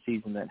win this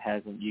season that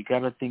hasn't? You got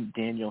to think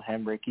Daniel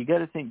Hemrick. You got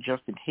to think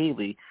Justin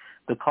Haley.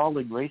 The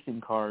Colleague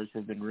racing cars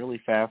have been really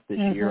fast this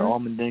year.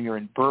 Allmendinger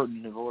and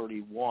Burton have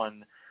already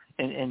won.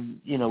 And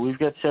we've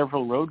got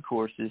several road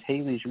courses.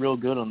 Haley's real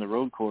good on the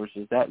road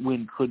courses. That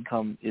win could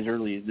come as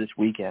early as this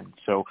weekend.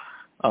 So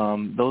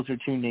those are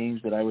two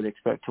names that I would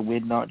expect to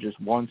win not just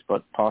once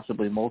but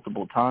possibly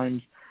multiple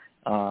times.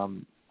 I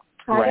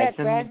had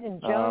Brandon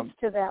Jones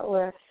to that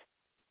list.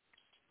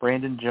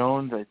 Brandon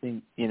Jones, I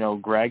think,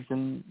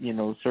 Gregson,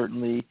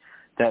 certainly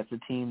that's a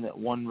team that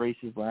won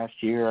races last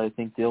year. I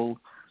think they'll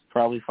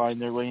probably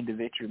find their way into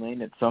victory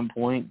lane at some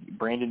point.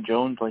 Brandon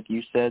Jones, like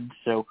you said.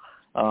 So,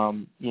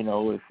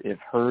 if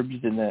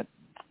Herbst and that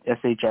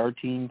SHR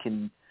team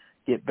can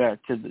get back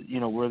to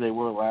where they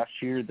were last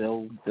year,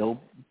 they'll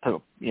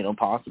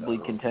possibly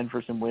contend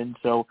for some wins.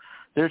 So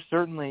there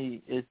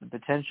certainly is the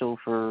potential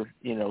for,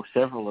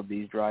 several of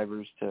these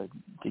drivers to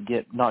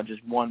get not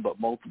just one but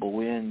multiple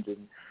wins.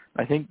 And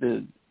I think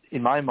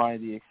in my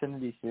mind, the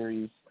Xfinity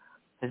Series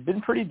has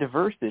been pretty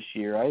diverse this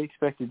year. I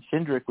expected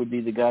Cindric would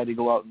be the guy to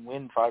go out and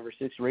win 5 or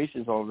 6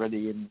 races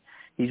already, and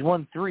he's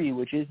won 3,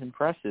 which is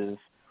impressive.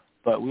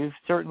 But we've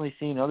certainly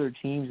seen other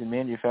teams and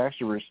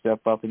manufacturers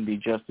step up and be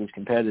just as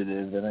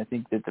competitive, and I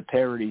think that the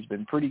parity's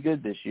been pretty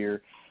good this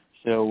year.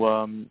 So,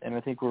 and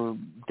I think we're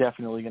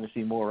definitely going to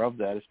see more of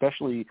that,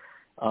 especially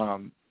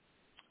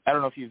I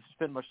don't know if you've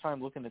spent much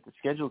time looking at the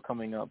schedule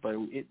coming up, but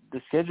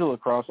the schedule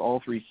across all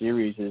 3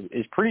 series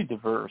is pretty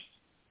diverse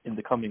in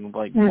the coming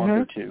month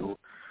or two.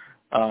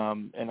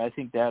 And I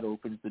think that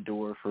opens the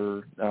door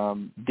for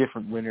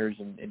different winners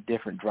and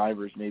different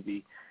drivers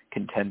maybe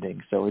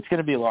contending. So it's going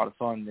to be a lot of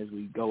fun as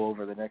we go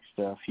over the next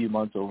few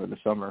months over the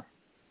summer.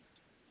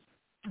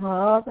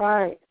 All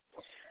right.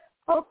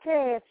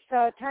 Okay,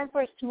 it's time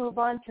for us to move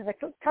on to the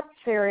Cup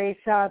Series.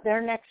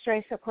 Their next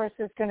race, of course,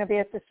 is going to be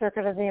at the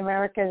Circuit of the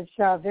Americas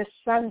this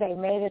Sunday,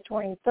 May the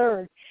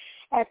 23rd,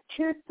 at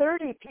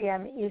 2:30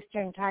 p.m.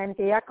 Eastern Time,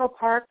 the Echo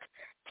Park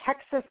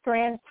Texas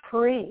Grand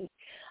Prix.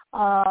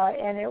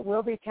 And it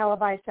will be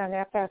televised on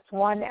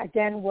FS1.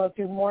 Again, we'll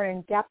do more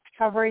in-depth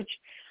coverage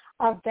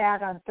of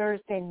that on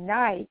Thursday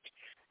night.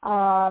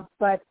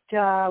 But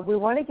we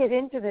want to get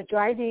into the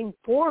Driving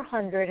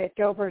 400 at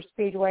Dover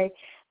Speedway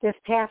this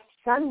past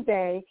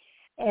Sunday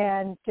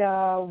and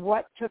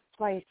what took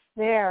place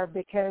there,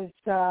 because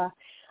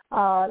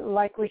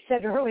like we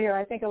said earlier,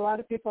 I think a lot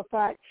of people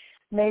thought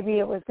maybe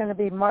it was going to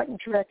be Martin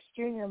Truex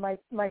Jr.,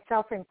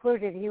 myself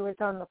included. He was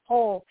on the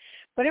pole.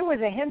 But it was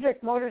a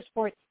Hendrick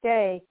Motorsports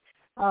day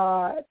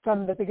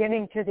from the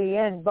beginning to the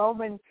end.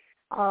 Bowman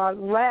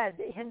led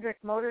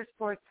Hendrick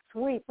Motorsports'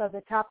 sweep of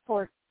the top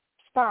 4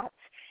 spots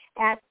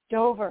at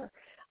Dover.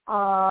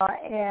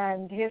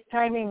 And his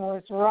timing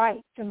was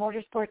right.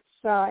 The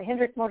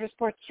Hendrick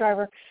Motorsports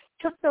driver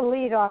took the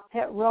lead off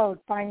pit road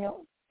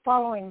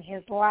following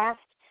his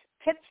last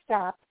pit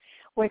stop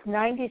with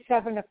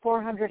 97 to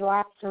 400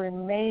 laps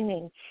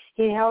remaining.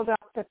 He held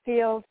off the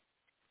field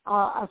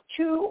of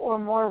 2 or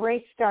more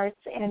race starts,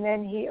 and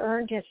then he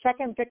earned his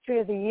second victory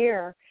of the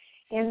year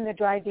in the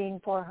Driving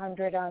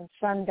 400 on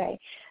Sunday.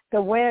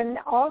 The win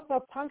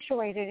also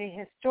punctuated a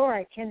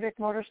historic Hendrick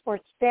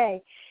Motorsports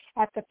day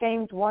at the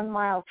famed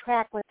 1-mile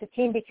track, with the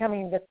team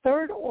becoming the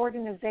 3rd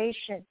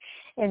organization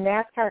in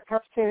NASCAR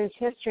Cup Series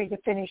history to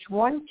finish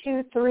 1,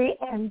 2, 3,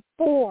 and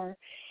 4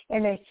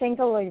 in a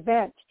single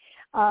event.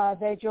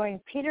 They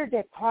joined Peter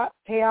de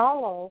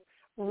Paolo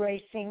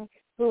Racing,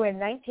 who in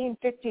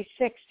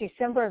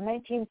December of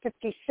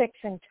 1956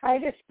 in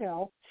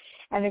Titusville,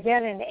 and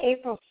again in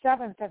April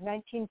 7th of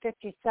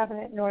 1957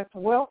 at North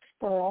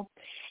Wilkesboro,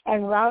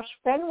 and Roush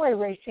Fenway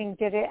Racing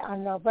did it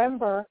on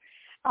November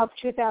of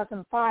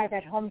 2005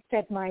 at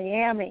Homestead,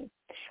 Miami.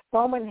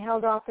 Bowman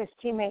held off his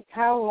teammate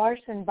Kyle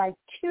Larson by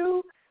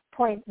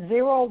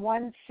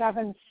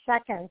 2.017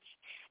 seconds.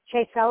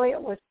 Chase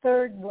Elliott was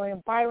 3rd,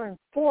 William Byron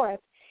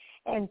 4th,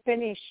 and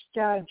finished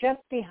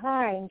just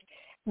behind,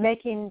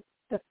 making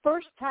the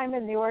first time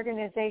in the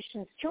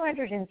organization's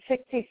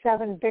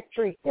 267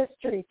 victory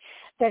history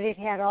that it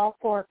had all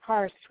 4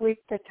 cars sweep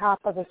the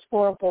top of the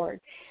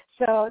scoreboard.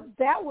 So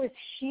that was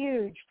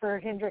huge for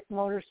Hendrick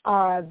Motors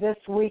this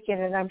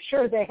weekend, and I'm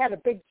sure they had a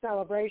big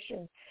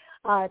celebration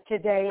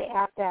today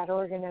at that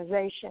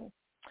organization.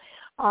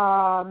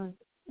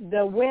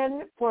 The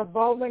win for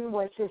Bowman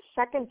was his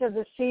 2nd of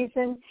the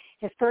season,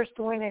 his first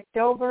win at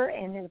Dover,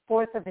 and his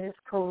 4th of his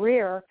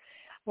career.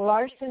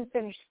 Larson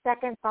finished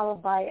 2nd,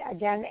 followed by,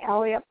 again,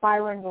 Elliott,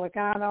 Byron,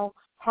 Logano,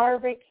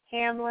 Harvick,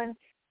 Hamlin,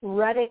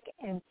 Reddick,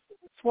 and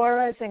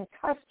Suarez and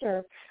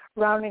Custer,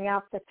 rounding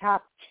out the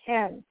top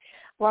 10.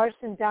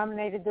 Larson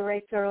dominated the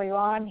race early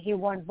on. He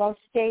won both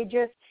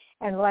stages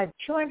and led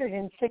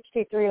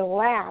 263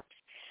 laps.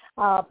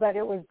 But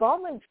it was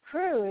Bowman's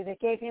crew that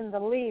gave him the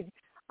lead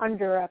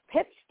under a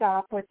pit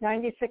stop with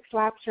 96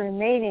 laps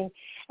remaining,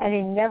 and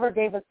he never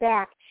gave it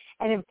back.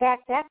 And in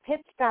fact, that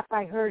pit stop,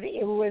 I heard,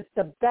 it was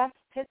the best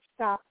pit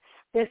stop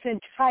this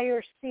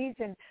entire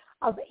season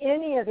of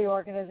any of the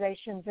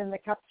organizations in the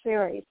Cup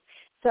Series.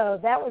 So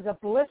that was a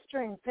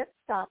blistering pit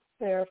stop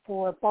there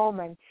for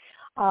Bowman.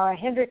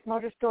 Hendrick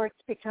Motorsports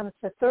becomes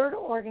the 3rd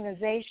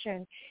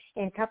organization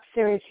in Cup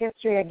Series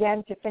history,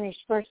 again, to finish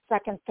 1st,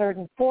 2nd, 3rd,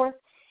 and 4th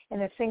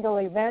in a single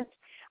event.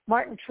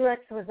 Martin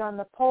Truex was on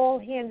the pole.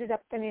 He ended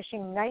up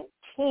finishing 19th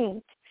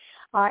in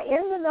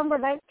the number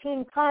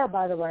 19 car,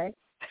 by the way.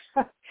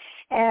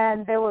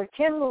 And there were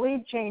 10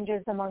 lead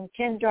changes among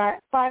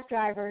 5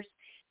 drivers,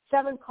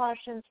 7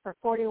 cautions for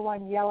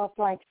 41 yellow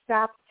flag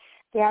stops.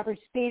 The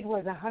average speed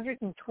was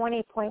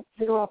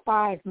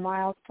 120.05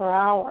 miles per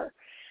hour.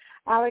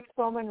 Alex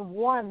Bowman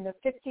won the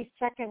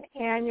 52nd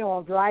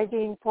annual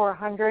Driving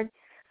 400.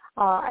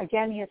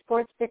 Again, his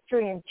 4th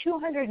victory in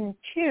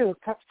 202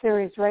 Cup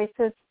Series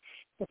races,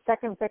 his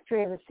 2nd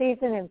victory of the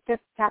season, and 5th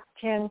top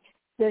 10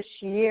 this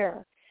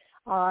year.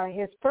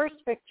 His first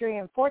victory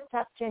and 4th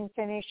top 10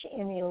 finish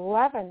in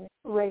 11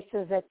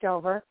 races at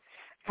Dover.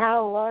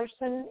 Kyle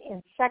Larson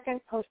in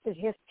second posted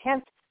his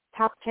 10th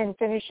top 10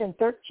 finish in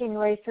 13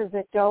 races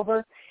at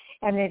Dover,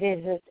 and it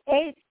is his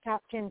 8th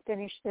top 10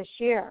 finish this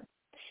year.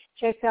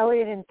 Chase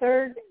Elliott in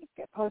third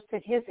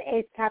posted his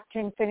 8th top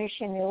 10 finish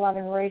in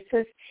 11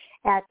 races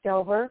at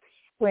Dover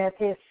with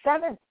his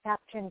 7th top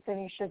 10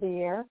 finish of the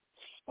year.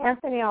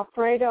 Anthony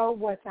Alfredo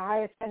was the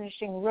highest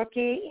finishing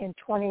rookie in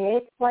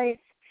 28th place.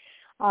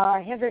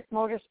 Hendrick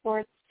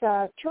Motorsports'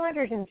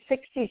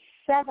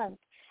 267th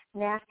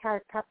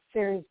NASCAR Cup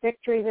Series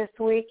victory this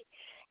week.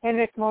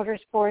 Hendrick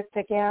Motorsports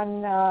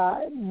again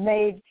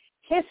made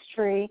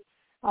history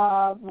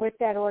with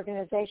that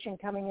organization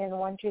coming in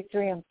 1, 2,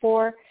 3, and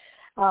 4.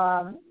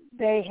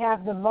 They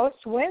have the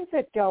most wins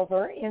at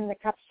Dover in the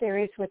Cup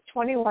Series with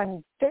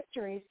 21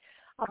 victories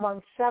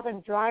among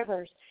 7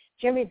 drivers.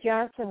 Jimmy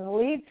Johnson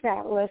leads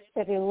that list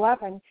at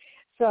 11,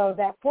 so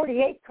that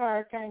 48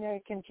 car kind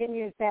of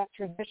continues that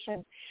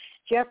tradition.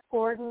 Jeff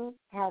Gordon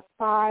has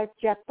 5,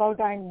 Jeff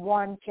Bodine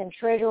 1, Tim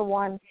Schrader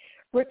 1,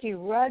 Ricky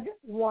Rudd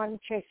 1,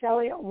 Chase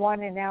Elliott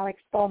 1, and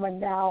Alex Bowman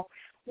now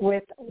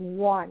with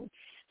 1.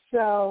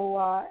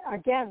 So,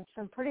 again,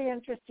 some pretty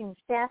interesting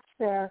stats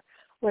there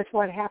with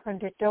what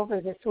happened at Dover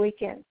this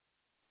weekend.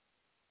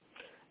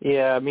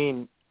 Yeah, I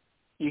mean,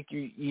 you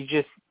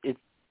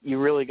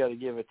really got to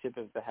give a tip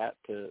of the hat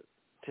to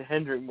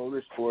Hendrick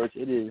Motorsports.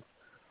 It is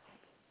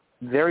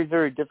very,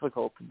 very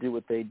difficult to do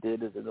what they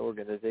did as an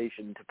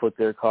organization to put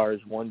their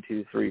cars 1,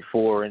 2, 3,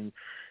 4. And,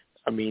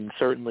 I mean,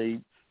 certainly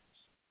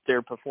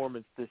their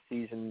performance this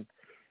season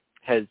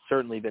has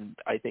certainly been,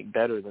 I think,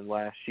 better than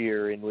last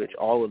year, in which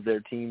all of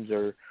their teams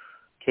are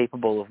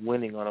capable of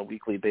winning on a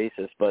weekly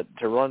basis. But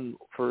to run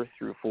first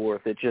through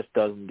fourth, it just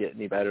doesn't get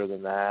any better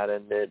than that.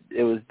 And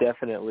it was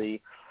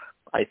definitely,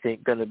 I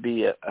think, going to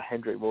be a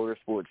Hendrick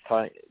Motorsports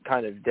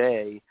kind of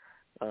day.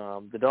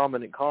 The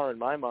dominant car in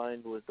my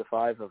mind was the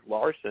 5 of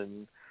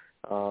Larson,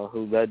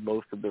 who led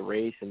most of the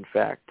race. In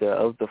fact,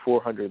 of the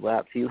 400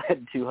 laps, he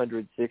led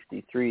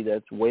 263.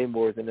 That's way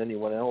more than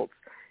anyone else.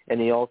 And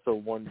he also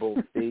won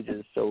both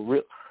stages.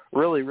 So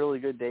really, really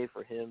good day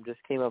for him.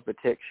 Just came up a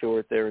tick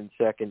short there in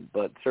second,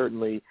 but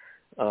certainly,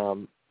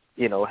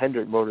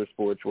 Hendrick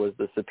Motorsports was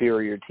the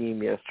superior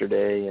team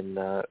yesterday, and,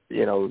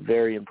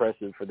 very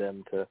impressive for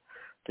them to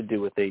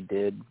do what they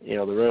did.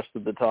 The rest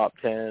of the top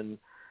 10,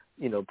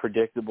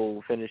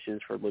 predictable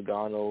finishes for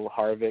Logano,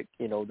 Harvick,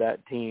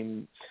 that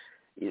team.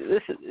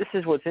 This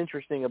is what's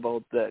interesting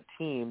about that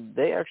team.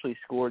 They actually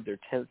scored their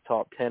 10th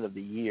top 10 of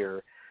the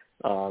year,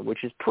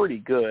 which is pretty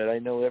good. I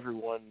know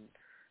everyone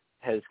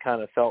has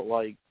kind of felt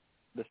like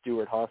the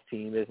Stewart-Haas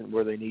team isn't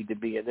where they need to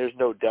be, and there's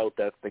no doubt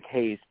that's the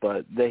case,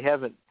 but they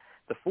haven't.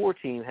 The 4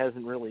 team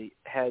hasn't really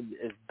had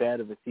as bad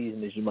of a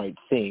season as you might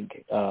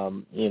think.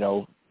 10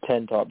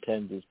 top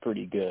 10s is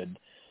pretty good.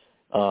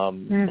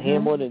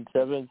 Hamlin in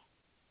 7th,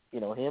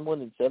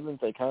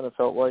 I kind of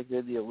felt like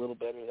they'd be a little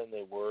better than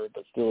they were,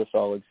 but still a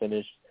solid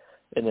finish.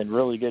 And then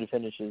really good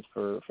finishes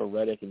for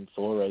Reddick and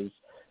Suarez.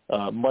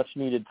 Much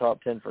needed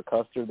top 10 for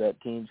Custer. That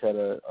team's had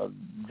a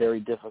very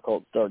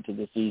difficult start to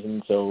the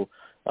season, so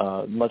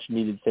much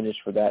needed finish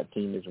for that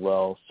team as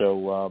well.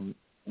 So,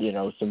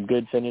 some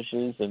good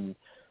finishes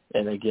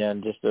and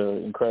again, just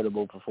an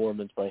incredible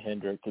performance by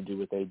Hendrick to do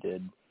what they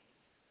did.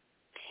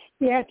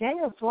 Yeah,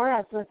 Daniel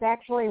Suarez was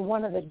actually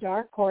one of the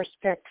dark horse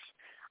picks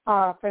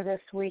for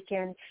this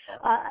weekend.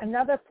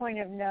 Another point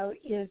of note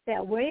is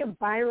that William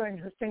Byron,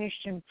 who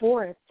finished in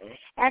 4th,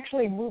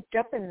 actually moved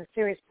up in the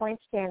series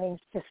point standings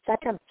to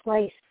 2nd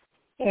place,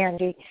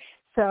 Andy.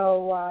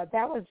 So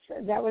that was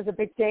a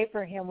big day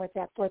for him with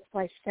that 4th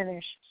place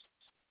finish.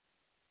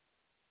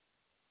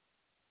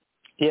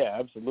 Yeah,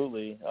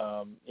 absolutely.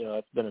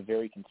 That's been a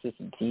very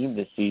consistent team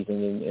this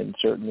season, and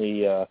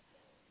certainly,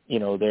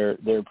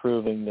 they're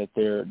proving that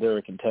they're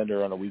a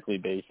contender on a weekly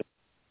basis.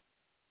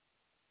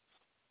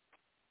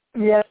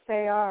 Yes,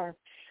 they are.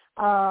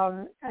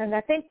 And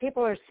I think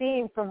people are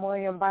seeing from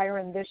William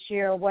Byron this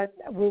year what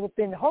we've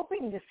been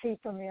hoping to see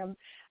from him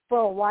for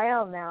a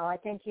while now. I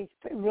think he's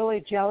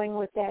really gelling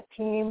with that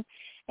team,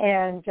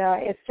 and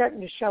it's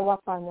starting to show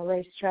up on the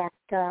racetrack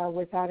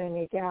without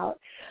any doubt.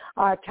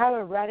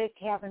 Tyler Reddick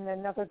having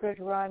another good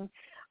run.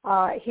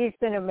 He's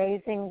been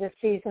amazing this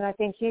season. I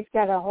think he's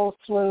got a whole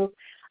slew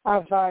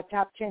of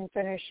top 10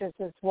 finishes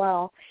as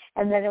well.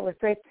 And then it was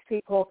great to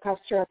see Cole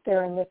Custer up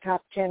there in the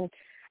top 10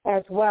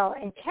 as well.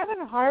 And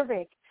Kevin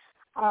Harvick,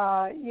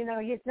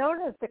 he's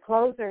known as the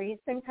closer.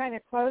 He's been kind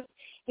of close.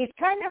 He's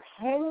kind of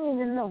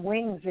hanging in the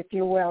wings, if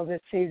you will,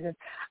 this season.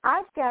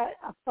 I've got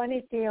a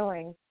funny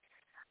feeling,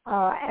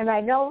 and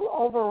I know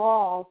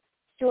overall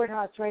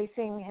Stewart-Haas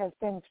Racing has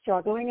been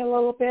struggling a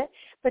little bit,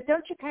 but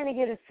don't you kind of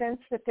get a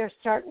sense that they're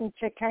starting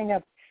to kind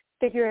of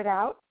figure it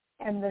out?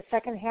 And the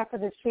second half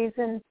of the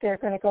season, they're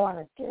going to go on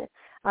a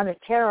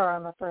tear,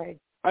 I'm afraid.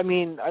 I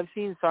mean, I've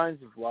seen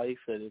signs of life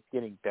that it's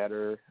getting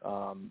better.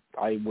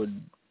 I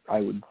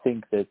would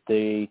think that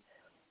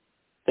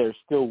there's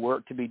still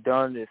work to be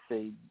done if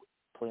they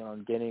plan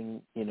on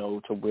getting,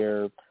 to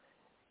where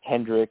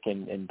Hendrick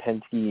and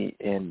Penske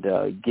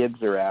and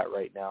Gibbs are at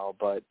right now.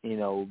 But,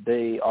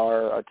 they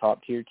are a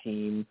top-tier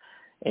team,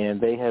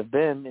 And they have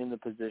been in the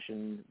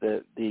position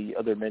that the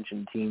other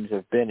mentioned teams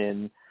have been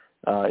in.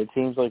 It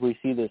seems like we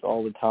see this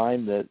all the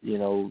time, that,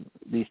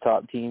 these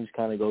top teams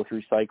kind of go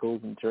through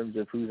cycles in terms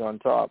of who's on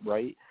top,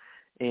 right?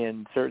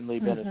 And certainly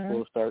been a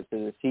slow start to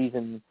the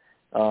season.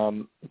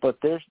 But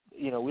there's,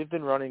 we've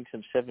been running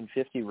some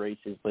 750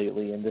 races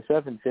lately, and the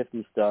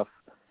 750 stuff,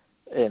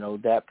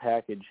 that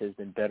package has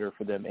been better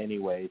for them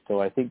anyway.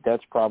 So I think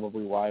that's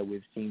probably why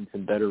we've seen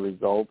some better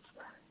results.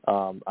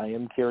 I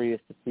am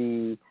curious to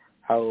see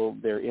how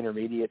their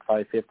intermediate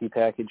 550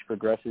 package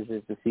progresses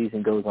as the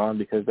season goes on,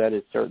 because that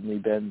has certainly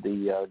been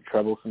the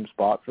troublesome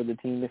spot for the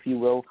team, if you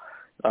will.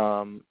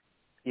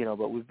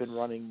 But we've been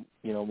running,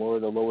 more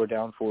of the lower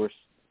downforce,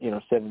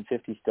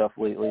 750 stuff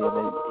lately,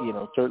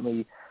 and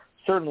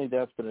certainly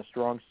that's been a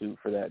strong suit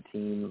for that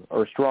team,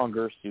 or a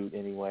stronger suit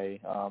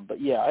anyway.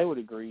 But yeah, I would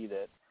agree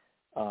that,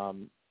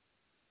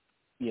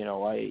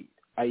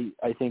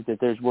 I think that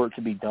there's work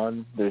to be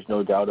done. There's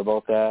no doubt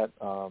about that.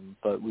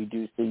 But we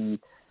do see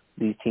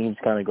these teams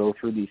kind of go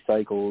through these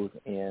cycles,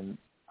 and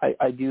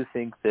I do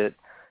think that,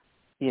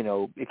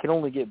 it can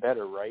only get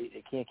better, right?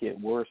 It can't get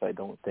worse, I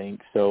don't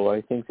think. So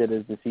I think that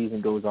as the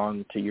season goes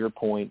on, to your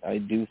point, I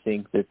do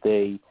think that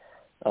they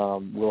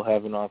will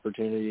have an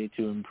opportunity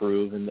to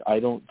improve, and I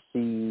don't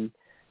see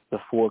the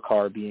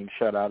 4-car being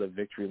shut out of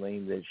victory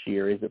lane this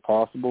year. Is it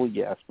possible?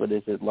 Yes, but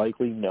is it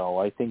likely? No.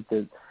 I think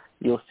that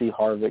you'll see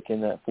Harvick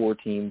and that 4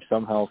 team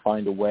somehow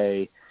find a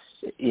way,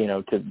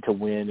 to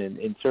win,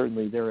 and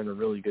certainly they're in a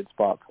really good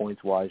spot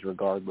points-wise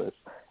regardless.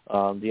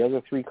 The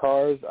other 3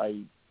 cars,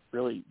 it's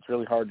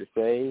really hard to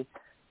say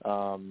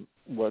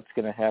what's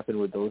going to happen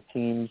with those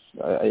teams.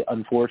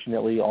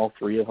 Unfortunately, all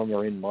 3 of them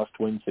are in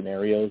must-win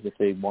scenarios if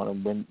they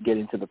want to get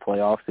into the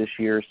playoffs this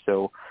year.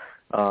 So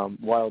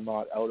while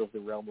not out of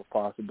the realm of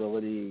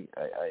possibility,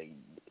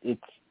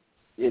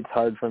 it's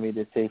hard for me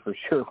to say for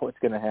sure what's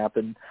going to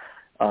happen.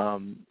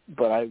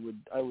 But I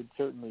would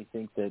certainly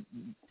think that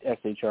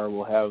SHR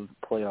will have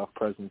playoff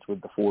presence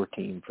with the 4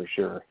 team for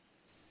sure.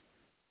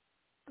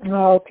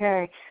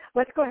 Okay.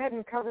 Let's go ahead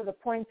and cover the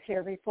points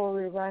here before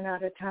we run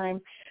out of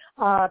time,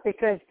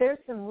 because there's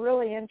some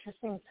really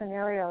interesting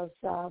scenarios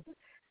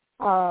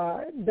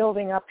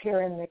building up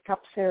here in the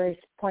Cup Series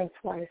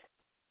points-wise.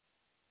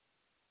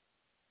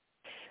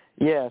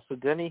 Yeah, so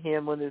Denny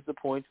Hamlin is the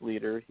points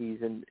leader.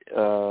 He's in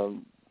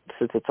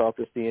sits atop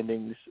the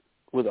standings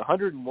with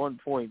 101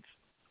 points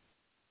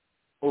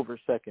over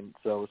second.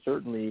 So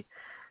certainly,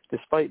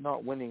 despite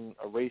not winning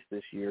a race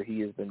this year, he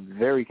has been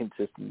very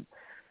consistent.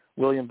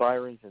 William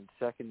Byron's in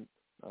second,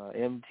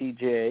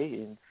 MTJ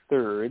in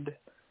third,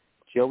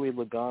 Joey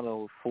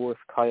Logano fourth,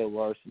 Kyle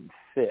Larson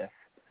fifth.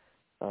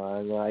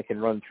 And then I can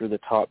run through the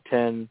top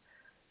 10.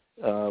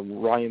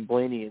 Ryan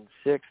Blaney in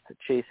sixth,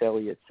 Chase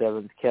Elliott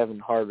seventh, Kevin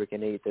Harvick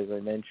in eighth, as I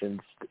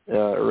mentioned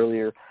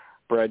earlier,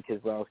 Brad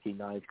Keselowski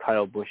ninth,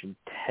 Kyle Busch in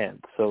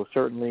 10th. So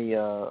certainly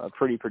a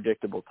pretty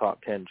predictable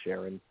top 10,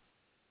 Sharon.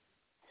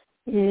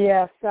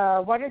 Yes.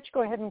 Why don't you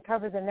go ahead and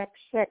cover the next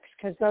 6,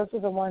 because those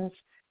are the ones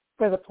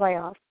for the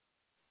playoffs.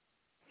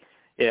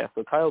 Yeah,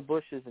 so Kyle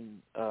Busch is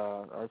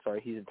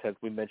he's in 10th.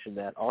 We mentioned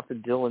that.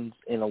 Austin Dillon's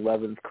in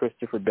 11th,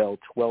 Christopher Bell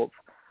 12th,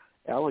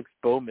 Alex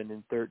Bowman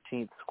in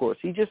 13th. Of course,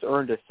 he just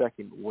earned a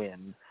second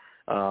win.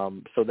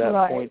 So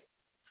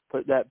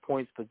that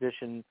points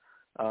position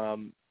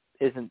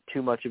isn't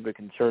too much of a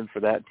concern for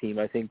that team.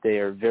 I think they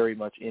are very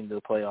much into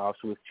the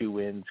playoffs with 2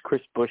 wins.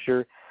 Chris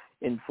Buescher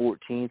in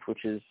 14th,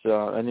 which is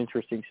an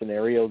interesting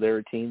scenario. They're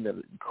a team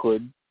that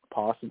could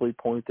possibly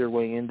point their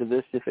way into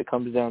this if it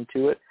comes down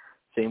to it.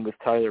 Same with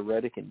Tyler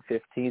Reddick in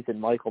 15th,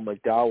 and Michael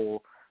McDowell,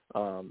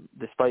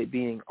 despite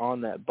being on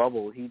that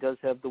bubble, he does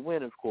have the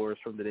win, of course,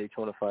 from the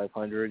Daytona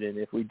 500. And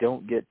if we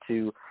don't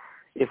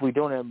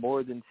have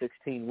more than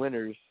 16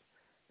 winners,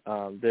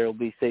 they'll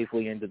be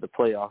safely into the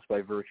playoffs by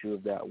virtue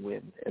of that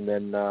win. And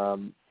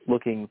then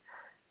looking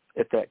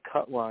at that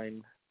cut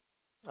line,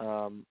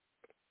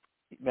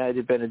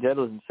 Matty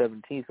Benedetto's in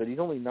 17th, but he's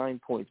only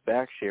 9 points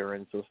back,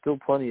 Sharon, so still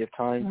plenty of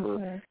time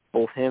for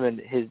both him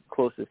and his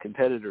closest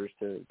competitors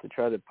to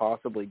try to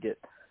possibly get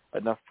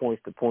enough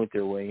points to point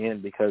their way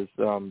in, because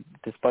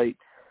despite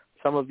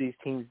some of these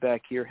teams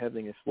back here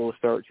having a slow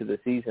start to the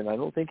season, I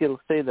don't think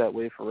it'll stay that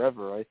way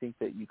forever. I think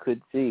that you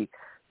could see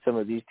some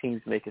of these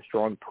teams make a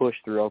strong push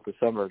throughout the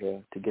summer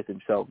to get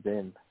themselves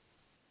in.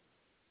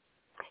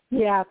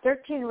 Yeah,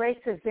 13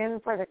 races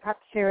in for the Cup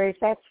Series.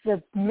 That's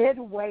the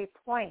midway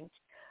point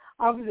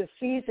of the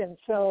season.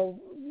 So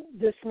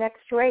this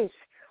next race,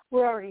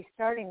 we're already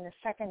starting the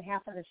second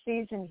half of the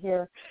season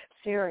here,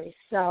 series.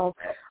 So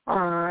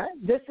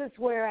this is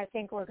where I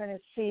think we're going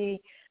to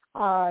see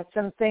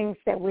some things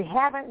that we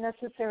haven't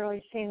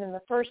necessarily seen in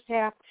the first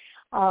half,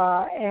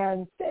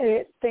 and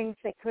things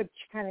that could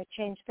kind of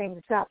change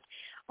things up.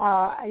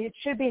 It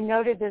should be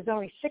noted there's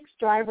only 6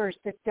 drivers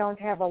that don't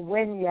have a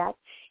win yet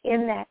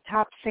in that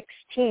top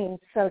 16,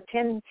 so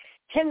 10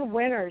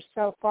 winners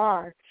so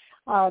far.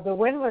 The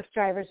winless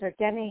drivers are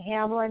Denny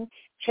Hamlin,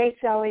 Chase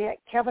Elliott,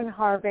 Kevin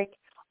Harvick,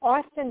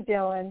 Austin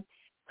Dillon,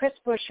 Chris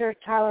Buescher,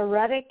 Tyler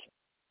Reddick,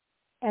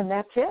 and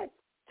that's it.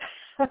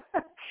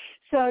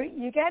 So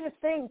you got to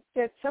think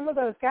that some of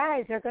those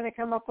guys are going to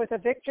come up with a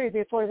victory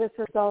before this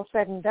is all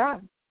said and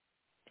done.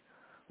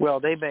 Well,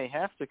 they may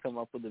have to come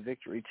up with a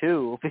victory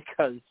too,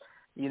 because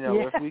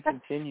if we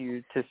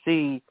continue to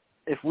see,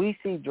 if we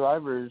see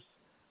drivers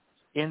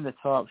in the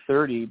top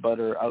 30 but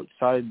are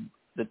outside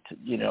that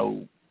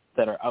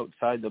are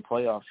outside the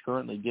playoffs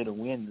currently get a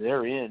win,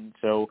 they're in.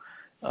 So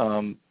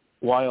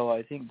while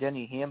I think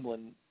Denny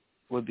Hamlin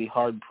would be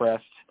hard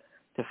pressed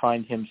to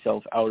find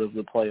himself out of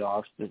the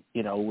playoffs,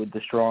 with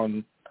the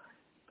strong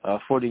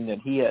footing that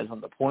he has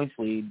on the points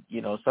lead,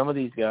 some of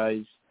these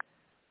guys,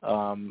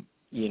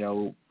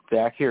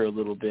 back here a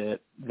little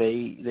bit,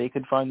 they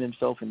could find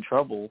themselves in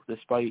trouble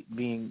despite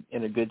being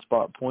in a good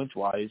spot points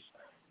wise.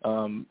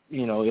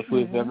 If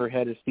we've ever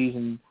had a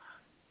season,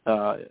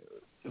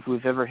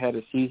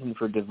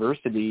 for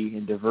diversity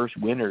and diverse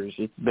winners,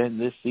 it's been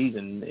this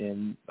season.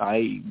 And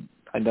I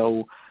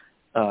know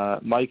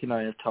Mike and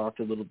I have talked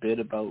a little bit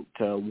about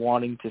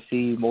wanting to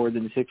see more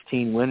than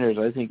 16 winners.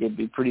 I think it'd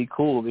be pretty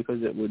cool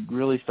because it would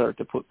really start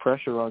to put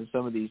pressure on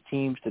some of these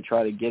teams to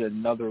try to get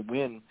another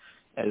win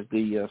as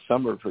the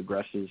summer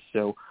progresses.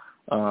 So,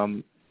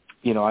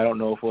 I don't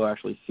know if we'll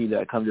actually see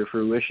that come to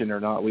fruition or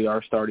not. We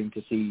are starting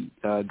to see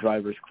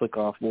drivers click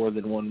off more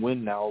than one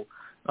win now,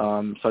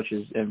 such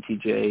as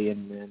MTJ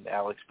and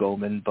Alex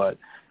Bowman. But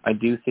I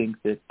do think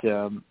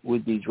that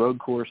with these road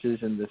courses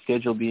and the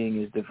schedule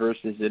being as diverse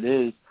as it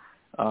is,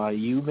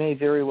 you may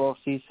very well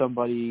see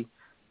somebody,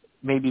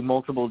 maybe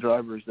multiple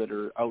drivers that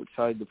are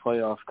outside the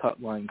playoff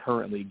cut line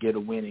currently get a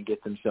win and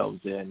get themselves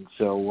in.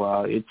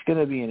 So it's going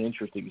to be an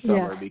interesting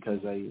summer because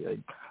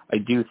I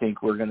do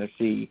think we're going to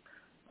see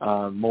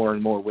more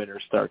and more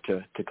winners start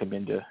to come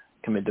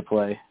into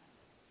play.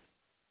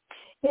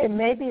 It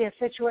may be a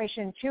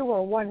situation, too,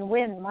 where one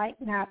win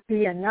might not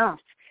be enough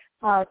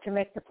to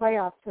make the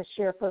playoffs this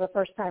year for the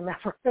first time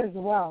ever as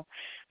well.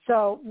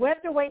 So we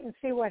have to wait and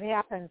see what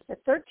happens. There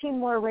are 13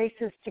 more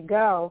races to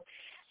go.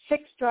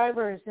 6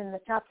 drivers in the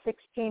top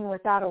 16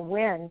 without a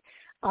win.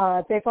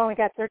 They've only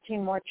got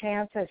 13 more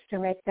chances to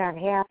make that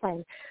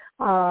happen.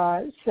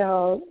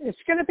 So it's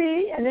going to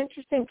be an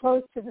interesting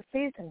close to the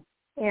season,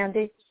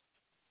 Andy.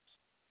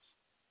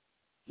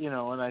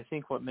 And I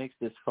think what makes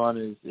this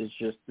fun is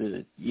just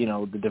the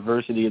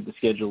diversity of the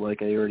schedule,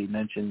 like I already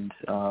mentioned.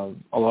 A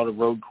lot of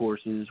road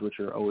courses, which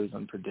are always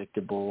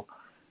unpredictable.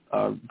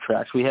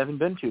 Tracks we haven't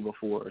been to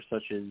before,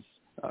 such as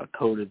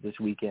COTA this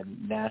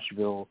weekend,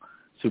 Nashville,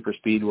 Super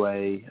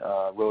Speedway,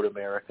 Road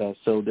America.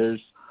 So there's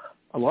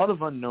a lot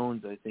of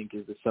unknowns, I think,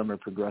 as the summer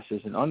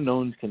progresses, and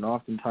unknowns can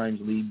oftentimes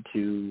lead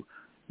to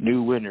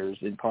new winners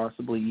and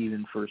possibly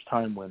even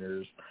first-time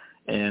winners.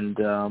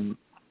 And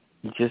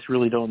you just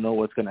really don't know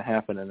what's going to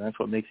happen, and that's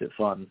what makes it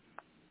fun.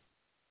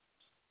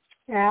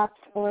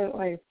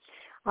 Absolutely.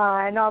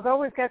 And although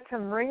we've got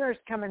some ringers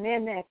coming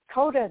in at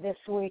COTA this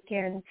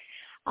weekend,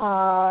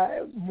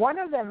 one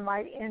of them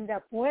might end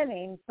up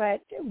winning,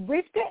 but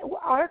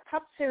our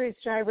Cup Series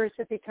drivers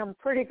have become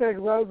pretty good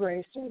road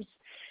racers,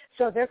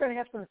 so they're going to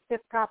have some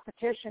stiff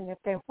competition if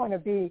they want to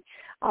be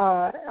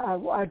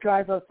a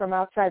driver from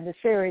outside the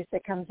series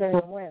that comes in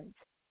and wins.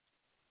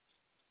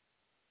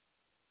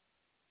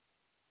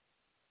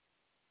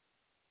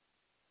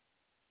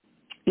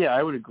 Yeah,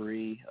 I would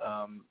agree.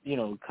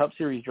 Cup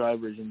Series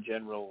drivers in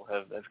general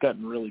have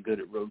gotten really good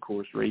at road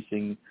course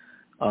racing.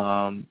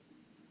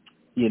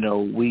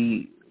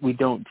 We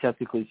don't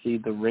typically see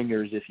the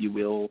ringers, if you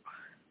will,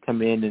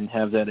 come in and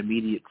have that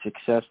immediate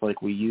success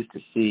like we used to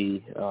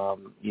see.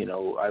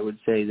 I would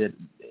say that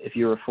if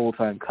you're a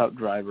full-time Cup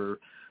driver,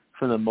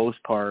 for the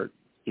most part,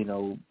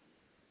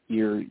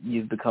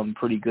 you've become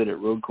pretty good at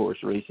road course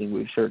racing.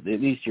 We've certainly,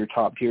 at least your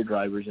top tier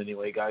drivers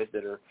anyway, guys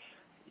that are,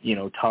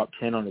 top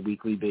 10 on a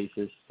weekly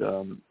basis.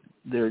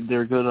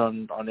 They're good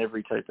on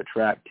every type of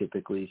track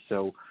typically.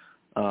 So,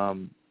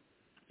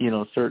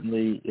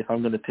 certainly if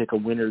I'm going to pick a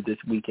winner this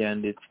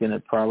weekend, it's going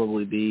to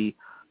probably be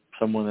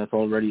someone that's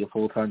already a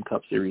full-time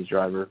Cup Series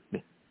driver.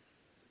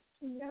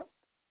 Yep.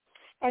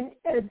 And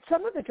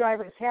some of the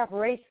drivers have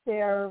raced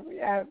there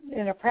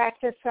in a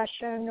practice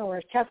session or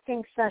a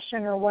testing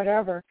session or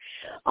whatever.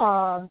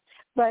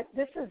 But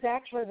this is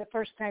actually the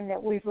first time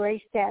that we've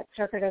raced at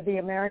Circuit of the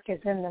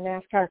Americas in the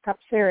NASCAR Cup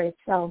Series.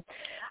 So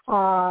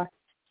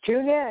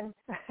tune in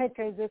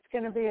because it's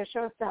going to be a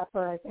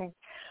showstopper, I think.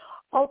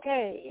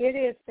 Okay, it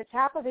is the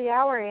top of the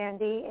hour,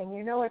 Andy, and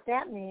you know what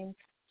that means.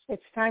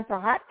 It's time for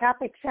Hot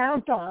Topic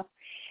Sound Off.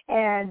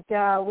 And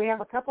we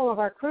have a couple of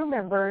our crew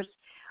members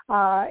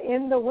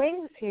in the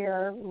wings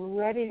here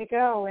ready to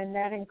go, and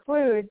that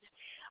includes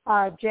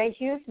Jay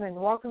Huseman.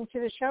 Welcome to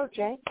the show,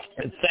 Jay.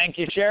 Thank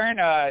you, Sharon.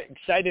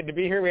 Excited to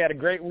be here. We had a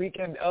great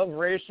weekend of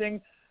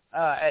racing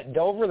at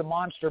Dover, the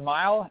Monster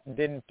Mile.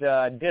 Didn't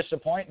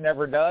disappoint,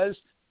 never does.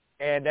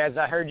 And as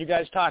I heard you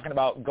guys talking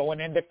about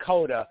going into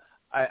COTA,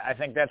 I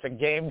think that's a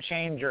game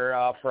changer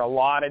for a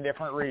lot of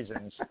different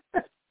reasons.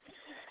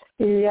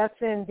 Yes,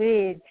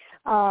 indeed.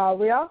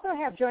 We also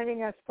have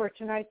joining us for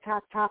tonight's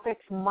Hot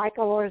Topics,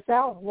 Michael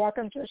Orzel.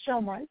 Welcome to the show,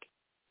 Mike.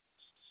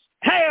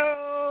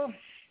 Hey-o!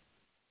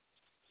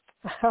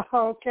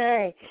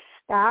 Okay.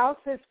 The house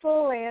is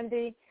full,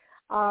 Andy.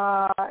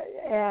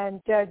 And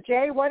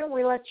Jay, why don't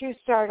we let you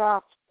start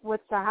off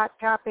with the hot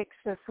topics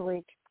this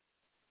week?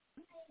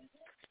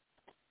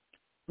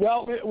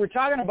 Well, we're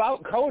talking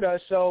about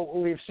COTA, so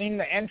we've seen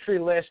the entry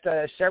list,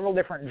 several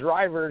different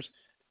drivers.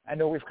 I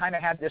know we've kind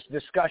of had this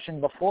discussion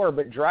before,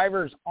 but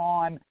drivers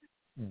on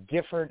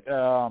different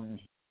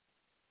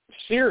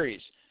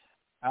series.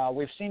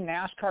 We've seen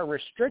NASCAR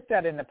restrict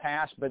that in the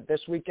past, but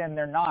this weekend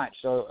they're not.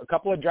 So a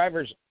couple of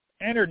drivers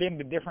entered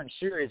into different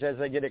series as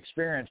they get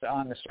experience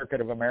on the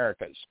Circuit of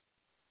Americas.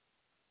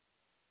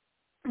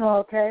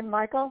 Okay,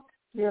 Michael,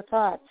 your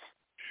thoughts?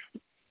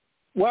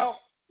 Well,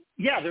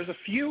 yeah, there's a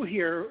few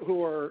here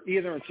who are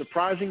either in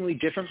surprisingly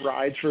different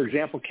rides. For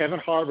example, Kevin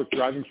Harvick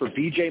driving for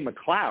B.J.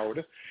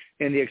 McLeod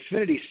in the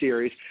Xfinity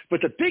Series. But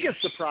the biggest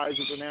surprise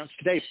was announced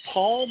today.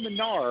 Paul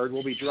Menard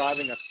will be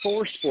driving a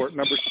ThorSport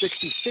number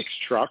 66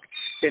 truck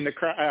in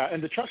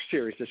the Truck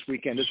Series this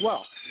weekend as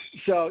well.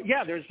 So,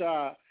 yeah, there's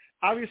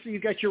obviously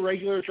you've got your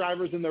regular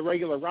drivers in the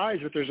regular rides,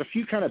 but there's a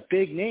few kind of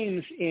big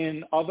names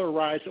in other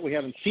rides that we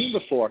haven't seen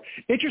before.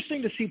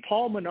 Interesting to see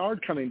Paul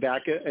Menard coming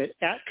back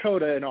at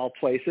COTA in all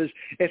places.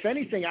 If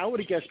anything, I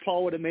would have guessed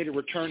Paul would have made a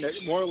return at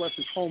more or less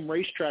his home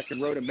racetrack in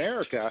Road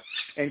America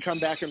and come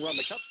back and run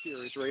the Cup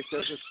Series race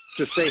there just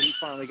to say he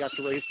finally got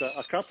to race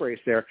a Cup race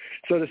there.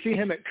 So to see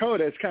him at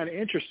COTA is kind of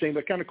interesting,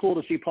 but kind of cool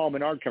to see Paul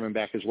Menard coming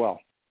back as well.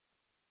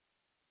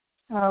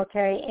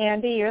 Okay.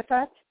 Andy, your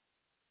thoughts?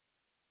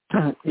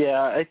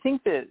 Yeah, I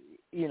think that,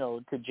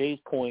 to Jay's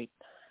point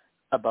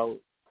about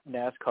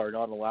NASCAR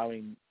not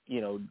allowing,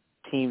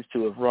 teams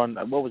to have run,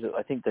 what was it?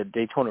 I think the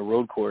Daytona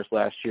Road Course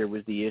last year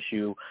was the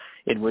issue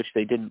in which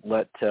they didn't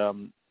let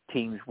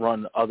teams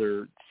run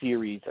other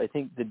series. I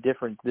think the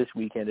difference this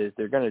weekend is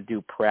they're going to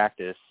do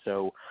practice.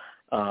 So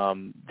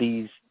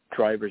these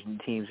drivers and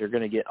teams are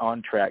going to get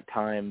on-track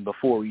time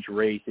before each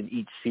race in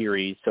each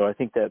series. So I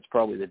think that's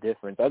probably the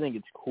difference. I think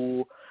it's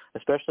cool,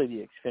 especially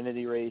the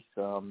Xfinity race.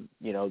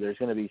 There's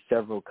going to be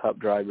several Cup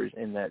drivers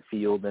in that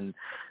field. And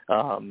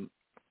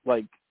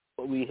like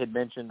we had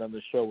mentioned on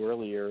the show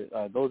earlier,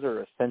 those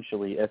are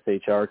essentially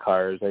SHR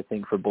cars, I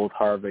think, for both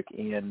Harvick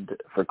and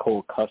for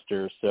Cole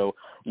Custer. So,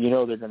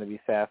 they're going to be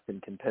fast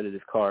and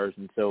competitive cars.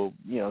 And so,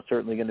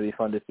 certainly going to be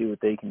fun to see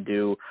what they can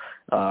do.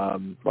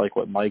 Like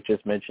what Mike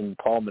just mentioned,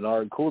 Paul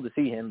Menard, cool to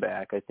see him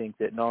back. I think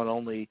that not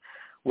only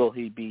will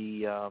he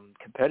be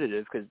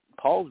competitive, because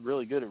Paul's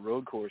really good at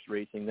road course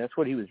racing. That's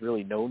what he was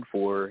really known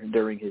for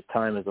during his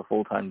time as a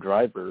full-time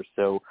driver.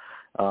 So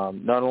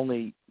not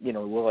only,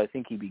 will I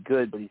think he'd be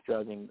good, but he's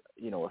driving,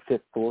 a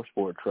fifth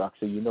ThorSport truck,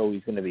 so he's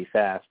going to be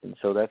fast. And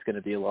so that's going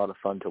to be a lot of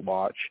fun to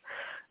watch.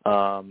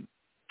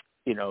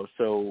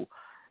 So,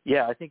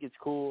 yeah, I think it's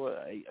cool.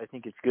 I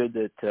think it's good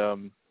that,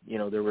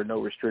 there were no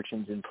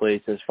restrictions in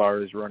place as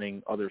far as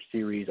running other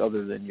series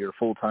other than your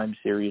full-time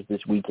series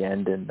this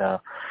weekend. And,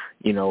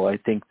 I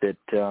think that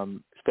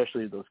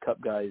especially those Cup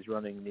guys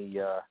running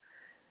the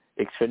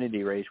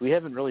Xfinity race, we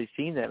haven't really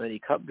seen that many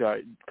Cup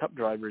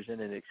drivers in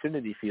an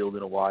Xfinity field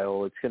in a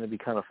while. It's going to be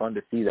kind of fun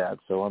to see that,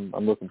 so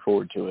I'm looking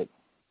forward to it.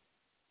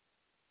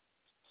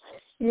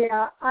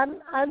 Yeah,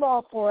 I'm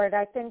all for it.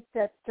 I think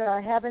that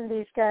having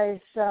these guys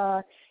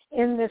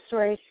in this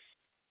race,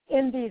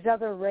 in these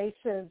other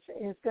races,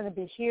 is going to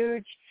be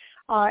huge.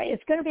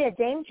 It's going to be a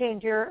game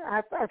changer.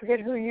 I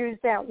forget who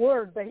used that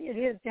word, but it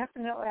is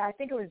definitely, I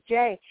think it was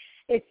Jay,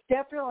 it's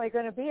definitely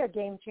going to be a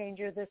game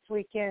changer this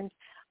weekend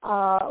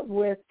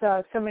with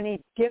so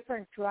many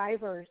different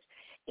drivers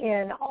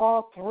in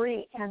all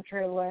three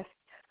entry lists.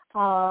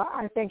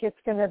 I think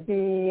it's going to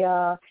be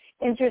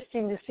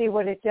interesting to see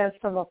what it does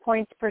from a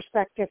points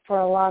perspective for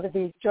a lot of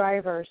these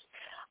drivers.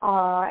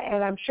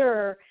 And I'm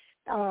sure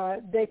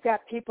they've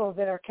got people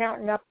that are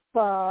counting up,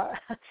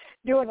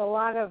 doing a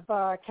lot of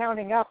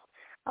counting up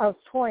of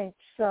points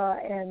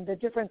and the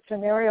different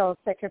scenarios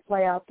that could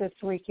play out this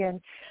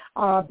weekend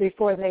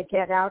before they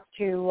get out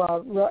to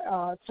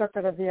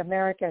Circuit of the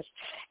Americas.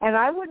 And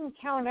I wouldn't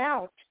count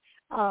out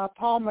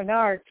Paul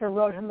Menard for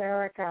Road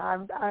America.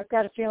 I've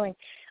got a feeling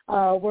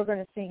we're going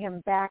to see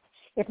him back,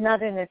 if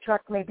not in a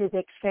truck, maybe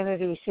the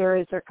Xfinity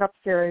Series or Cup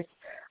Series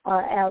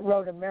at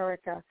Road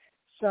America.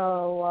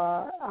 So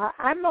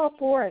I'm all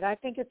for it. I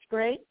think it's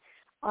great.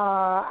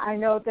 I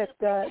know that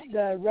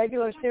the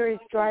regular series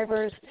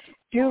drivers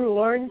do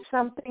learn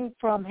something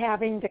from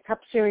having the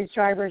Cup Series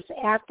drivers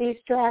at these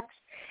tracks,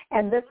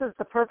 and this is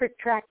the perfect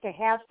track to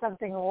have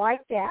something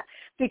like that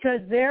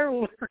because they're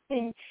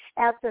learning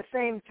at the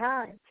same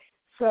time.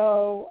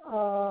 So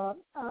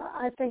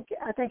I think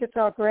it's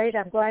all great.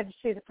 I'm glad to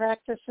see the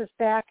practices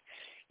back,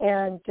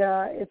 and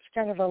it's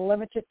kind of a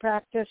limited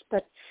practice,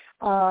 but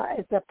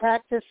it's a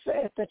practice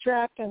at the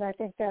track, and I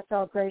think that's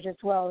all great as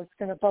well. It's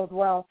going to bode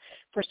well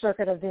for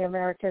Circuit of the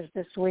Americas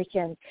this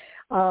weekend.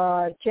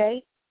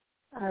 Jay,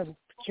 I'm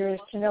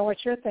curious to know what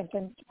you're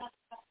thinking.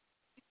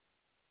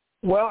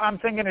 Well, I'm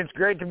thinking it's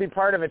great to be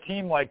part of a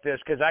team like this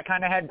because I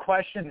kind of had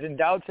questions and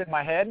doubts in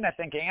my head, and I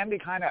think Andy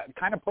kind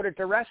of put it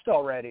to rest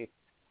already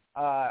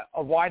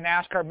of why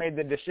NASCAR made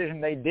the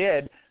decision they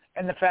did,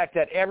 and the fact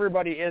that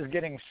everybody is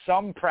getting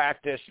some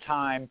practice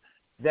time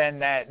than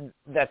that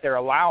they're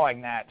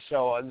allowing that.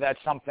 So that's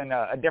something,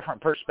 a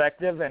different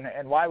perspective,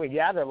 and why we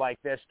gather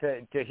like this,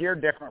 to hear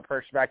different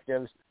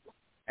perspectives.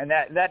 And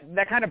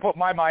that kind of put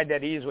my mind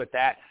at ease with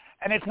that.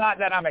 And it's not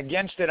that I'm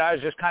against it. I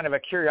was just kind of a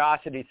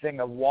curiosity thing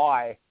of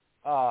why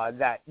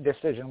that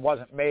decision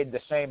wasn't made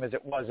the same as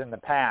it was in the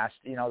past,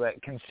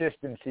 that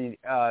consistency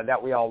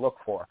that we all look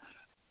for.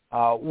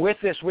 With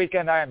this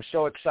weekend, I am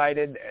so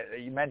excited.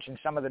 You mentioned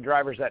some of the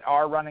drivers that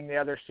are running the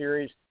other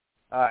series.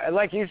 And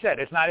like you said,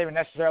 it's not even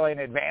necessarily an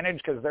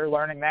advantage because they're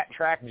learning that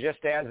track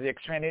just as the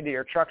Xfinity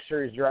or Truck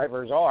Series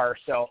drivers are.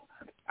 So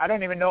I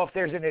don't even know if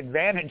there's an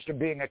advantage to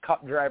being a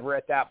Cup driver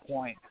at that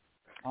point.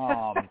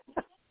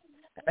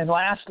 And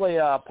lastly,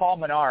 Paul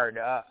Menard.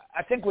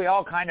 I think we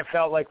all kind of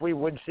felt like we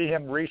would see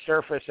him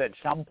resurface at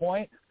some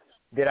point.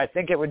 Did I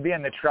think it would be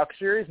in the Truck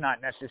Series?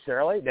 Not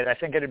necessarily. Did I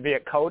think it would be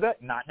at COTA?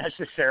 Not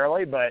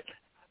necessarily, but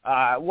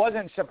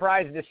wasn't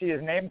surprised to see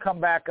his name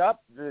come back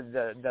up.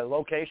 The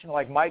location,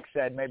 like Mike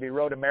said, maybe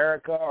Road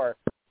America or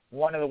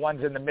one of the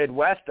ones in the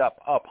Midwest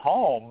up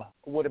home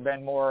would have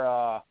been more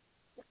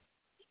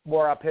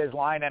up his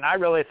line, and I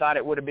really thought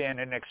it would have been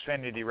an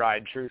Xfinity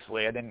ride,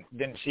 truthfully. I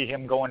didn't see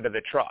him go into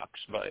the trucks,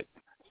 but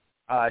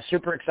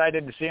super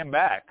excited to see him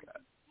back.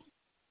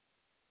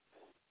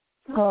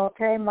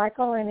 Okay,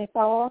 Michael, any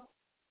follow-up?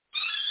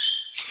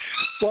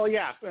 Well,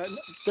 yeah,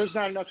 there's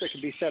not enough that can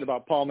be said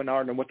about Paul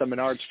Menard and what the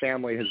Menards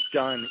family has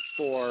done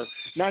for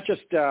not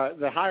just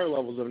the higher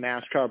levels of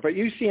NASCAR, but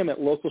you see him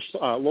at local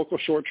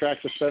short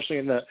tracks, especially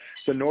in the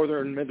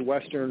northern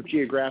Midwestern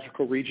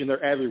geographical region.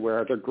 They're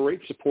everywhere. They're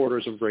great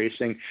supporters of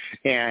racing,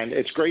 and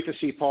it's great to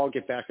see Paul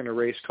get back in a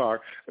race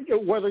car.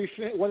 Whether he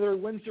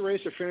wins the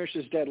race or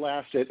finishes dead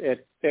last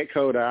at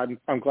COTA,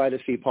 I'm glad to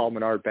see Paul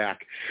Menard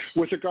back.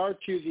 With regard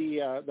to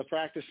the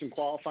practice and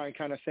qualifying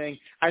kind of thing,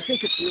 I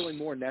think it's really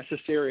more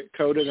necessary at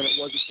COTA than it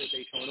was at the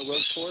Daytona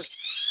road course.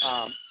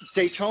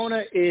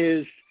 Daytona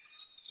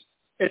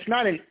it's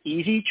not an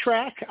easy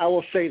track, I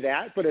will say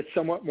that, but it's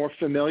somewhat more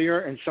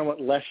familiar and somewhat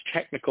less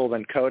technical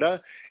than COTA,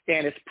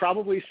 and it's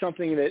probably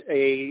something that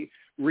a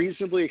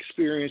reasonably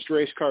experienced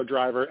race car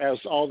driver, as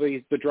all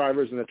the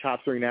drivers in the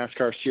top 3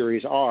 NASCAR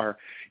series are,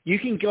 you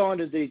can go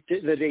onto the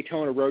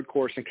Daytona road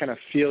course and kind of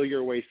feel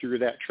your way through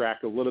that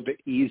track a little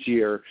bit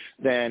easier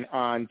than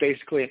on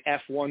basically an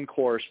F1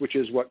 course, which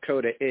is what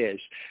COTA is.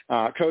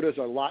 COTA is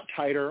a lot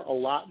tighter, a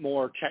lot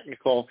more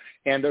technical,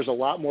 and there's a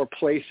lot more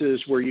places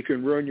where you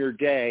can ruin your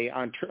day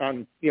on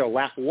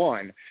lap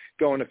 1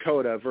 going to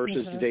COTA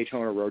versus the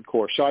Daytona road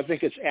course. So I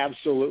think it's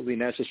absolutely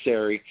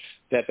necessary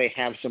that they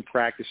have some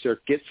practice there,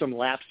 get some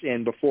laps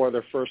in before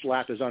their first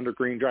lap is under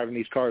green, driving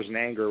these cars in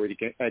anger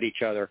at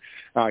each other.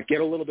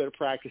 Get a little bit of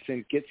practice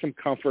in, get some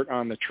comfort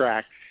on the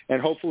track,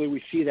 and hopefully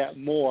we see that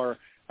more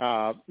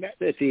at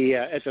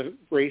the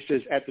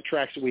races at the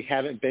tracks that we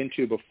haven't been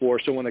to before.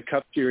 So when the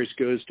Cup Series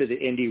goes to the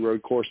Indy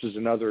road course is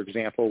another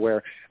example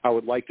where I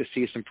would like to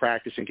see some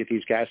practice and get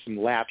these guys some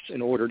laps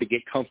in order to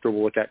get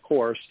comfortable with that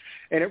course.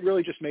 And it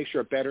really just makes for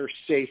a better,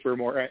 safer,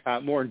 more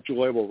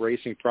enjoyable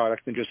racing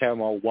product than just have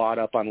them all wad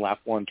up on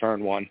lap 1,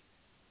 turn 1.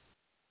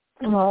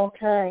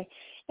 Okay.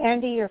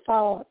 Andy, your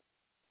follow-up.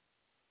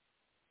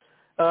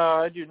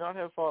 I do not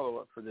have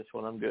follow-up for this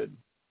one. I'm good.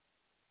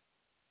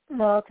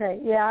 Okay.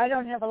 Yeah, I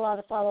don't have a lot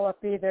of follow-up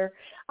either.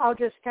 I'll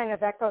just kind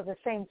of echo the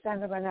same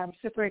sentiment. I'm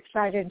super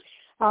excited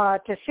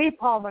to see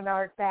Paul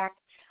Menard back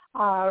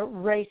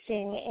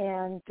racing,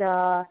 and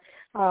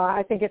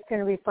I think it's going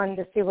to be fun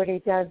to see what he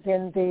does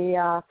in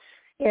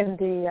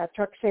the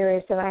Truck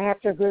Series. And I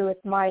have to agree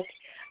with Mike.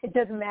 It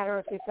doesn't matter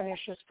if he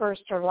finishes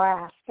first or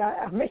last.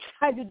 I'm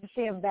excited to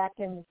see him back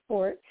in the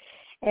sport.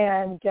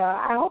 And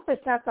I hope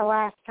it's not the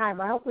last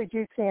time. I hope we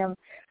do see him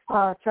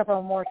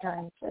several more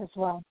times as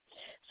well.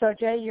 So,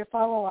 Jay, your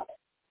follow-up.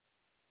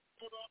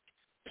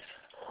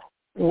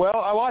 Well,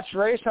 I watched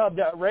Race Hub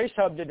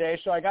today,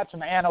 so I got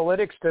some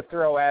analytics to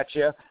throw at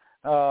you.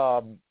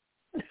 Let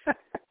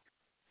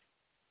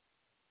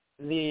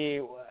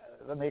me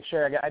make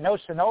sure. I know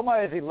Sonoma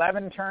is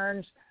 11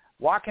 turns.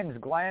 Watkins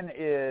Glen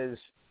is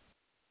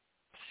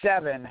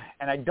 7,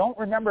 and I don't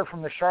remember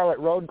from the Charlotte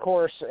road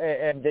course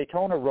and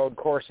Daytona road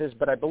courses,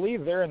 but I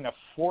believe they're in the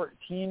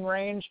 14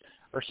 range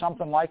or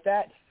something like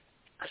that.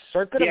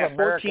 Circuit of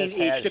America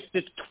 14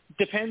 each.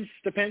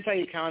 Depends how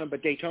you count them,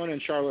 but Daytona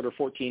and Charlotte are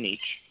 14 each.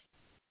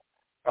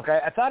 Okay,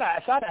 I thought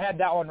I had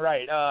that one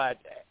right.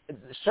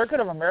 Circuit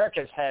of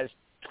Americas has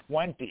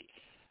 20.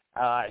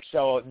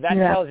 So that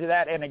tells you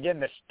that. And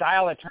again, the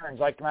style of turns,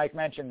 like Mike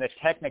mentioned, the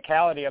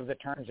technicality of the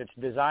turns, it's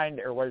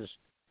designed or was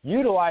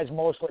utilized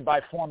mostly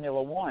by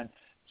Formula One.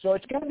 So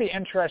it's going to be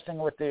interesting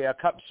with the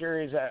Cup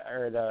Series,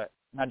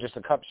 not just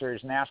the Cup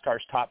Series,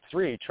 NASCAR's top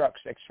 3, Trucks,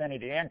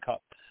 Xfinity, and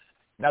Cup.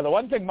 Now, the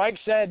one thing Mike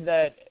said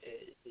that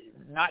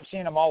not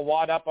seeing them all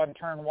wad up on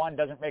turn 1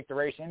 doesn't make the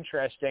race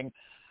interesting.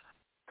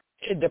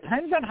 It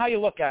depends on how you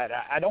look at it.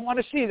 I don't want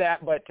to see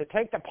that, but to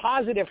take the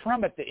positive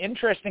from it, the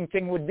interesting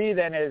thing would be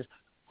then is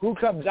who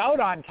comes out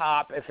on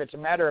top if it's a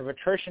matter of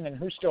attrition and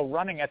who's still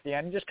running at the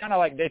end, just kind of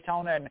like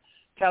Daytona and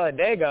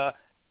Talladega.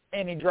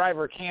 any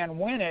driver can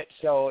win it.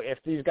 So if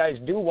these guys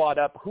do wad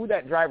up, who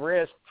that driver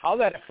is, how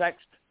that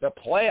affects the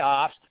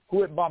playoffs,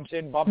 who it bumps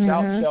in, bumps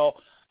out. So,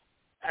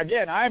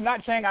 again, I'm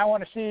not saying I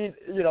want to see,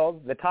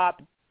 the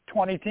top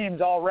 20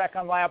 teams all wreck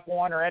on lap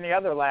 1 or any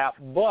other lap,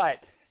 but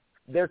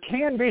there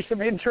can be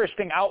some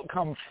interesting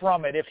outcomes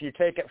from it if you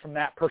take it from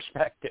that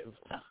perspective.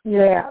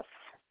 Yes,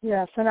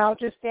 and I'll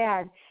just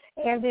add,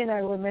 Andy and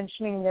I were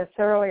mentioning this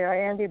earlier.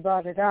 Andy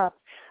brought it up.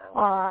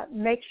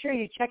 Make sure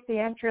you check the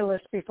entry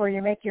list before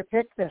you make your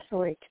pick this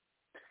week.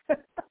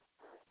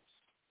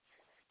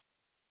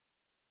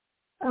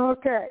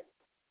 Okay.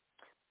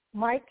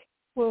 Mike,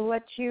 we'll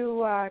let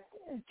you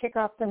kick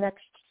off the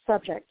next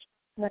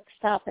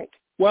topic.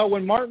 Well,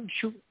 when Martin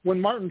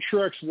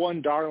Truex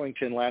won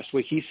Darlington last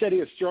week, he said he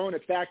was throwing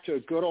it back to a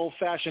good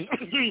old-fashioned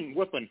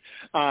whipping.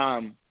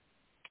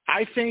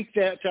 I think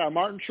that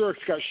Martin Truex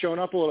got shown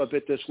up a little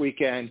bit this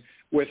weekend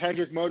with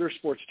Hendrick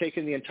Motorsports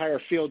taking the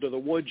entire field to the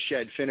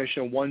woodshed,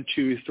 finishing 1,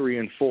 2, 3,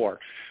 and 4.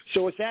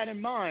 So with that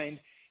in mind,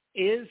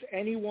 is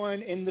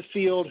anyone in the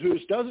field who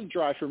doesn't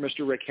drive for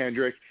Mr. Rick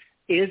Hendrick,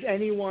 is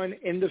anyone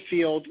in the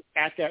field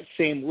at that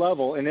same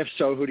level? And if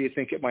so, who do you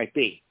think it might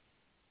be?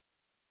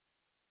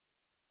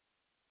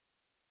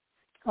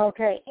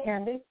 Okay,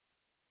 Andy?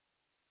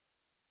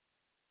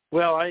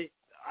 Well, I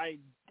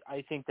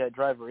think that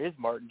driver is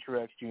Martin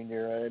Truex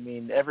Jr. I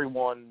mean,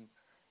 everyone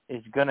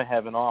is going to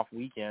have an off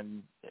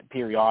weekend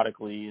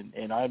periodically,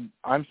 and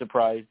I'm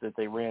surprised that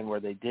they ran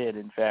where they did.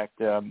 In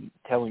fact,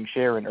 telling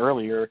Sharon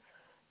earlier,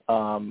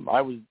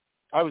 I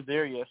was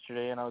there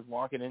yesterday, and I was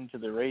walking into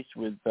the race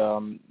with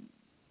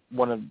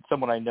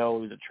someone I know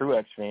who's a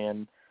Truex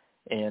fan,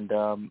 and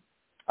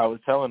I was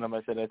telling him,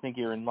 I said, I think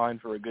you're in line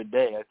for a good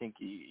day. I think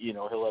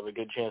he'll have a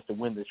good chance to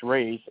win this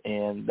race,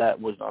 and that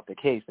was not the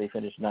case. They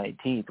finished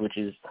 19th, which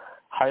is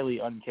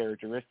highly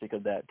uncharacteristic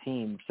of that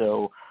team.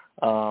 So,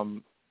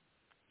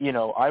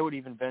 I would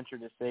even venture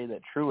to say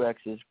that Truex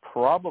is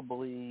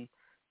probably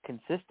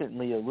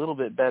consistently a little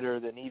bit better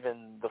than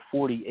even the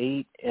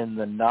 48 and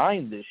the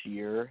 9 this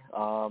year.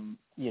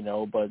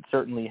 But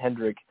certainly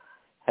Hendrick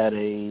had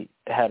a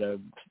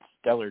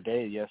stellar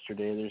day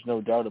yesterday. There's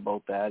no doubt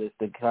about that. It's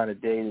the kind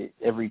of day that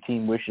every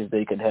team wishes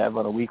they could have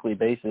on a weekly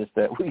basis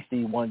that we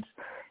see once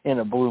in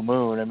a blue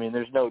moon. I mean,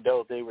 there's no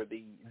doubt they were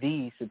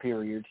the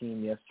superior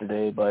team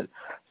yesterday, but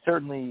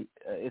certainly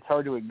it's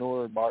hard to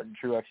ignore Martin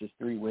Truex's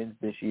 3 wins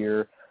this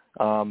year.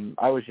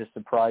 I was just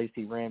surprised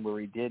he ran where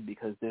he did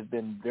because they've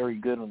been very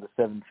good on the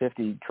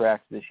 750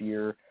 tracks this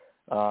year,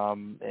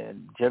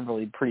 and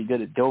generally pretty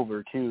good at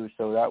Dover too.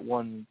 So that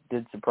one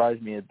did surprise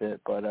me a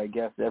bit, but I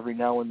guess every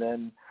now and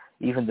then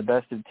even the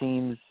best of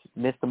teams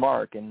miss the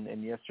mark,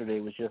 and yesterday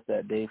was just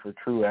that day for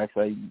Truex.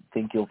 I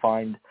think you'll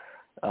find,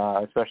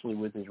 especially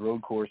with his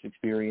road course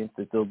experience,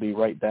 that they'll be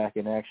right back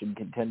in action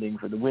contending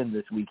for the win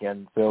this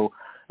weekend. So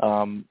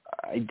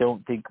I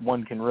don't think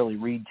one can really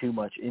read too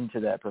much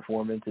into that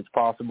performance. It's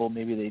possible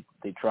maybe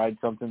they tried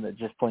something that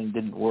just plain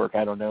didn't work.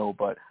 I don't know,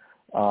 but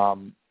I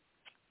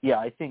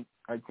think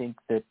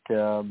that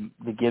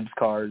the Gibbs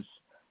cars,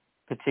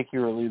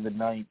 particularly the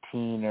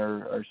 19,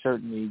 are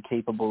certainly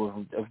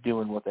capable of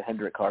doing what the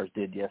Hendrick cars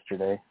did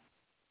yesterday.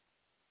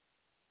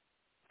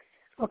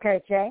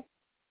 Okay, Jay?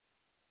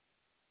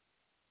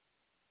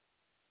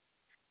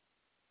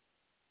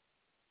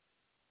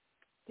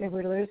 Did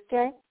we lose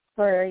Jay?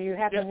 Or are you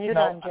having mute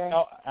on, Jay?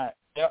 No,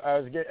 I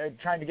was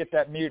trying to get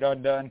that mute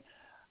undone.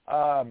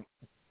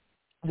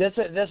 This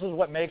is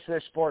what makes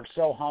this sport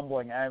so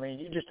humbling. I mean,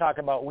 you just talk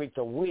about week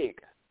to week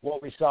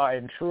what we saw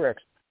in Truex.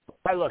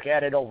 I look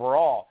at it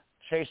overall.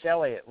 Chase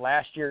Elliott,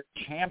 last year's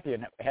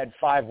champion, had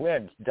 5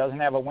 wins, doesn't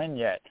have a win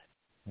yet.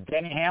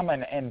 Denny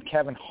Hamlin and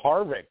Kevin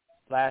Harvick,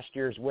 last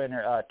year's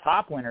winner,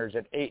 top winners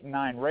at 8 and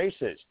 9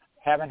 races,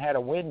 haven't had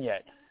a win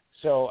yet.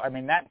 So, I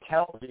mean, that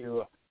tells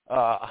you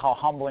how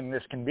humbling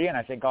this can be, and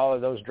I think all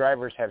of those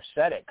drivers have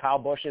said it. Kyle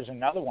Busch is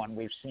another one.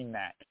 We've seen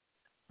that.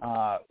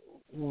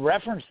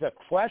 Reference the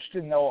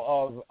question,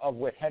 though, of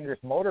with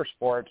Hendrick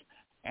Motorsports,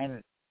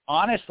 and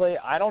honestly,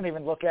 I don't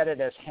even look at it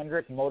as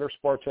Hendrick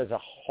Motorsports as a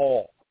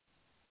whole.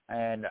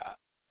 And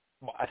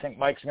I think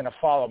Mike's going to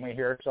follow me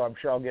here, so I'm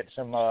sure I'll get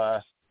some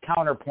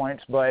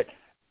counterpoints. But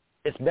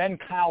it's been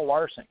Kyle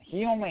Larson.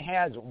 He only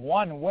has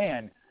 1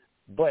 win,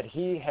 but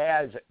he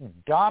has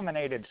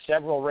dominated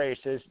several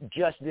races,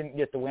 just didn't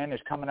get the win, is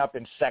coming up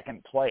in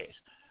 2nd place.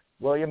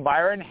 William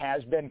Byron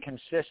has been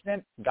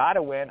consistent, got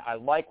a win. I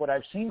like what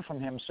I've seen from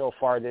him so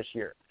far this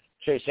year.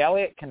 Chase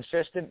Elliott,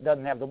 consistent,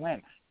 doesn't have the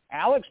win.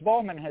 Alex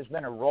Bowman has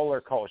been a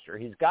roller coaster.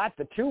 He's got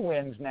the 2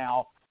 wins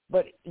now.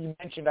 But you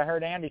mentioned, I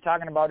heard Andy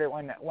talking about it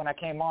when I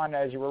came on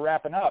as you were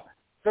wrapping up,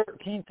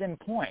 13th in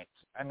points.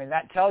 I mean,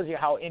 that tells you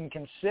how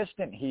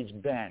inconsistent he's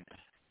been.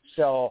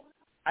 So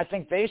I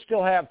think they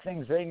still have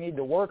things they need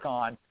to work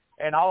on.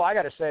 And all I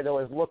got to say, though,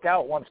 is look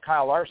out once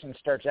Kyle Larson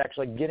starts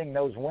actually getting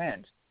those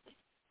wins.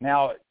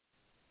 Now,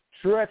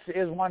 Truex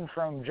is one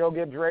from Joe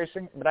Gibbs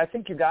Racing, but I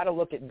think you got to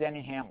look at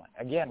Denny Hamlin.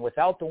 Again,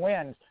 without the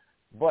wins,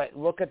 but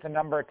look at the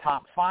number of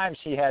top 5s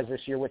he has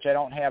this year, which I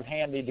don't have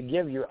handy to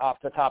give you off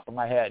the top of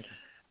my head.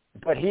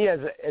 but he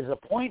is a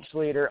points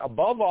leader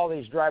above all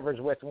these drivers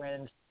with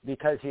wins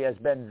because he has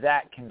been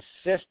that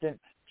consistent,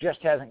 just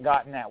hasn't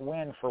gotten that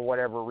win for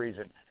whatever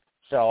reason.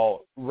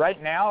 So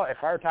right now, if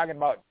I were talking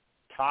about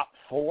top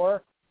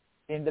 4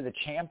 into the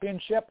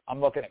championship, I'm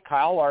looking at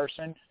Kyle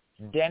Larson,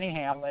 Denny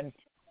Hamlin,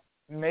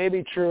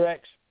 maybe Truex,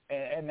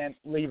 and then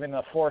leaving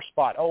the 4th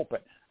spot open.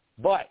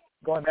 But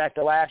going back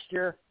to last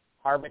year,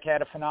 Harvick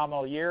had a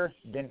phenomenal year,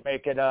 didn't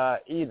make it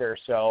either,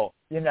 so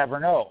you never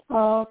know.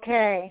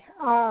 Okay.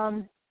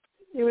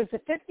 It was the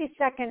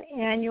 52nd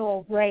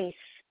annual race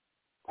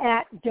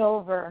at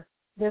Dover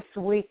this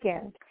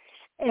weekend,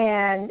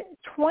 and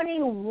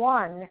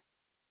 21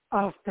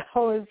 of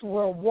those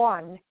were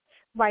won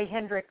by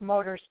Hendrick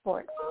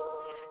Motorsports.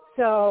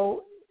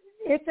 So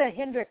it's a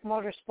Hendrick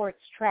Motorsports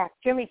track.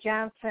 Jimmy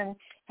Johnson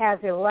has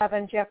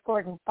 11, Jeff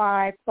Gordon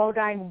 5,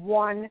 Bodine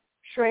 1,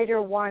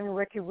 Schrader 1,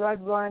 Ricky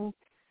Rudd 1,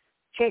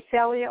 Chase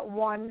Elliott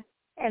 1,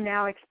 and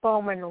Alex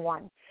Bowman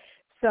 1.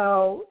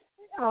 So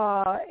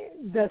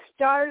the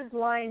stars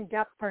lined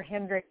up for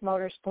Hendrick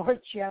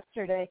Motorsports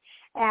yesterday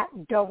at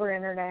Dover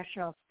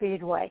International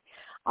Speedway.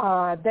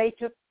 They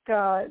took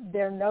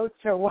their notes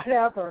or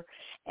whatever,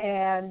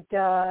 and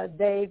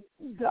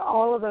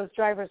all of those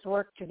drivers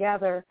worked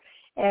together,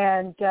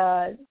 and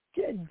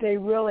they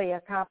really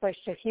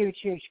accomplished a huge,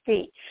 huge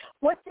feat.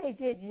 What they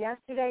did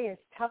yesterday is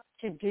tough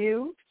to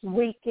do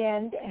week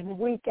in and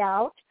week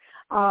out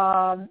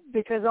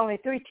because only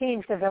 3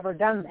 teams have ever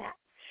done that.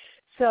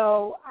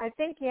 So I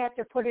think you have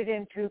to put it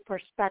into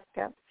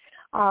perspective.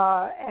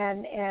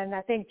 And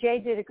I think Jay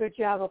did a good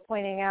job of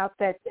pointing out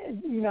that,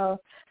 you know,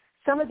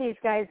 some of these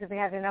guys have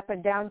had an up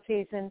and down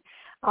season.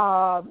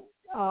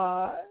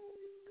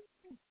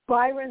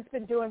 Byron's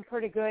been doing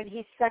pretty good.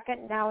 He's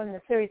second now in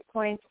the series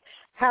points.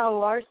 Kyle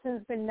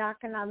Larson's been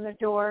knocking on the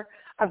door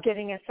of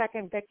getting a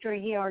second victory.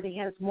 He already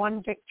has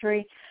 1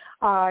 victory.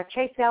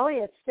 Chase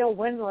Elliott's still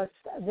winless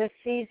this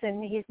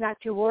season. He's not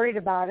too worried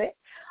about it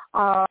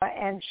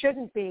and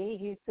shouldn't be.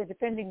 He's the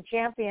defending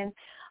champion.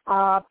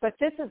 But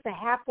this is the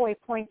halfway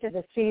point of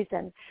the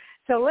season.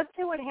 So let's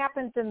see what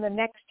happens in the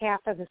next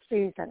half of the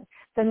season,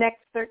 the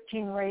next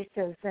 13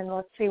 races, and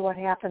let's see what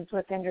happens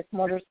with Hendrick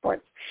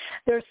Motorsports.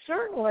 They're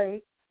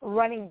certainly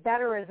running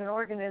better as an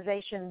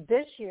organization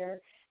this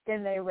year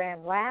than they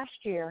ran last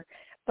year,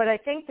 but I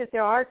think that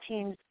there are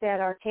teams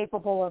that are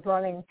capable of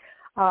running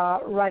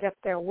right up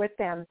there with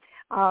them.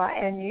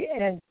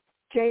 And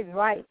Jay's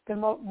right.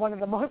 One of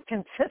the most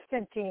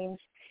consistent teams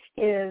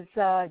is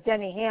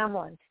Denny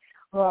Hamlin,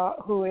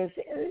 who is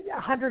a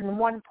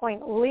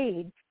 101-point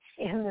lead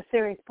in the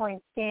series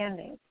point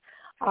standings.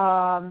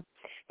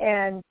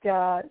 And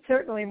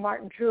certainly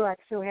Martin Truex,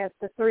 who has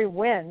the 3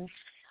 wins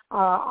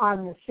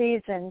on the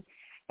season.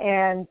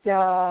 And,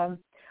 you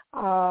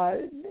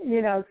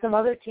know, some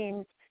other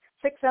teams,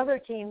 6 other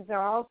teams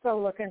are also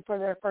looking for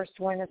their first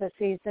win of the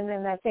season.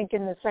 And I think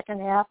in the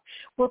second half,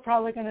 we're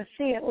probably going to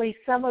see at least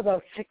some of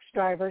those 6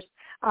 drivers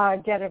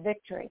get a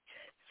victory.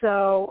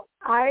 So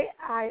I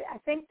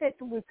think that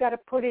we've got to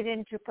put it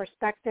into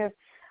perspective.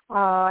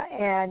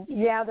 And,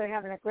 yeah, they're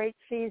having a great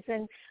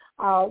season.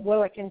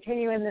 Will it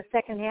continue in the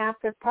second half?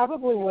 It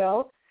probably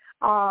will.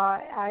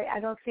 I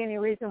don't see any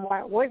reason why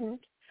it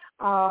wouldn't.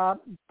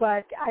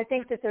 But I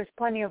think that there's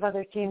plenty of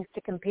other teams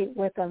to compete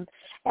with them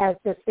as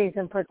the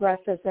season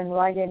progresses and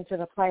right into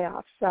the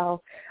playoffs.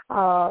 So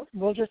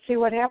we'll just see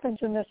what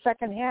happens in the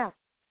second half.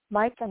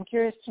 Mike, I'm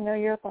curious to know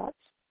your thoughts.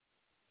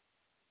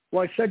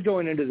 Well, I said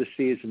going into the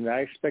season that I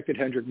expected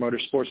Hendrick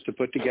Motorsports to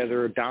put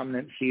together a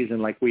dominant season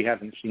like we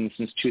haven't seen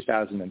since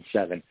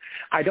 2007.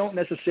 I don't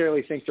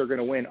necessarily think they're going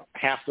to win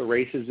half the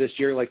races this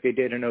year like they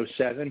did in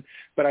 2007,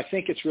 but I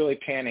think it's really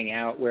panning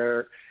out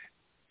where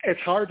it's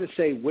hard to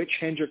say which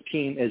Hendrick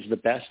team is the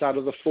best out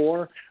of the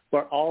 4,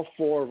 but all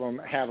 4 of them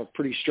have a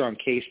pretty strong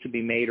case to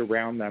be made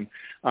around them.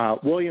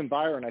 William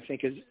Byron, I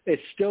think, is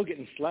still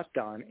getting slept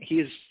on.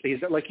 He's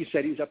like you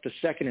said, he's up to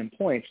second in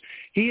points.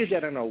 He is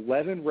at an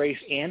 11-race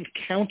and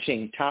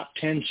counting top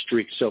 10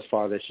 streak so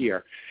far this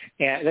year,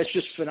 and that's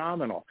just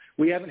phenomenal.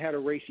 We haven't had a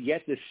race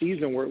yet this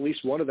season where at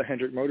least one of the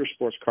Hendrick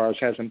Motorsports cars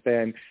hasn't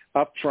been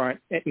up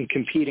front and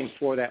competing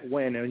for that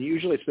win, and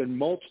usually it's been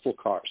multiple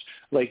cars.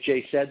 Like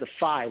Jay said, the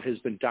 5 has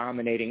been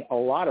dominating a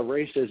lot of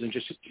races and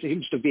just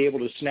seems to be able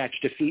to snatch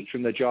defeat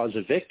from the jaws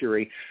of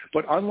victory.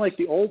 But unlike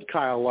the old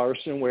Kyle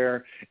Larson,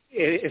 where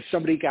if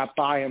somebody got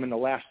by him in the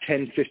last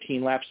 10,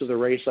 15 laps of the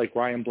race like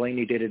Ryan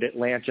Blaney did at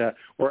Atlanta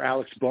or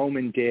Alex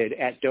Bowman did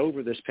at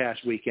Dover this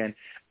past weekend,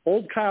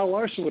 old Kyle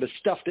Larson would have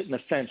stuffed it in the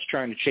fence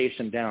trying to chase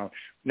him down.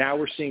 Now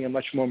we're seeing a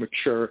much more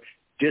mature,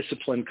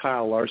 disciplined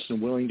Kyle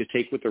Larson willing to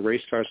take what the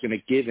race car is going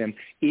to give him,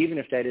 even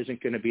if that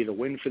isn't going to be the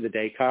win for the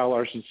day. Kyle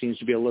Larson seems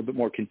to be a little bit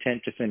more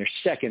content to finish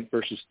second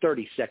versus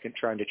 32nd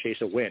trying to chase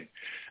a win.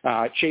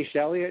 Chase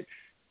Elliott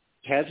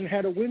hasn't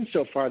had a win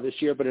so far this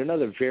year, but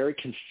another very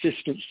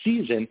consistent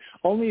season.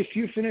 Only a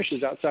few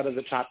finishes outside of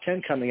the top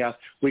 10 coming up.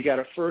 We got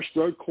a first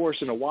road course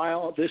in a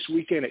while this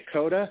weekend at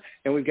COTA,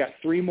 and we've got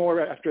 3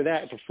 more after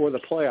that before the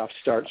playoffs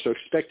start. So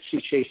expect to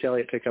see Chase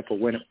Elliott pick up a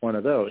win at one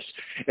of those.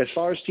 As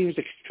far as teams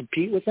that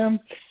compete with them,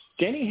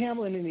 Denny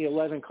Hamlin in the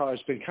 11 car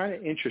has been kind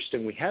of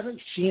interesting. We haven't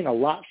seen a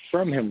lot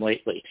from him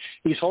lately.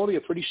 He's holding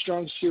a pretty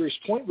strong series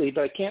point lead,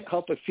 but I can't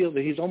help but feel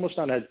that he's almost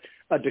on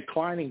a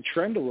declining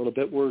trend a little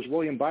bit, whereas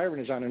William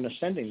Byron is on an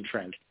ascending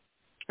trend.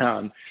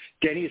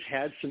 Denny's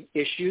had some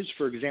issues,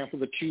 for example,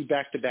 the 2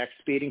 back-to-back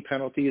speeding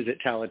penalties at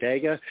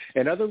Talladega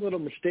and other little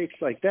mistakes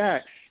like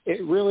that.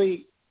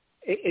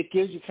 It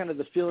gives you kind of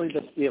the feeling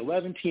that the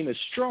 11 team is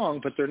strong,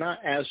 but they're not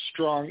as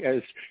strong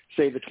as,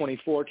 say, the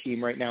 24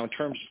 team right now in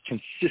terms of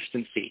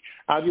consistency.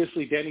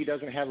 Obviously, Denny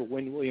doesn't have a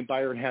win. William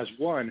Byron has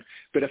one.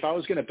 But if I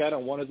was going to bet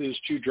on one of those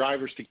 2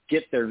 drivers to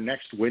get their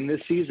next win this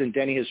season,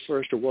 Denny is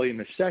first or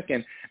William is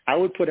second, I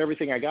would put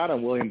everything I got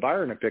on William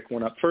Byron and pick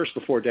one up first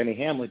before Denny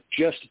Hamlin,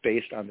 just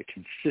based on the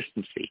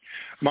consistency.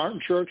 Martin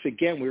Truex,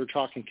 again, we were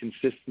talking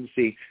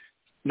consistency.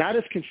 Not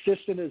as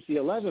consistent as the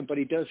 11, but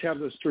he does have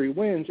those 3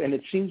 wins, and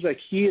it seems like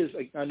he is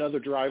another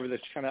driver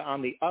that's kind of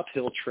on the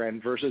uphill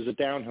trend versus a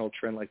downhill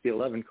trend like the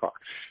 11 car.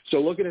 So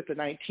looking at the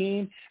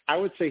 19, I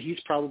would say he's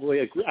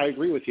probably, I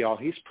agree with y'all,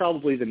 he's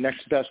probably the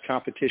next best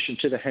competition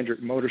to the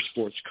Hendrick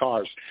Motorsports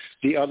cars.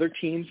 The other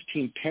teams,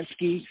 Team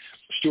Penske,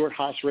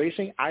 Stewart-Haas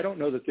Racing, I don't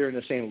know that they're in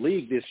the same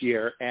league this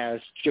year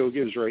as Joe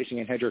Gibbs Racing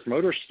and Hendrick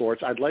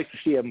Motorsports. I'd like to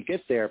see them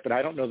get there, but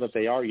I don't know that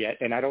they are yet,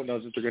 and I don't know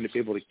that they're going to be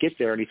able to get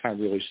there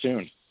anytime really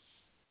soon.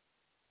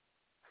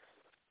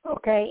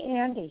 Okay,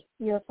 Andy,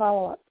 your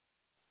follow-up.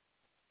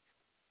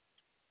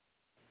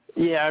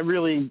 Yeah, I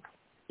really,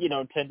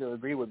 tend to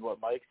agree with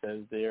what Mike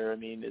says there. I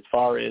mean, as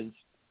far as,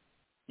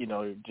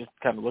 just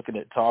kind of looking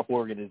at top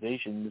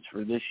organizations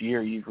for this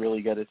year, you've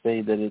really got to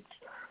say that it's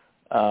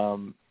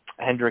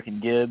Hendrick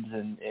and Gibbs,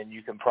 and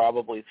you can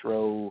probably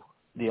throw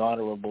the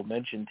honorable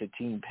mention to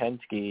Team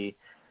Penske.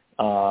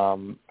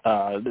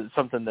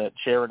 Something that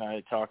Sharon and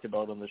I talked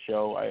about on the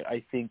show.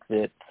 I think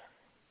that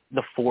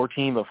the 4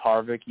 team of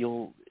Harvick,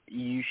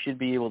 you should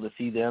be able to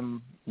see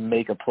them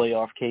make a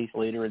playoff case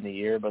later in the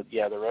year. But,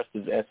 yeah, the rest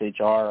of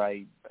SHR,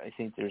 I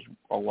think there's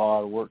a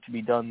lot of work to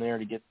be done there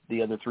to get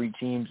the other 3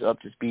 teams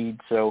up to speed.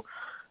 So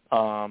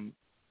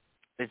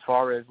as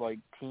far as,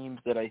 teams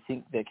that I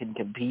think that can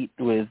compete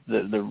with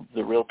the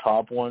real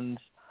top ones,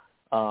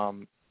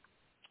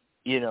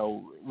 really,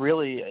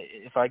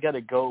 if I got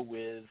to go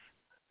with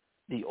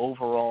the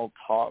overall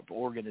top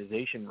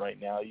organization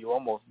right now, you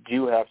almost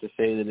do have to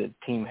say that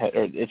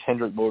it's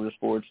Hendrick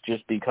Motorsports,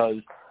 just because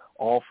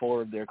all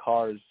 4 of their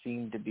cars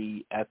seem to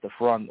be at the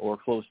front or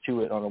close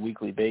to it on a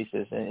weekly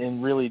basis.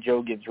 And really,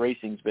 Joe Gibbs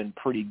Racing's been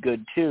pretty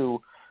good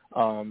too,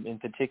 in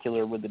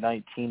particular with the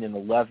 19 and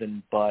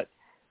 11, but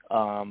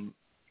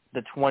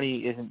the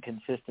 20 isn't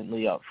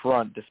consistently up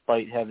front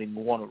despite having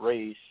won a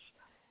race.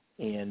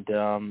 And,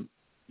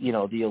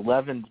 the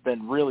 11's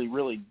been really,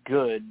 really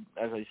good.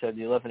 As I said,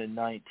 the 11 and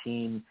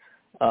 19,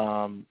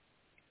 trying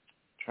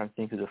to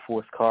think who the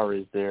 4th car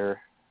is there.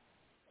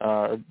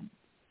 They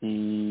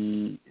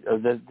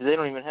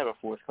don't even have a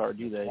 4th car,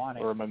 do they?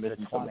 20, or am I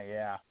missing 20, something?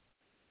 Yeah.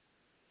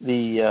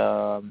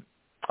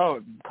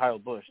 Kyle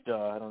Busch.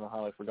 I don't know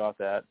how I forgot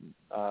that.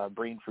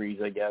 Brain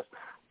freeze, I guess.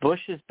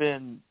 Busch has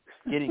been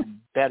getting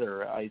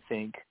better, I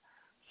think.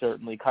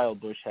 Certainly Kyle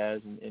Busch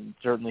has, and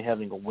certainly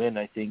having a win,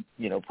 I think,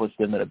 puts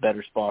them in a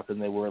better spot than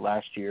they were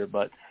last year.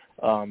 But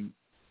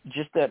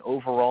just that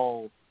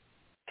overall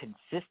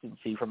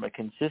consistency, from a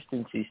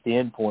consistency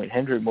standpoint,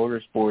 Hendrick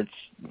Motorsports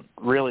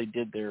really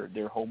did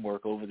their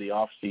homework over the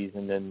off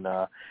season, and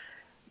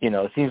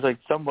it seems like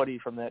somebody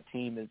from that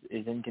team is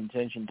in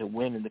contention to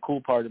win. And the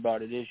cool part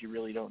about it is you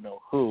really don't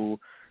know who.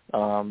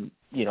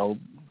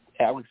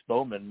 Alex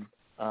Bowman,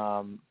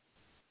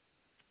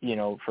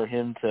 for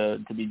him to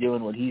be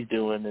doing what he's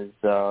doing is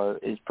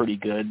pretty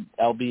good,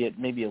 albeit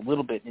maybe a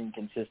little bit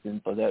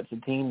inconsistent, but that's a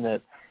team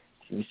that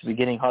seems to be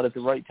getting hot at the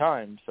right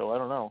time. So I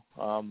don't know.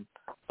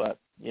 But,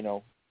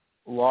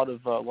 a lot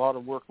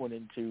of work went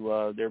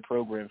into their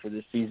program for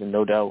this season,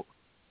 no doubt.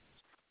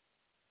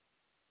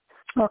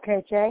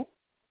 Okay, Jay?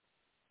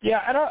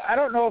 Yeah, I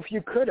don't know if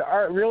you could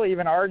really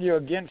even argue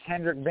against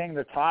Hendrick being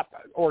the top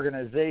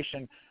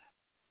organization.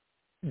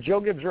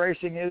 Joe Gibbs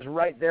Racing is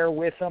right there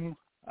with them.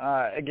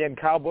 Again,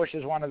 Kyle Busch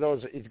is one of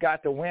those. He's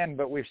got the win,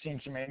 but we've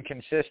seen some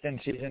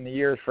inconsistencies in the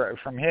years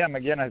from him.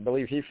 Again, I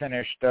believe he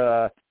finished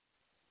 27th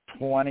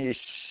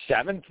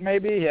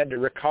maybe. He had to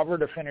recover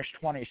to finish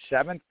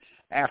 27th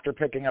after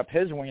picking up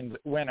his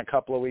win a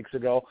couple of weeks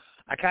ago.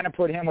 I kind of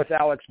put him with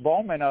Alex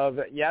Bowman of,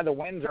 the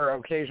wins are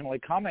occasionally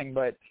coming,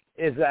 but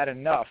is that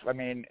enough? I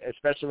mean,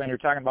 especially when you're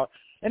talking about,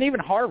 and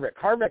even Harvick.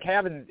 Harvick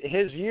having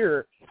his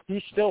year,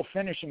 he's still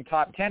finishing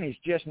top 10. He's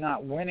just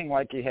not winning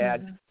like he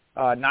had. Mm-hmm.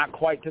 Not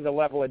quite to the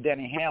level of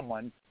Denny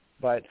Hamlin,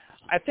 but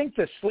I think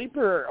the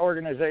sleeper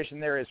organization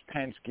there is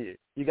Penske.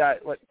 You got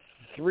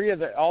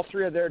all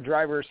 3 of their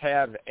drivers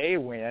have a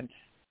win.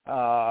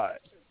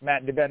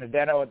 Matt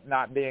DiBenedetto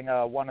not being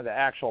one of the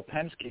actual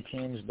Penske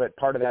teams, but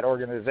part of that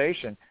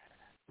organization.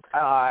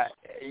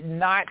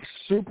 Not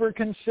super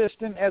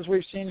consistent as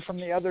we've seen from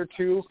the other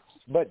 2,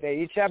 but they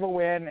each have a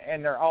win,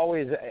 and they're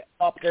always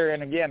up there.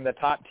 And again, the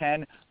top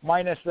 10,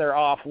 minus their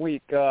off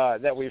week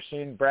that we've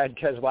seen. Brad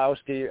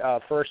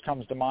Keselowski first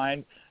comes to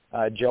mind.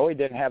 Joey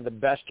didn't have the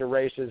best of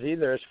races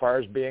either as far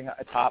as being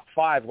a top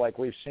 5 like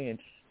we've seen.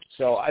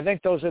 So I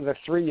think those are the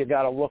 3 you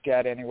got to look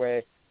at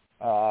anyway.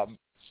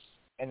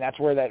 And that's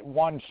where that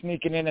one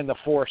sneaking in the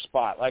 4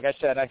 spot. Like I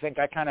said, I think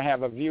I kind of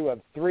have a view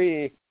of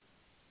 3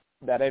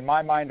 that in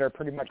my mind are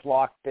pretty much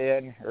locked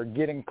in or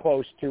getting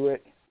close to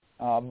it.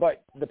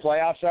 But the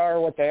playoffs are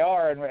what they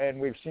are, and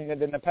we've seen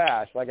it in the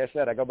past. Like I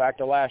said, I go back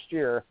to last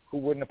year, who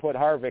wouldn't have put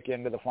Harvick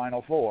into the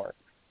Final 4?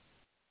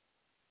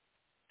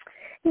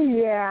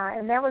 Yeah,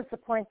 and that was the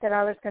point that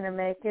I was going to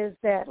make, is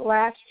that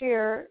last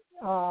year,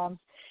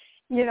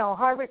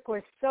 Harvick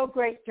was so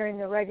great during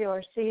the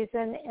regular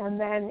season, and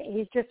then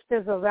he just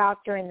fizzled out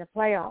during the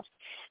playoffs.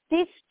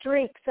 These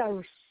streaks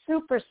are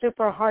super,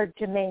 super hard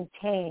to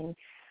maintain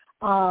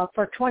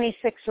for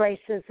 26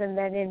 races and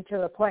then into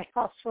the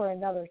playoffs for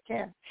another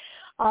 10.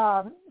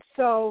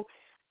 So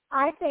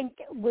I think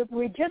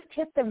we just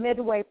hit the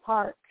midway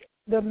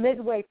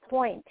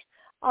point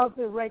of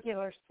the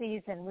regular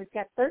season. We've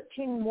got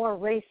 13 more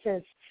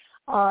races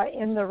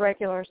in the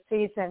regular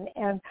season.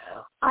 And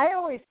I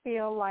always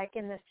feel like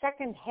in the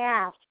second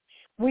half,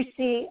 we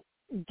see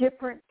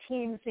different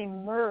teams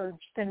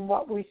emerge than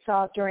what we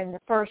saw during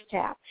the first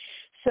half.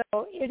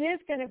 So it is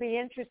going to be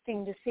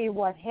interesting to see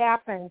what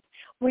happens.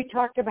 We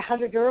talked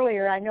about it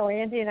earlier. I know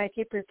Andy and I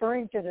keep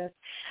referring to this,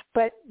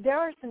 but there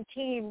are some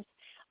teams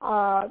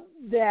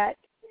that,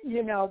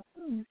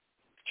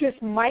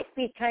 just might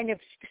be kind of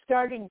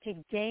starting to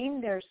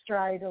gain their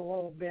stride a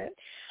little bit,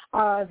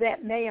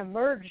 that may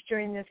emerge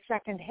during this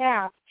second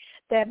half,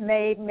 that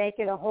may make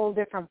it a whole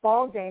different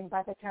ball game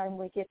by the time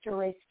we get to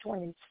race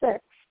 26.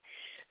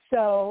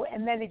 So,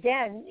 and then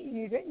again,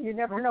 you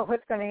never know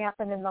what's going to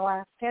happen in the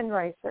last 10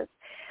 races.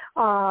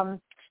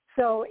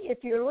 So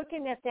if you're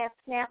looking at that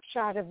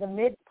snapshot of the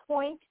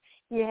midpoint,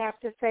 you have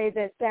to say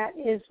that that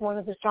is one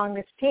of the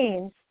strongest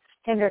teams,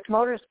 Hendrick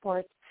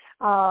Motorsports.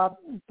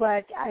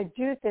 But I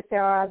do think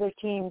there are other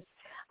teams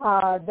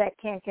that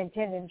can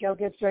contend, and Joe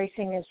Gibbs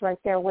Racing is right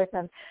there with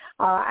them.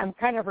 I'm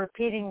kind of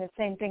repeating the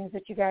same things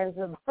that you guys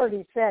have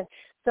already said.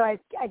 So I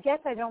guess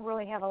I don't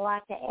really have a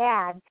lot to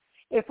add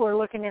if we're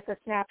looking at the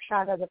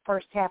snapshot of the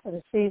first half of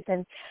the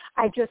season.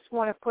 I just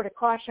want to put a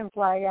caution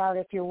flag out,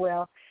 if you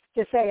will,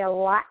 to say a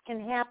lot can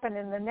happen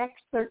in the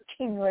next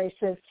 13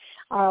 races.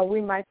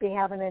 We might be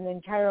having an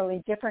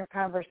entirely different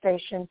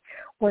conversation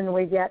when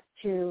we get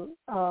to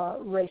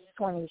race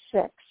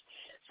 26.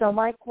 So,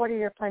 Mike, what are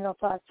your final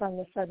thoughts on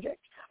the subject?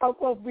 Oh,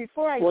 well,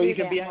 before I do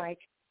that, Mike,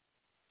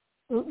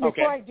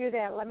 before I do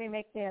that, let me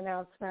make the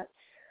announcement.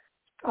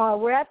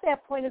 We're at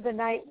that point of the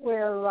night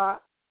where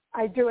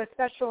I do a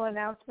special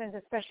announcement,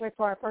 especially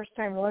for our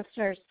first-time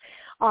listeners.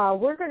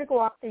 We're going to go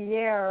off the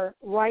air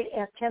right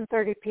at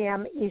 10:30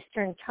 p.m.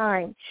 Eastern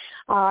Time.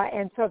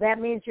 And so that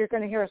means you're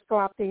going to hear us go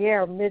off the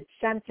air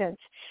mid-sentence.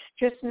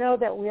 Just know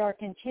that we are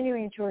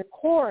continuing to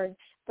record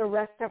the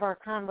rest of our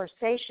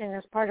conversation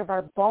as part of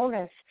our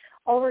bonus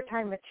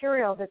overtime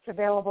material that's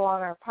available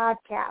on our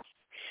podcast.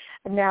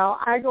 Now,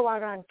 I go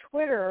out on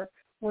Twitter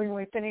when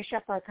we finish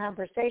up our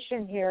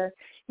conversation here,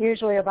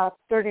 usually about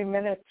 30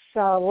 minutes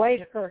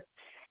later,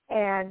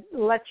 and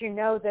let you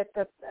know that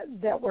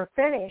that we're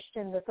finished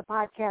and that the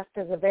podcast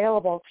is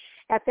available.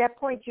 At that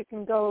point, you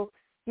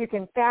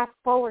can fast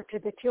forward to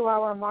the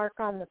 2-hour mark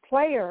on the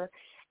player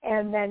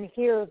and then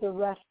hear the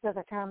rest of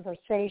the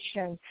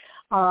conversation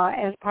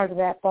as part of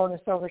that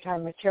bonus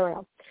overtime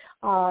material.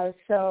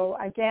 So,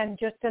 again,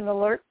 just an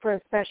alert for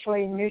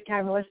especially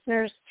new-time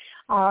listeners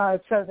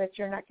so that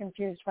you're not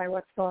confused by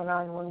what's going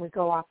on when we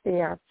go off the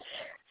air.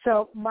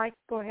 So, Mike,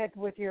 go ahead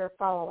with your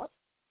follow-up.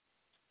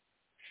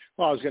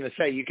 Well, I was going to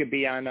say you could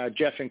be on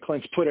Jeff and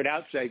Clint's Put It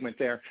Out segment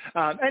there.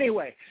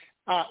 Anyway,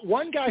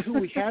 one guy who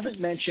we haven't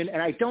mentioned,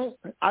 and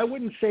I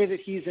wouldn't say that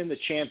he's in the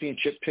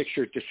championship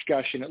picture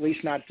discussion, at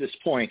least not at this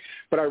point,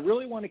 but I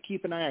really want to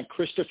keep an eye on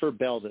Christopher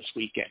Bell this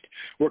weekend.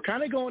 We're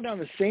kind of going down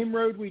the same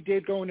road we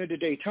did going into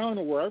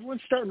Daytona, where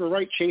everyone's starting to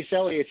write Chase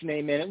Elliott's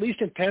name in, at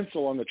least in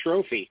pencil, on the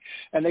trophy.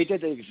 And they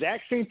did the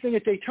exact same thing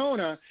at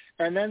Daytona,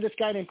 and then this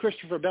guy named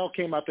Christopher Bell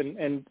came up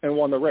and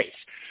won the race.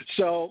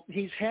 So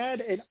he's had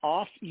an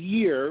off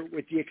year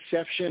with the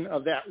exception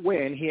of that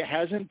win. He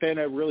hasn't been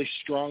a really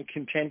strong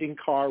contending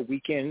car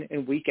week in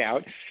and week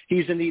out.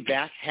 He's in the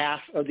back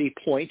half of the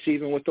points,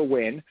 even with the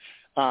win.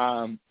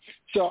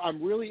 So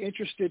I'm really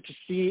interested to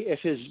see if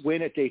his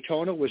win at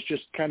Daytona was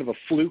just kind of a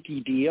fluky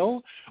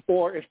deal,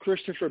 or if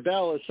Christopher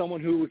Bell is someone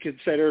who we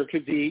consider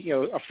could be,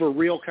 a for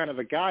real kind of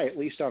a guy, at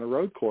least on a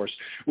road course.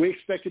 We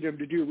expected him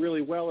to do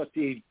really well at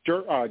the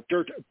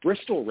dirt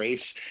Bristol race,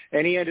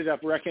 and he ended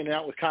up wrecking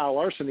out with Kyle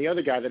Larson, the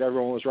other guy that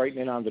everyone was writing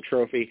in on the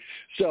trophy.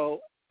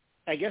 So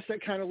I guess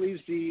that kind of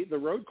leaves the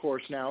road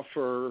course now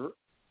for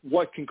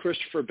what can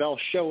Christopher Bell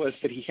show us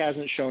that he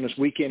hasn't shown us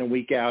week in and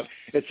week out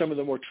at some of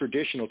the more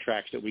traditional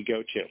tracks that we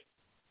go to.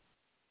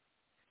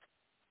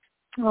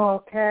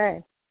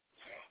 Okay.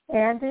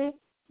 Andy,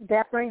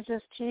 that brings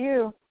us to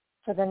you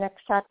for the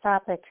next hot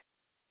topic.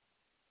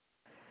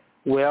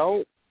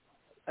 Well,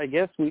 I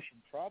guess we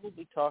should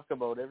probably talk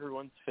about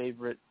everyone's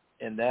favorite,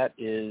 and that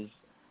is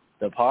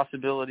the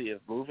possibility of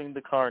moving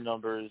the car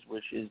numbers,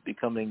 which is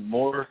becoming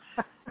more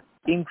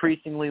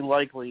increasingly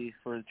likely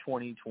for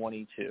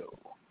 2022.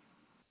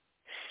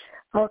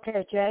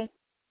 Okay, Jay.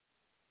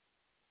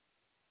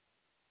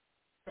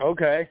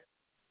 Okay.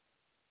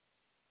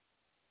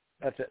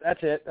 That's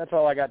it. That's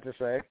all I got to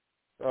say.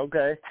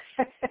 Okay.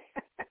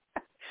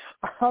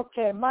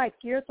 Okay, Mike,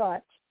 your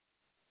thoughts.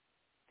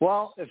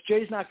 Well, if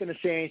Jay's not going to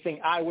say anything,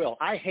 I will.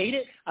 I hate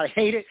it. I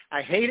hate it.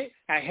 I hate it.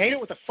 I hate it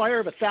with the fire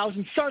of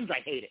 1,000 suns.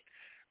 I hate it.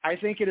 I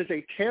think it is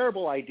a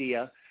terrible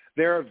idea.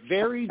 There are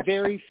very,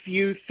 very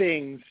few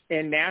things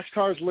in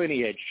NASCAR's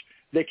lineage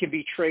that can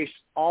be traced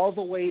all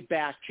the way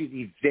back to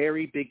the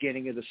very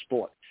beginning of the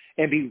sport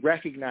and be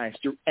recognized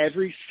through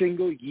every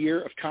single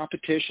year of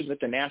competition that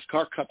the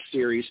NASCAR Cup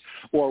Series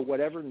or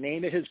whatever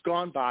name it has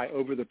gone by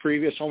over the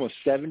previous almost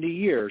 70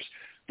 years.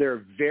 There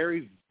are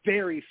very,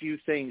 very few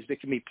things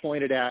that can be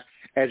pointed at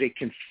as a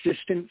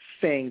consistent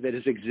thing that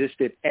has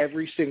existed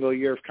every single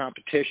year of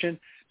competition,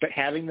 but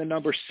having the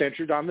number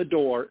centered on the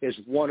door is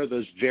one of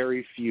those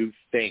very few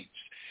things.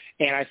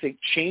 And I think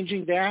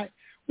changing that,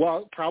 while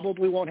it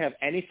probably won't have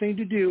anything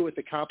to do with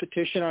the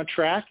competition on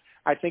track,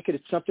 I think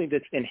it's something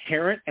that's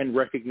inherent and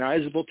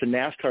recognizable to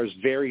NASCAR's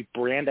very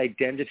brand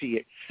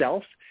identity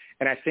itself.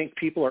 And I think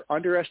people are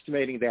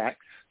underestimating that.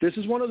 This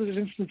is one of those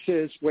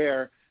instances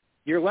where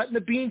you're letting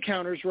the bean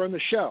counters run the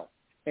show.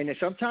 And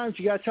sometimes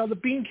you got to tell the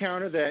bean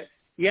counter that,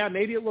 yeah,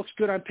 maybe it looks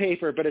good on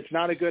paper, but it's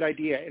not a good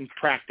idea in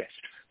practice.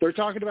 They're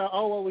talking about,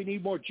 oh, well, we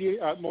need more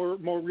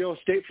real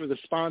estate for the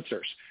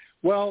sponsors.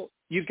 Well,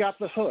 you've got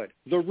the hood,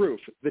 the roof,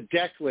 the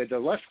deck lid, the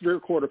left rear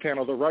quarter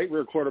panel, the right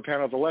rear quarter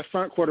panel, the left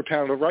front quarter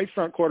panel, the right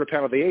front quarter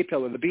panel, the A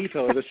pillar, the B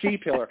pillar, the C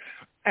pillar,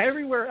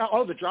 everywhere.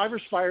 Oh, the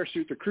driver's fire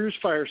suit, the crew's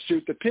fire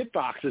suit, the pit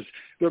boxes,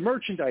 the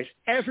merchandise,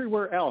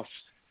 everywhere else.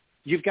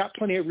 You've got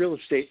plenty of real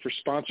estate for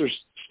sponsors'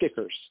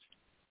 stickers.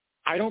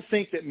 I don't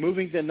think that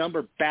moving the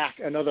number back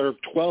another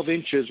 12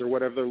 inches or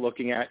whatever they're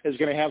looking at is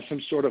going to have some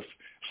sort of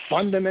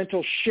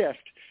fundamental shift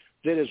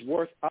that is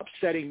worth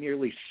upsetting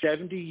nearly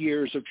 70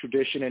 years of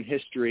tradition and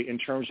history in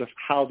terms of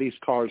how these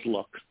cars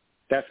look.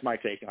 That's my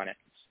take on it.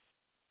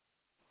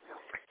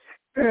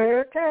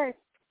 Okay.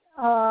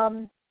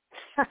 I'm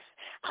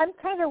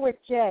kind of with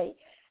Jay.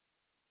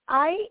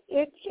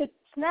 It's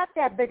not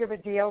that big of a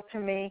deal to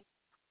me.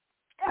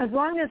 As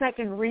long as I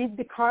can read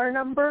the car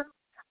number,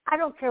 I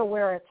don't care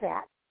where it's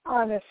at,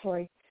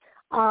 honestly.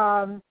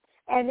 And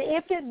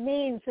if it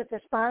means that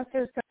the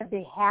sponsor's going to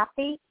be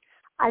happy,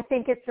 I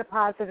think it's a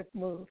positive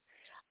move.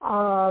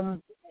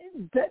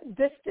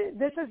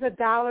 This is a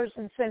dollars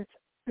and cents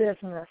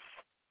business.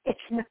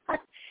 It's not,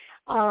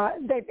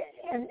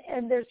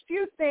 and there's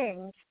few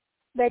things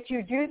that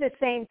you do the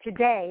same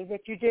today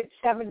that you did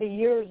 70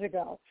 years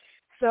ago.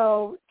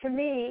 So to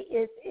me,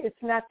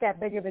 it's not that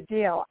big of a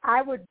deal.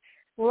 I would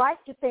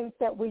like to think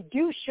that we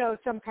do show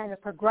some kind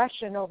of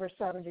progression over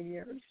 70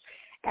 years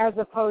as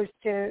opposed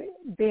to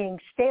being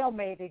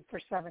stalemated for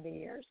 70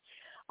 years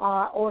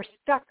or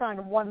stuck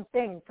on one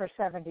thing for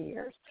 70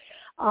 years.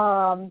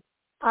 I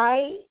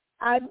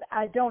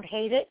don't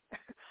hate it.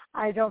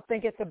 I don't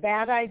think it's a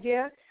bad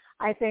idea.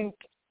 I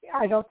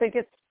don't think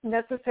it's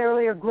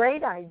necessarily a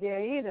great idea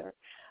either.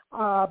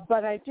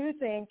 But I do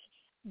think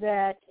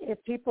that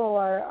if people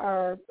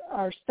are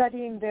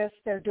studying this,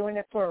 they're doing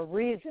it for a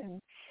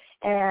reason.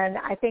 And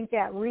I think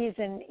that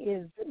reason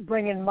is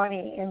bringing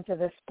money into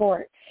the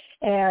sport.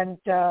 And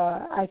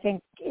I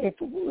think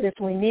if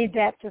we need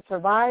that to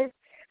survive,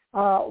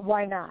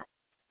 why not?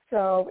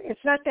 So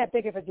it's not that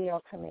big of a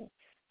deal to me.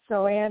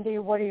 So, Andy,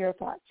 what are your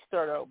thoughts?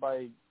 Start out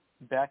by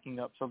backing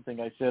up something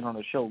I said on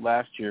the show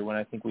last year when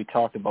I think we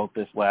talked about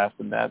this last,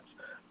 and that's,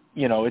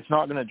 it's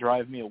not going to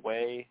drive me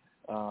away.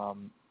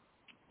 I'm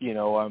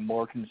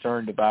more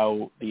concerned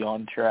about the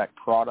on-track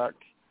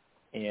product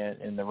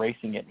and the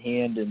racing at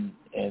hand, and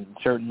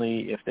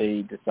certainly if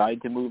they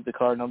decide to move the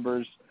car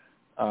numbers,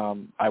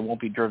 I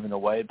won't be driven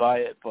away by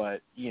it.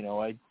 But,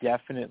 I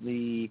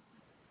definitely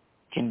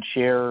can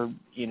share,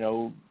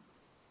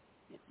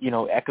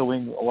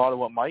 echoing a lot of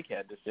what Mike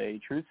had to say,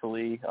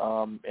 truthfully.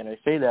 And I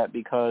say that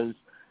because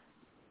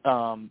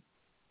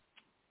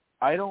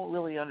I don't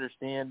really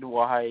understand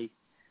why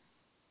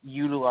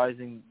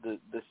utilizing the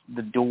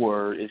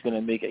door is going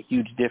to make a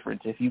huge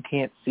difference. If you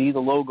can't see the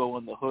logo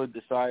on the hood,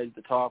 the sides,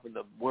 the top, and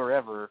the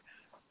wherever,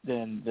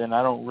 then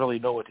I don't really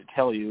know what to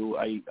tell you.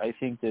 I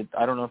think that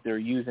I don't know if they're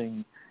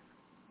using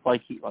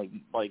like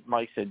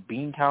Mike said,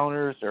 bean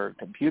counters or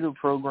computer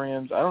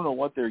programs. I don't know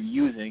what they're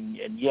using,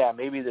 and yeah,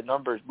 maybe the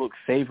numbers look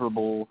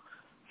favorable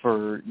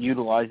for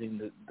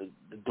utilizing the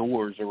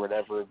doors or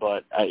whatever,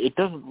 but it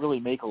doesn't really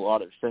make a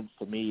lot of sense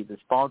to me. The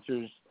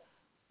sponsors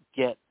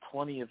get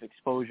plenty of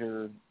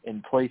exposure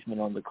and placement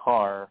on the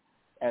car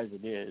as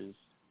it is,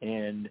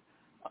 and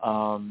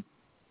the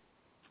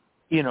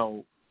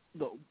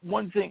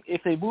one thing,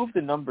 if they move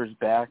the numbers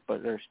back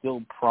but they're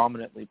still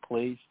prominently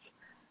placed,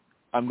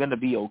 I'm going to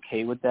be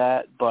okay with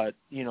that. But,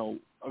 a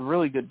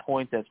really good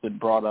point that's been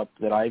brought up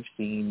that I've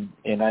seen,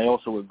 and I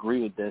also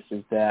agree with this,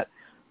 is that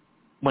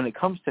when it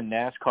comes to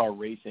NASCAR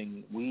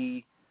racing,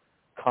 we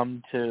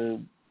come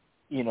to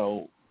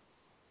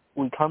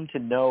we come to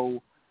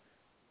know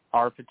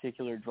our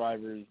particular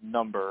driver's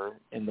number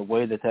and the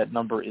way that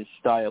number is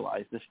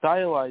stylized. The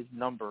stylized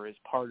number is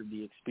part of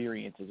the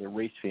experience as a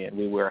race fan.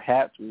 We wear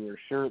hats, we wear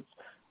shirts,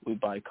 we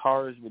buy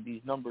cars with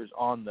these numbers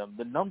on them.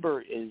 The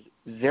number is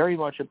very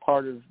much a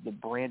part of the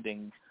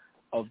branding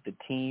of the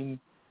team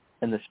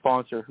and the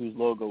sponsor whose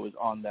logo is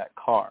on that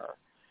car.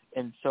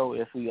 And so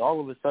if we all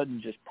of a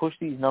sudden just push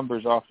these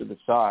numbers off to the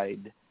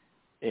side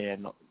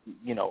and,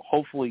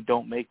 hopefully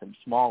don't make them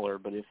smaller,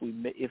 but if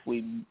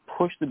we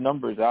push the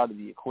numbers out of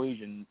the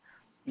equation,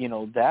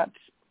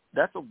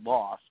 that's a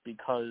loss,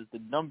 because the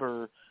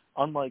number,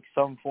 unlike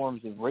some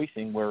forms of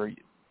racing where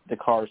the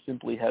car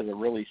simply has a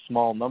really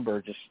small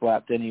number just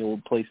slapped any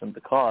old place on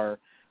the car,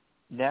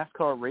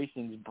 NASCAR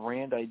Racing's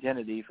brand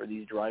identity for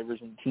these drivers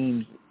and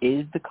teams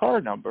is the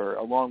car number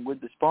along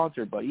with the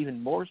sponsor, but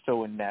even more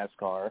so in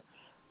NASCAR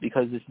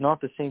because it's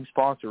not the same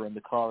sponsor in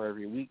the car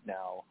every week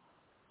now.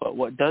 But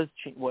what does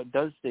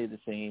stay the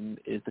same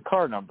is the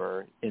car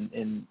number,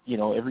 and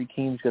every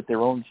team's got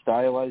their own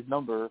stylized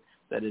number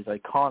that is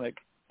iconic.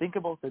 Think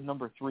about the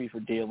number 3 for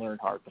Dale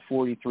Earnhardt, the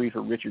 43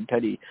 for Richard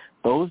Petty.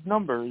 Those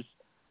numbers,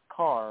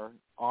 car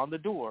on the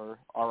door,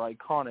 are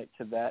iconic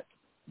to that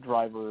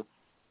driver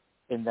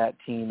and that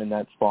team and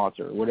that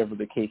sponsor, whatever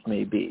the case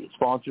may be.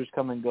 Sponsors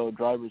come and go,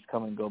 drivers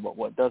come and go, but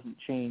what doesn't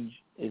change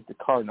is the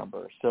car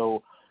number.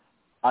 So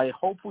I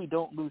hope we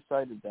don't lose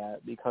sight of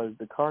that, because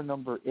the car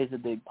number is a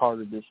big part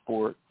of this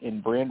sport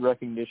in brand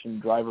recognition,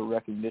 driver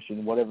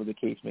recognition, whatever the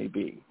case may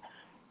be.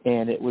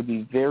 And it would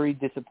be very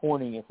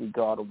disappointing if we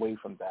got away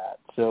from that.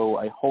 So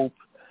I hope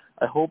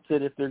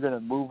that if they're going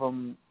to move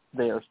them,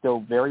 they are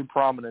still very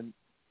prominent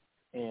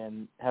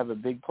and have a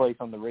big place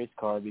on the race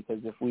car,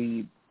 because if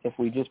we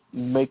just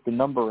make the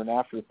number an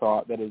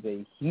afterthought, that is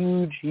a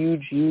huge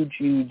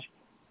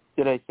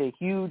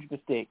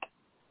mistake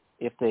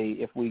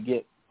if we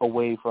get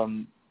away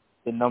from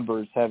the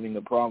numbers having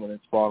a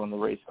prominent spot on the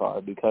race car,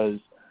 because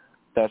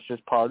that's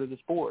just part of the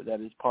sport.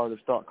 That is part of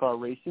stock car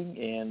racing.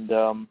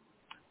 And,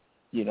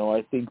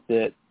 I think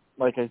that,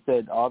 like I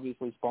said,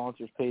 obviously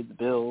sponsors paid the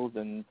bills,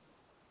 and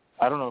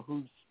I don't know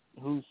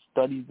who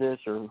studied this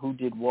or who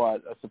did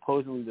what.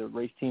 Supposedly the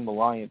Race Team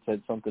Alliance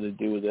had something to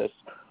do with this,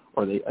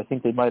 or I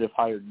think they might have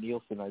hired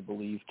Nielsen, I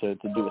believe, to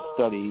do a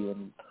study,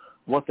 and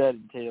what that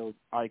entails,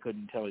 I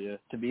couldn't tell you,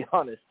 to be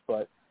honest.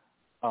 But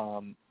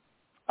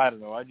I don't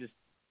know. I just,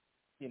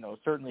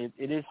 certainly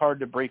it is hard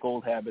to break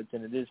old habits,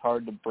 and it is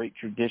hard to break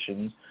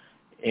traditions.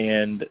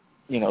 And,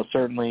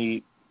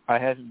 certainly I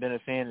haven't been a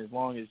fan as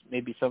long as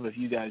maybe some of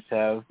you guys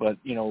have, but,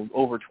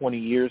 over 20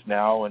 years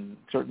now, and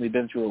certainly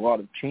been through a lot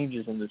of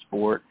changes in the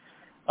sport,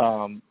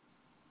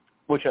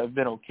 which I've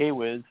been okay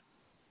with.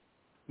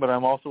 But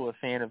I'm also a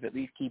fan of at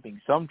least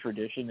keeping some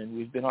tradition, and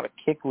we've been on a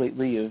kick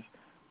lately of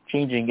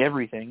changing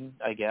everything,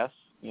 I guess,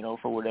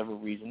 for whatever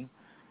reason.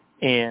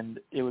 And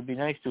it would be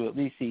nice to at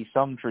least see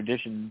some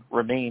tradition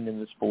remain in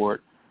the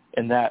sport,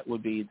 and that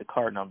would be the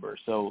car number.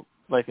 So,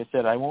 like I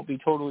said, I won't be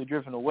totally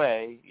driven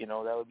away.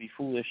 That would be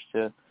foolish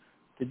to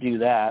do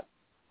that.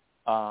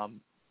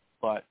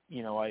 But,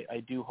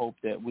 I do hope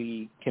that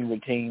we can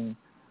retain,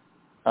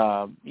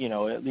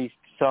 at least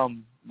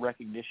some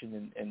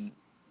recognition and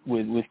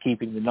with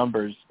keeping the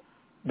numbers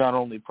not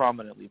only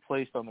prominently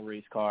placed on the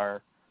race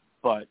car,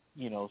 but,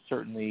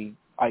 certainly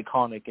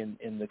iconic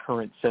in the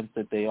current sense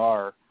that they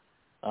are,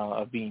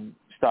 of being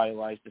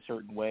stylized a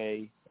certain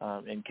way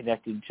and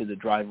connected to the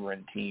driver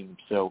and team.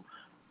 So,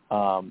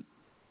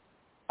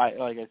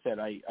 like I said,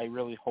 I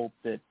really hope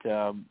that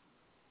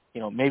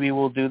maybe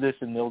we'll do this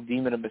and they'll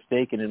deem it a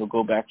mistake and it'll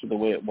go back to the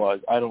way it was.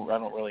 I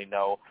don't really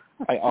know.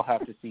 I'll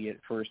have to see it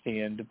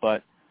firsthand.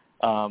 But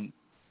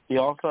the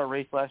All-Star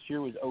race last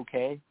year was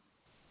okay.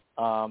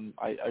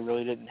 I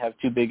really didn't have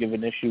too big of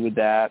an issue with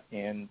that.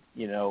 And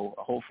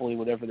hopefully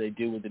whatever they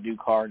do with the new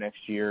car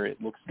next year, it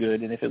looks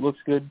good. And if it looks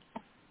good,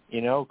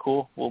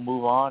 cool, we'll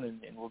move on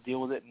and we'll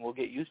deal with it and we'll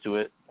get used to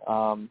it.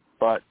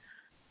 But,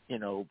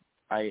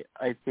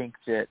 I think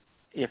that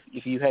if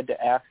you had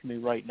to ask me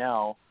right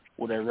now,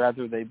 would I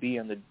rather they be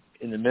in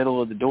the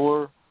middle of the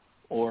door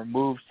or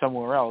move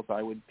somewhere else,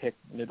 I would pick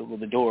middle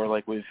of the door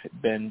like we've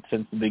been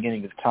since the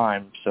beginning of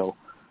time. So,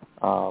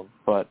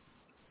 but,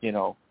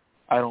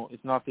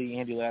 it's not the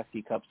Andy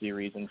Laskey Cup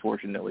Series,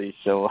 unfortunately,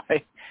 so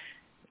I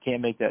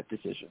can't make that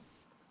decision.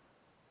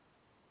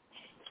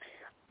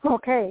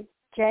 Okay.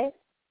 Jay?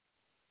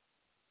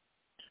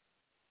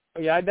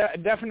 Yeah, I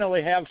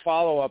definitely have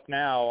follow-up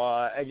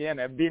now.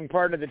 Again, being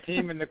part of the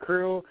team and the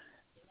crew,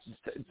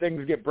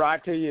 things get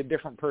brought to you a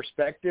different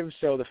perspective.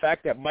 So the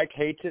fact that Mike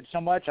hates it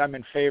so much, I'm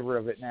in favor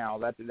of it now.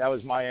 That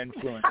was my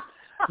influence.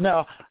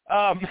 No,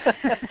 that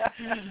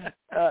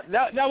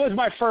was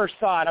my first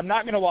thought. I'm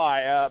not going to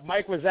lie.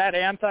 Mike was that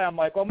anti. I'm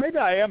like, well, maybe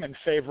I am in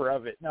favor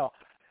of it. No,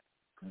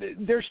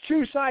 there's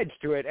two sides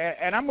to it,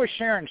 and I'm with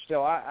Sharon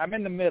still. I'm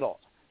in the middle.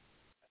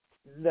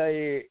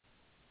 The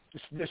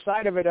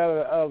side of it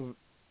of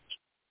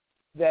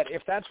that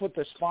if that's what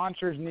the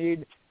sponsors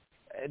need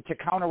to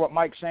counter what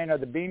Mike's saying are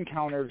the bean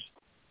counters,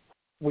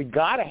 we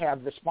got to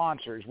have the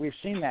sponsors. We've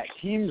seen that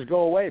teams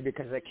go away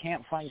because they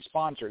can't find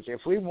sponsors.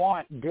 If we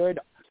want good,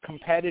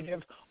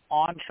 competitive,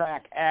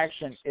 on-track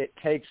action, it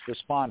takes the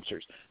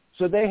sponsors.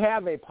 So they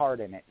have a part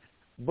in it.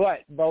 But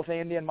both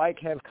Andy and Mike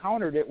have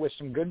countered it with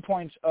some good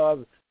points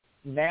of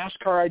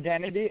NASCAR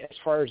identity as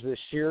far as the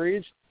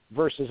series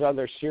versus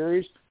other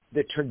series,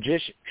 the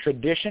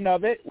tradition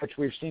of it, which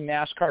we've seen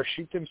NASCAR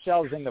shoot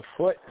themselves in the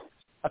foot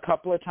a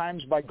couple of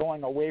times by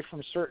going away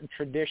from certain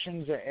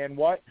traditions and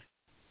what.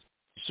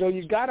 So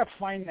you've got to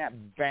find that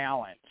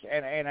balance,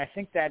 and I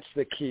think that's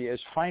the key, is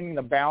finding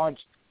the balance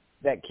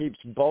that keeps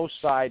both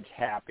sides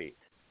happy.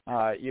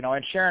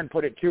 And Sharon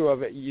put it too,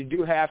 of it, you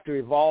do have to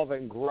evolve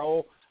and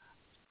grow.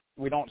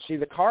 We don't see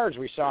the cars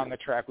we saw on the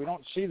track. We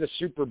don't see the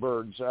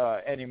Superbirds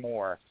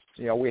anymore.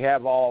 We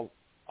have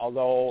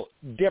although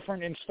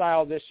different in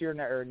style this year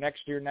or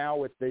next year now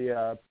with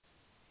the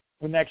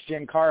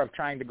next-gen car of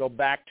trying to go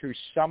back to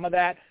some of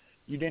that.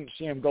 You didn't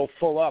see them go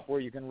full up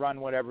where you can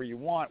run whatever you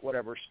want,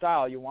 whatever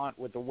style you want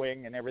with the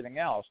wing and everything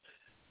else.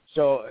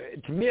 So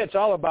to me, it's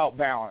all about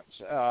balance.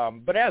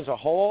 But as a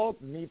whole,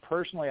 me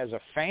personally as a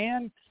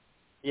fan,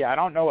 I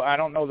don't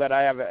know that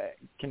I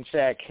can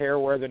say I care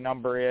where the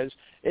number is.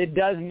 It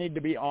does need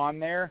to be on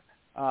there,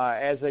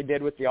 as they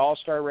did with the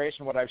All-Star race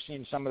and what I've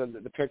seen some of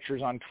the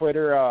pictures on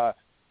Twitter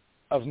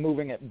of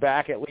moving it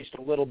back at least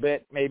a little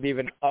bit, maybe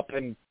even up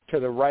and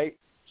to the right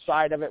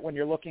side of it when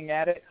you're looking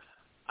at it.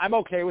 I'm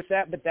okay with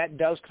that, but that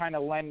does kind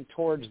of lend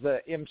towards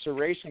the IMSA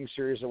Racing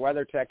Series, the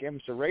WeatherTech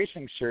IMSA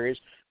Racing Series,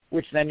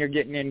 which then you're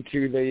getting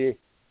into the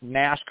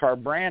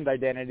NASCAR brand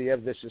identity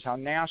of this is how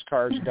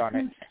NASCAR's done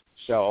it.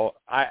 So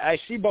I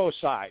see both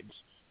sides.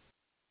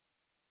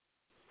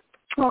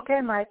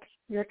 Okay, Mike,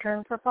 your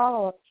turn for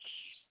follow-up.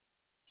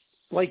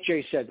 Like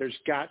Jay said, there's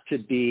got to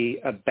be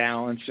a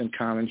balance and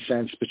common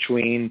sense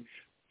between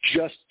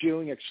just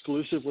doing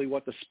exclusively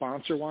what the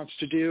sponsor wants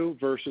to do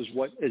versus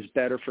what is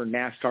better for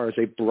NASCAR as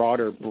a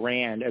broader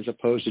brand as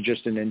opposed to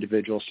just an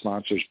individual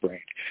sponsor's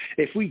brand.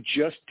 If we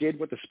just did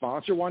what the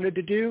sponsor wanted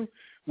to do,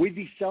 we'd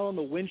be selling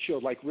the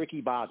windshield like Ricky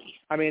Bobby.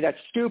 I mean, that's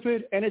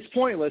stupid and it's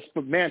pointless,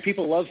 but, man,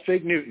 people love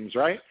Fig Newtons,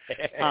 right?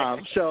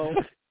 So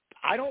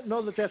I don't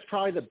know that that's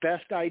probably the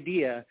best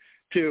idea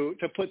to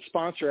put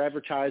sponsor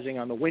advertising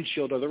on the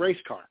windshield of the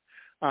race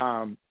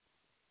car.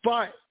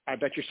 But I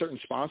bet you certain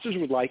sponsors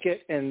would like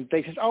it, and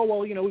they say, oh, well,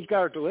 we've got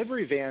our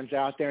delivery vans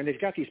out there, and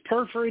they've got these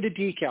perforated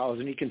decals,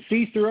 and you can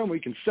see through them, we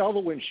can sell the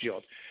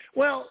windshield.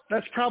 Well,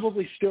 that's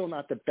probably still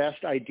not the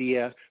best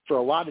idea for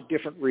a lot of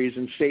different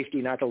reasons,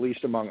 safety not the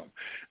least among them.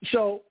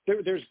 So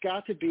there's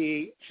got to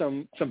be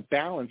some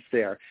balance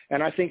there,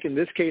 and I think in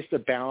this case the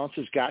balance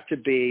has got to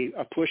be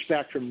a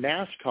pushback from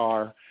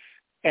NASCAR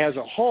as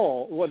a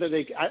whole,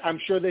 I'm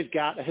sure they've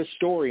got a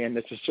historian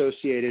that's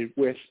associated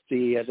with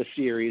the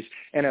series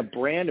and a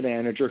brand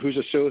manager who's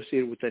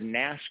associated with the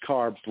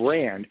NASCAR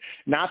brand,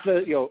 not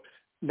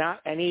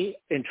any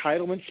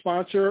entitlement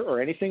sponsor or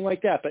anything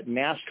like that, but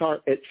NASCAR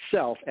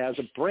itself as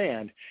a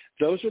brand.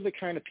 Those are the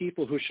kind of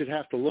people who should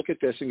have to look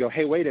at this and go,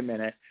 hey, wait a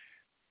minute,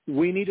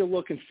 we need to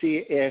look and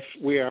see if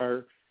we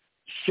are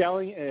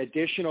selling an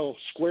additional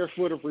square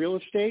foot of real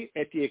estate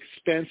at the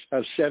expense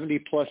of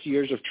 70-plus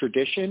years of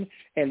tradition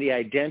and the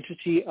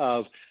identity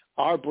of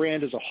our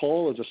brand as a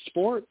whole, as a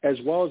sport, as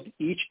well as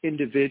each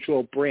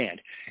individual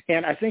brand.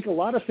 And I think a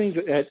lot of things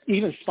that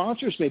even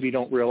sponsors maybe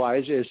don't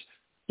realize is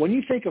when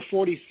you think of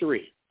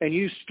 43 and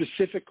you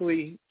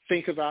specifically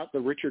think about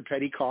the Richard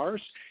Petty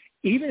cars,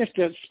 even if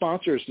the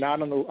sponsor is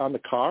not on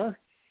the car,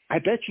 I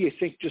bet you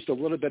think just a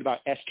little bit about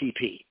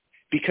STP.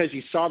 Because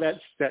you saw that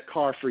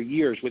car for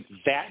years with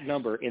that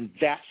number and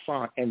that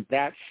font and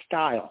that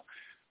style.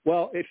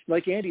 Well, if,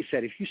 like Andy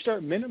said, if you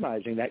start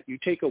minimizing that, you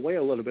take away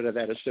a little bit of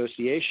that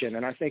association.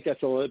 And I think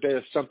that's a little bit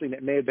of something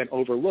that may have been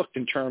overlooked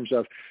in terms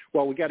of,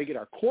 well, we got to get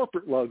our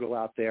corporate logo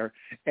out there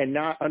and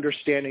not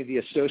understanding the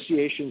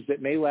associations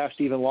that may last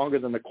even longer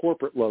than the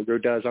corporate logo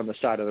does on the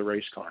side of the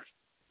race car.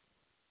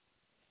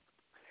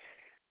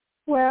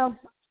 Well,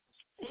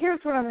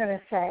 here's what I'm going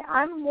to say.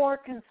 I'm more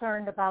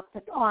concerned about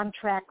the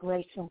on-track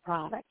racing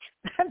product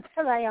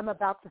than I am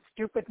about the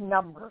stupid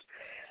numbers.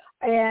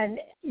 And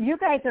you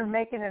guys are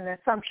making an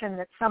assumption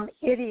that some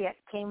idiot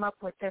came up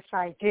with this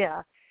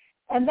idea,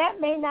 and that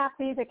may not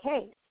be the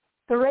case.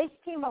 The Race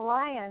Team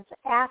Alliance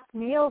asked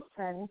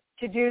Nielsen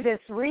to do this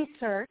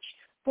research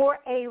for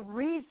a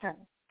reason.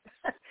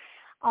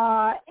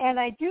 And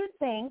I do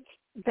think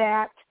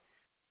that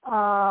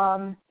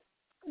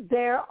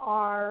there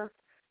are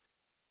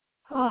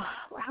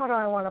how do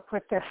I want to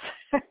put this?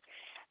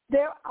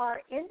 There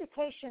are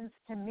indications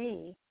to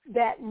me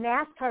that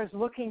NASCAR is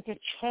looking to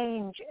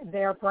change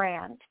their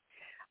brand.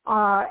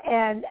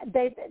 And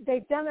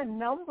they've done a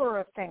number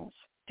of things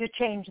to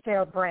change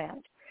their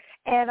brand.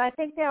 And I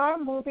think they are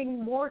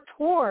moving more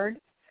toward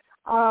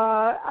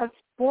a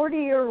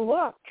sportier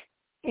look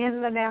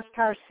in the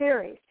NASCAR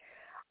series.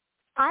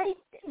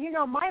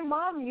 My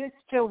mom used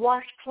to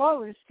wash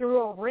clothes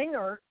through a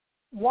wringer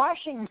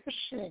washing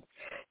machine.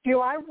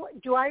 Do I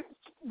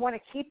want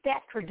to keep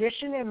that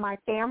tradition in my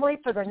family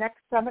for the next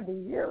 70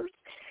 years?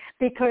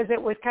 because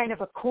it was kind of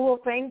a cool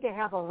thing to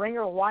have a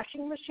wringer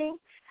washing machine.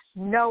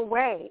 No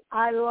way.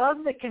 I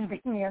love the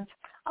convenience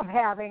of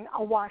having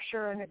a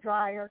washer and a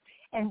dryer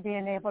and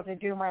being able to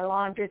do my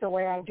laundry the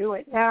way I do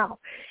it now.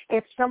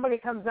 If somebody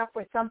comes up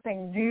with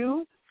something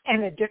new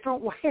and a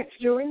different way of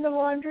doing the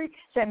laundry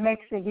that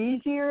makes it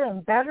easier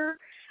and better,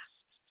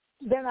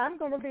 then I'm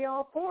going to be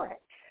all for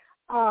it.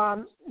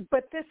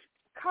 But this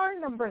car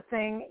number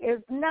thing is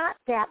not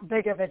that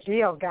big of a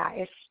deal,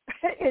 guys.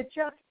 It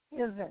just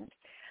isn't.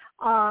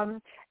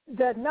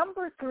 The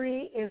number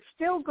 3 is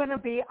still going to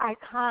be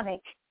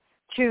iconic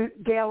to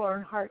Dale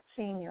Earnhardt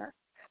Sr.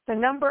 The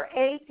number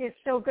 8 is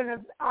still going to,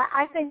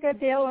 I think, of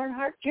Dale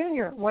Earnhardt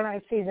Jr. when I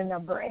see the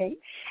number 8.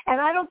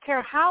 And I don't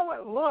care how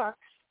it looks,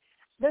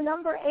 the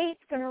number 8 is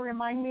going to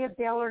remind me of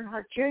Dale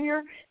Earnhardt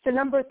Jr. The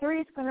number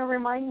 3 is going to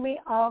remind me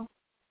of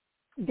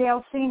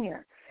Dale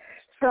Sr.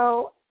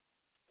 So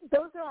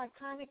those are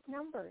iconic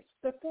numbers.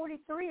 The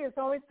 43 is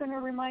always going to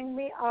remind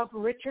me of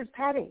Richard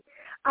Petty.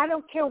 I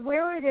don't care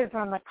where it is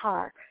on the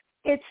car.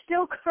 It's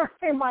still going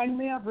to remind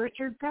me of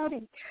Richard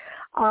Petty.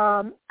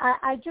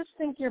 I just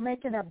think you're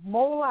making a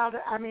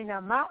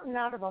mountain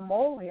out of a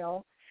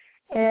molehill.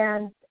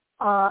 And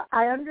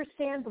I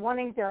understand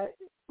wanting to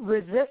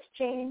resist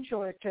change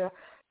or to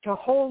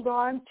hold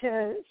on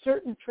to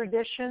certain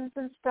traditions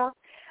and stuff,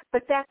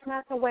 but that's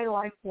not the way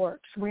life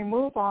works. We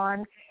move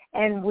on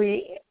and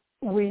we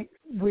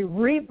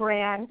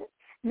rebrand.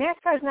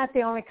 NASCAR is not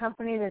the only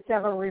company that's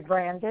ever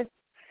rebranded,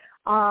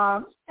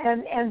 and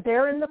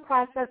they're in the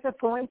process of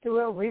going through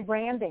a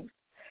rebranding.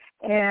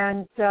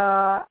 And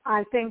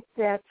I think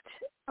that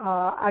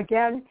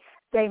again,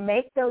 they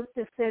make those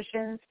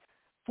decisions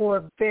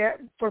for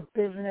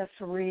business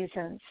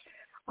reasons.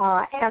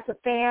 As a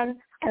fan,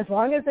 as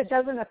long as it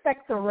doesn't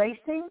affect the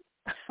racing,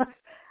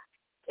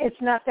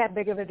 it's not that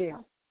big of a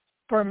deal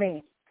for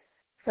me.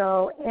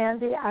 So,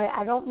 Andy,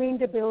 I don't mean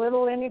to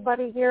belittle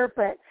anybody here,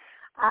 but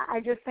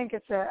I just think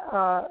it's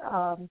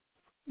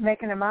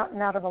making a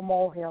mountain out of a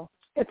molehill.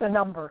 It's a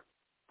number.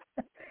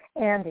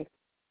 Andy.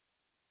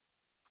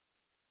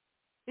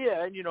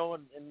 Yeah,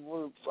 and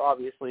we're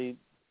obviously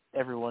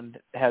everyone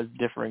has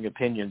differing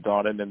opinions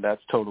on it, and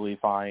that's totally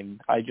fine.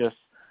 I just,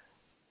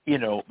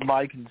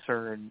 my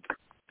concern,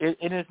 and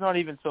it's not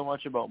even so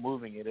much about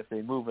moving it. If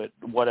they move it,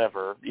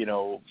 whatever,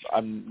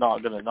 I'm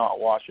not going to not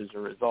watch as a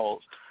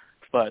result.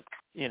 But,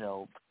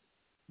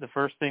 the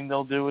first thing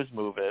they'll do is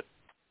move it,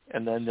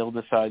 and then they'll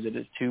decide that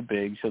it's too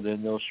big, so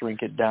then they'll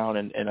shrink it down.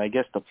 And I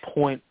guess the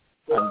point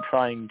I'm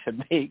trying to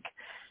make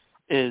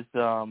is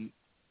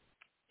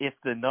if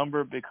the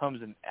number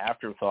becomes an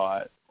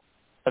afterthought,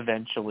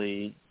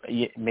 eventually,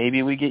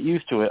 maybe we get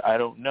used to it. I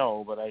don't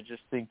know, but I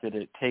just think that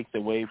it takes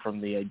away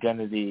from the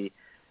identity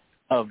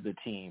of the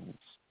teams,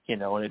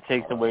 and it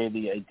takes away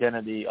the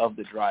identity of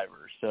the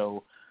driver.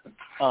 So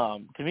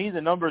to me,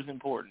 the number is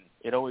important.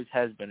 It always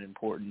has been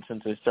important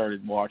since I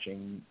started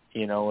watching,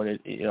 and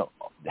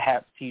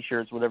hats,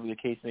 T-shirts, whatever the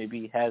case may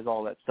be, has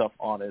all that stuff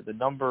on it. The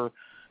number,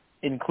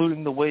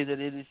 including the way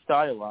that it is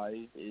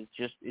stylized,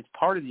 it's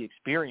part of the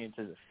experience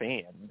as a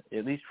fan,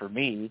 at least for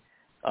me.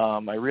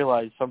 I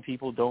realize some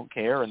people don't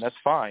care, and that's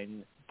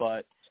fine.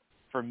 But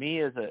for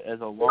me, as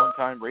a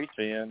longtime race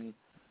fan,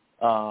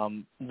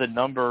 the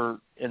number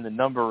and the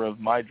number of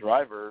my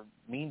driver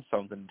means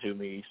something to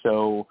me.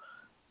 So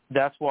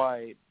that's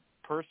why,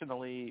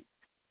 personally,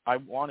 I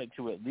want it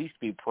to at least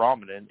be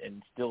prominent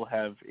and still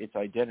have its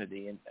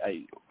identity. And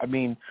I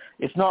mean,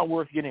 it's not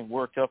worth getting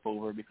worked up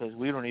over because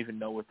we don't even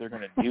know what they're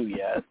going to do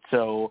yet.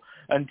 So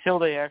until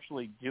they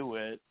actually do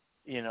it,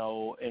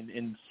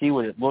 and see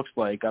what it looks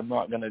like, I'm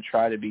not going to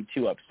try to be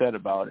too upset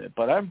about it.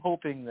 But I'm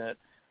hoping that,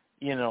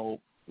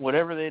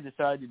 whatever they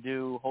decide to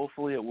do,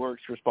 hopefully it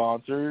works for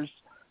sponsors,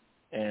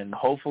 and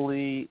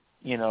hopefully,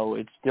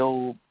 it's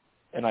still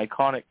an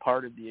iconic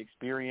part of the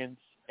experience,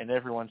 and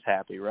everyone's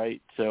happy,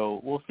 right? So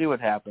we'll see what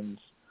happens.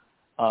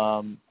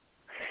 I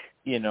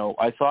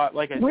thought,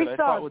 like I said, I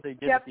thought what they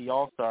did at the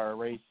All-Star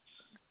race,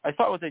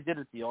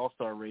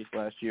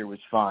 last year was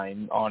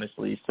fine,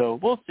 honestly. So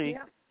we'll see.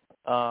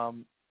 Yeah.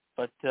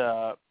 But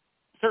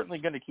certainly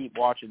going to keep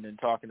watching and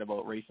talking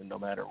about racing no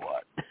matter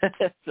what.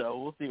 So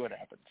we'll see what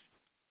happens.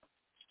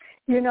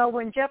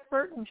 When Jeff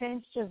Burton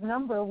changed his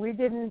number, we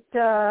didn't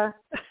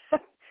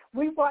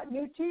we bought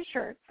new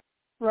T-shirts,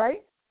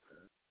 right?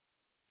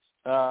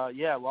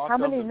 Yeah. How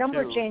many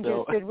number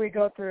changes did we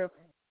go through?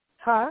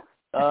 Huh?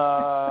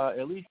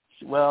 At least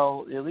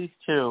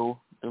 2,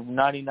 the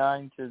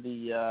 99 to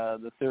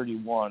the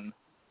 31.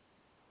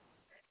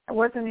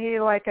 Wasn't he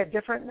like a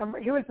different number?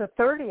 He was the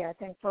 30, I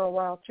think, for a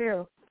while,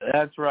 too.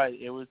 That's right.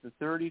 It was the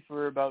 30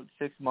 for about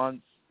 6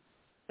 months,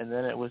 and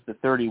then it was the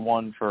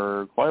 31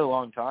 for quite a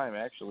long time,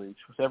 actually,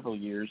 several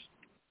years.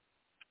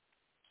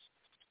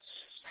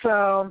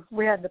 So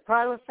we had the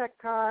Prilosec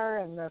car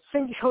and the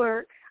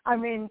Singular. I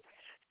mean,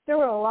 there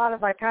were a lot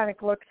of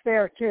iconic looks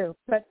there, too.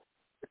 But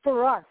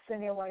for us,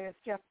 anyway, as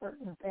Jeff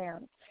Burton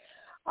fans.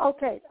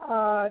 Okay,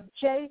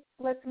 Jay,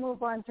 let's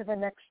move on to the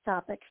next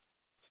topic.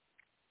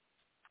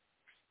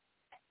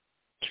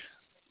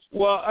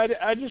 Well,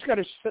 I just got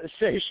to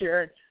say,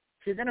 Sharon,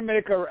 you're going to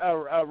make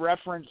a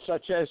reference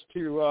such as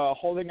to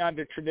holding on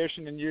to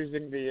tradition and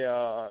using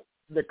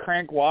the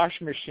crank wash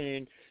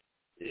machine,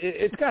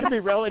 it's got to be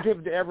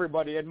relative to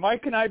everybody. And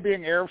Mike and I,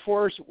 being Air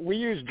Force, we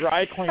use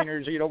dry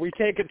cleaners. We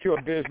take it to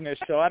a business,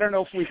 so I don't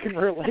know if we can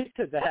relate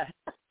to that.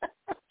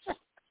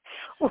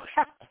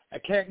 I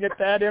can't get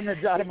that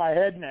image out of my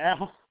head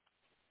now.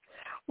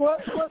 Well,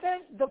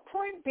 then the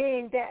point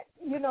being that,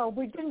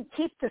 we didn't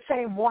keep the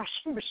same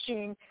washing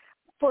machine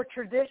for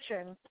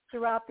tradition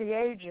throughout the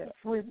ages.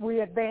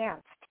 We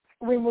advanced.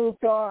 We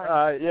moved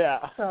on. Yeah.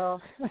 So,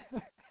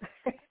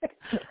 okay,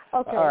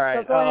 all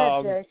right. So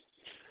go ahead, Jay.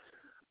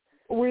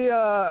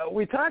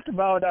 We talked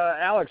about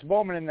Alex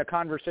Bowman in the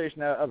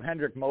conversation of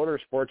Hendrick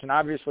Motorsports, and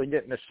obviously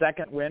getting a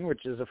second win,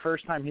 which is the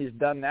first time he's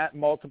done that,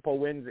 multiple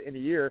wins in a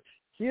year.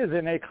 He is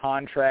in a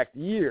contract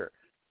year,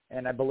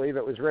 and I believe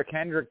it was Rick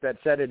Hendrick that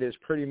said it is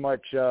pretty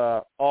much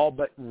all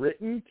but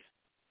written,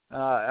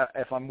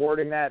 if I'm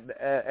wording that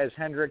as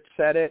Hendrick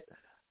said it,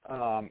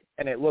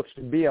 and it looks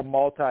to be a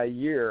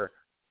multi-year.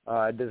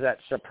 Does that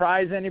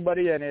surprise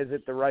anybody, and is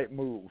it the right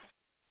move?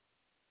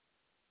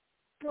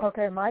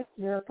 Okay, Mike,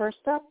 you're first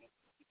up.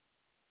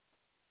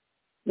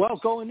 Well,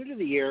 going into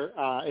the year,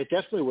 it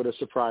definitely would have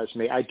surprised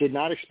me. I did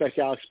not expect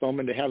Alex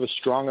Bowman to have as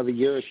strong of a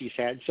year as he's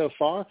had so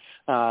far.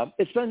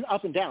 It's been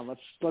up and down.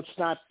 Let's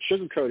not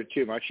sugarcoat it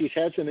too much. He's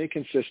had some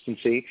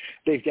inconsistency.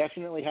 They've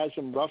definitely had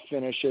some rough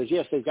finishes.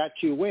 Yes, they've got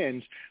 2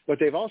 wins, but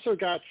they've also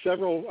got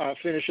several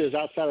finishes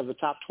outside of the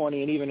top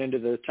 20 and even into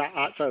the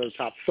outside of the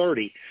top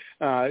 30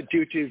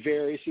 due to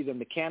various either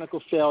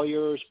mechanical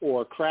failures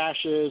or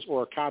crashes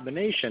or a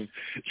combination.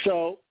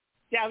 So,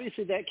 yeah,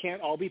 obviously that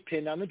can't all be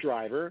pinned on the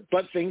driver,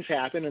 but things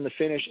happen, and the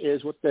finish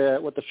is what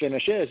the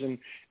finish is. And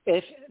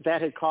if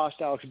that had cost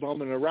Alex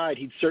Bowman a ride,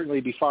 he'd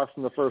certainly be far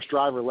from the first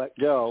driver let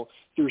go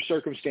through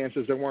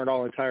circumstances that weren't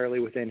all entirely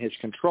within his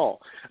control.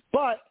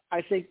 But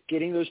I think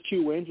getting those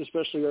 2 wins,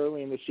 especially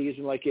early in the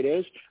season like it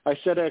is, I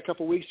said it a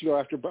couple weeks ago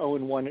after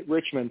Bowen won at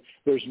Richmond,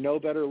 there's no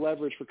better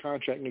leverage for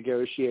contract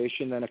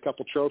negotiation than a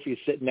couple trophies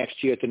sitting next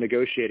to you at the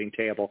negotiating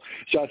table.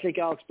 So I think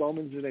Alex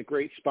Bowman's in a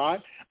great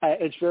spot.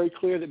 It's very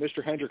clear that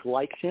Mr. Hendrick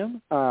likes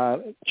him,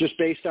 just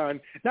based on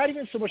not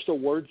even so much the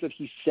words that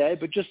he said,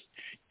 but just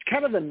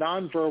kind of the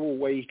nonverbal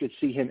way you could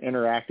see him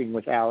interacting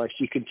with Alex.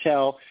 You could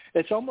tell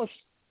it's almost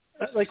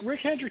like Rick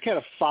Hendrick had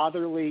a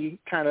fatherly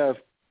kind of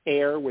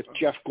air with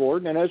Jeff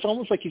Gordon, and it's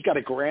almost like he's got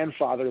a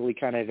grandfatherly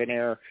kind of an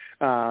air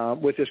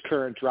with his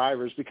current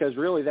drivers, because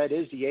really that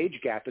is the age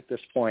gap at this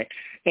point.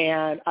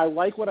 And I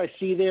like what I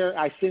see there.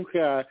 I think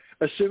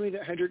assuming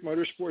that Hendrick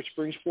Motorsports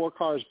brings 4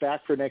 cars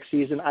back for next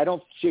season, I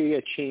don't see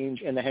a change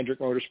in the Hendrick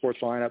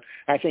Motorsports lineup.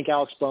 I think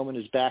Alex Bowman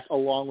is back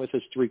along with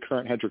his 3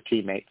 current Hendrick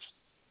teammates.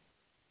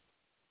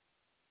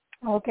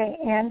 Okay,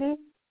 Andy?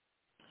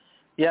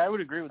 Yeah, I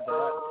would agree with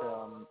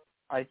that.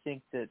 I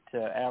think that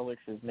Alex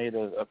has made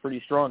a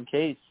pretty strong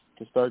case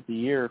to start the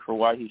year for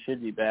why he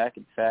should be back.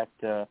 In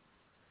fact,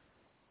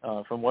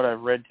 from what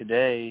I've read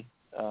today,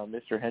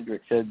 Mr.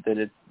 Hendrick said that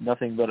it's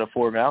nothing but a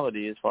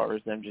formality as far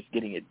as them just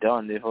getting it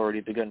done. They've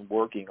already begun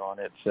working on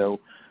it. So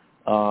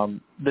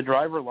the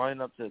driver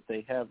lineup that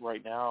they have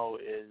right now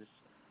is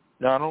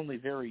not only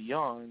very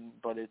young,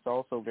 but it's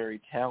also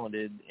very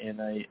talented. And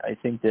I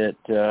think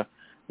that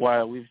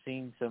while we've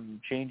seen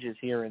some changes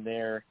here and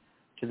there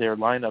to their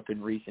lineup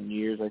in recent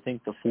years, I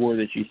think the 4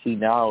 that you see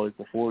now is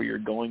the 4 you're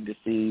going to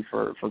see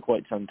for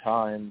quite some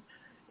time.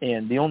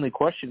 And the only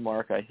question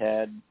mark I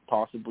had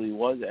possibly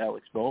was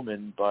Alex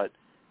Bowman, but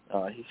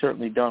he's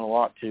certainly done a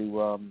lot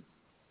to,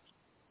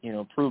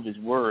 prove his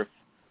worth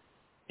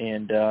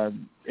and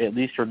at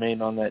least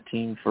remain on that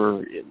team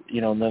for,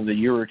 another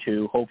year or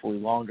 2, hopefully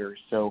longer.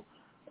 So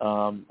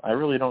I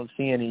really don't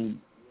see any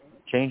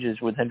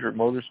changes with Hendrick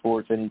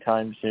Motorsports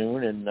anytime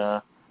soon.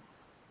 And,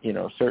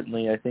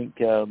 certainly I think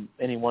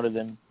any one of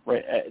them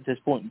right at this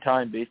point in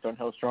time, based on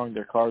how strong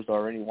their cars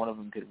are, any one of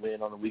them could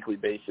win on a weekly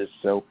basis.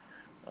 So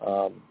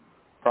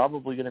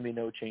probably going to be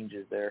no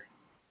changes there.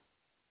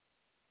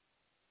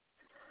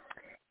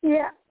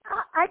 Yeah,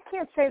 I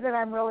can't say that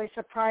I'm really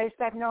surprised.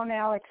 I've known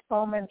Alex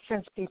Bowman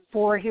since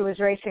before he was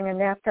racing in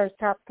NASCAR's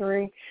Top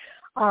 3.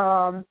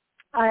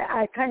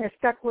 I kind of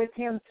stuck with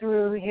him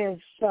through his,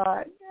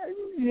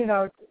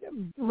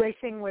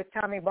 racing with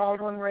Tommy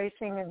Baldwin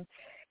Racing and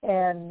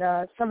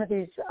some of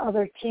these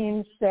other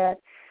teams that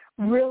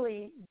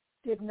really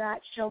did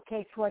not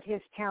showcase what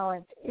his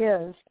talent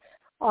is.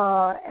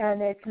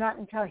 And it's not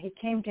until he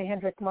came to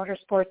Hendrick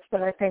Motorsports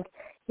that I think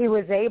he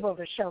was able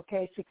to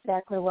showcase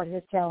exactly what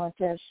his talent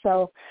is.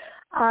 So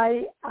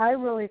I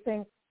really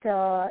think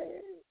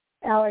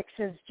Alex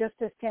is just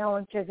as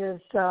talented as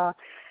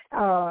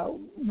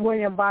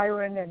William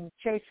Byron and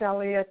Chase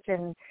Elliott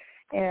and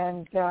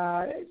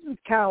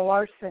Kyle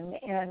Larson,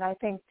 and I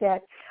think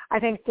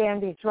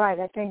Andy's right.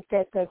 I think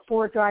that the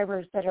 4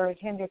 drivers that are at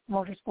Hendrick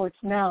Motorsports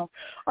now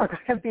are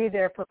going to be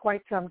there for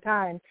quite some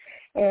time,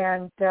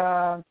 and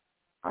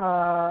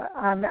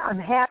I'm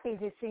happy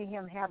to see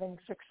him having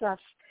success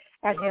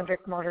at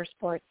Hendrick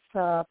Motorsports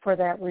for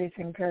that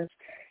reason, because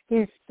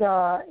he's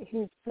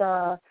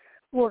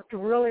worked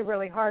really,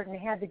 really hard and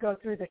had to go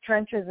through the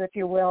trenches, if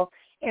you will,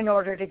 in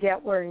order to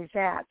get where he's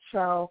at.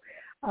 So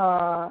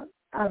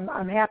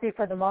I'm happy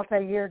for the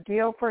multi-year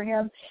deal for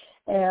him.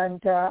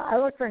 And I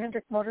look for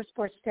Hendrick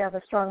Motorsports to have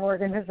a strong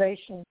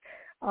organization,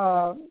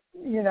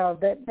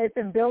 that they've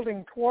been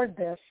building toward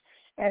this,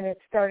 and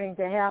it's starting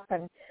to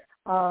happen.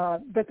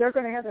 But they're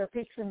going to have their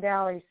peaks and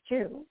valleys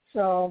too.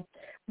 So,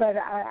 but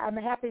I'm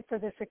happy for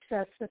the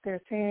success that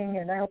they're seeing,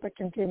 and I hope it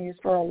continues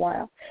for a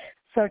while.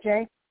 So,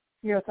 Jay,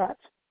 your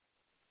thoughts?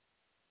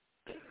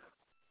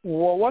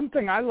 Well, one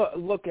thing I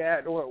look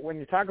at when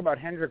you talk about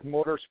Hendrick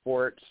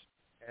Motorsports,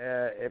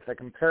 if I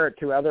compare it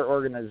to other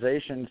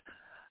organizations,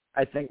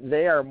 I think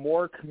they are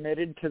more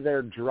committed to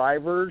their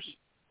drivers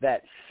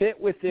that fit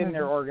within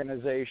their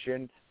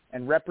organization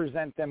and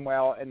represent them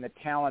well and the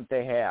talent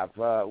they have.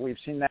 We've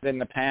seen that in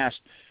the past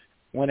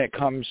when it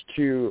comes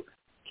to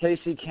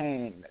Casey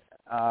Kane,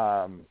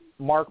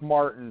 Mark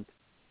Martin.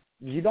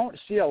 You don't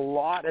see a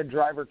lot of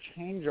driver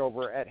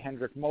changeover at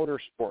Hendrick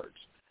Motorsports.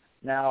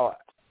 Now,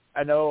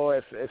 I know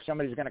if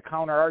somebody's going to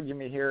counter-argue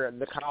me here,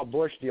 the Kyle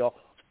Busch deal,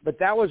 but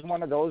that was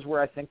one of those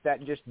where I think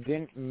that just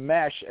didn't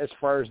mesh as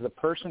far as the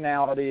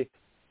personality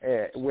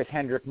with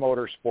Hendrick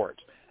Motorsports.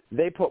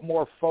 They put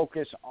more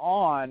focus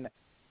on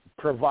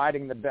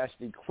providing the best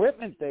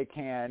equipment they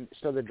can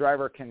so the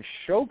driver can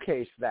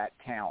showcase that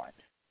talent.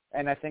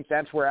 And I think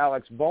that's where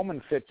Alex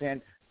Bowman fits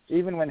in.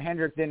 Even when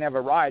Hendrick didn't have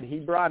a ride, he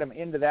brought him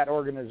into that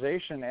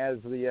organization as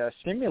the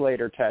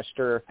simulator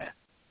tester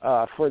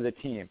for the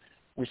team.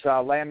 We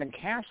saw Landon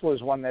Castle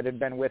as one that had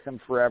been with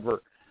him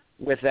forever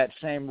with that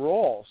same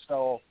role.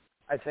 So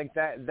I think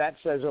that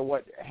says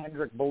what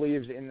Hendrick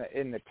believes in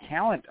the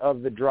talent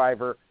of the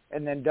driver,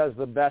 and then does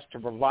the best to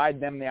provide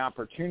them the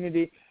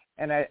opportunity.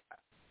 And I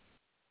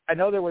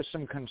know there was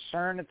some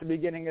concern at the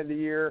beginning of the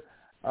year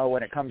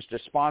when it comes to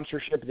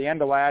sponsorship at the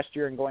end of last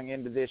year and going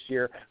into this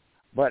year.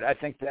 But I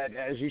think that,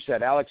 as you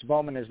said, Alex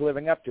Bowman is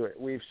living up to it.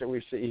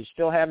 He's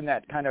still having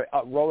that kind of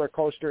roller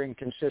coaster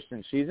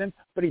inconsistent season,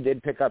 but he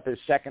did pick up his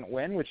second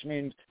win, which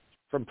means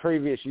from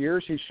previous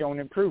years he's shown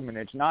improvement.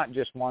 It's not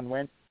just one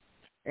win.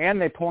 And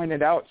they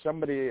pointed out,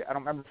 somebody, I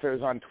don't remember if it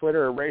was on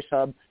Twitter or Race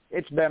Hub,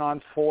 it's been on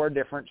 4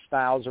 different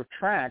styles of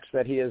tracks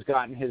that he has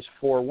gotten his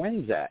 4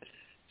 wins at.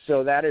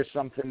 So that is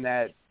something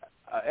that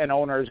an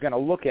owner is going to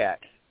look at.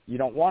 You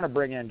don't want to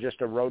bring in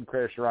just a road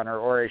course runner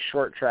or a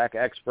short track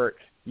expert.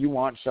 You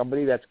want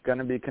somebody that's going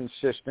to be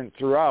consistent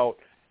throughout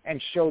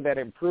and show that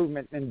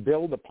improvement and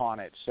build upon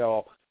it.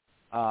 So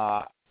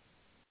I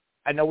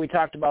know we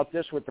talked about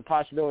this with the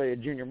possibility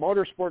of junior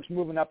motorsports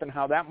moving up and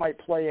how that might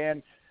play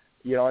in,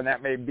 and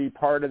that may be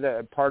part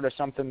of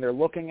something they're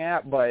looking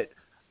at. But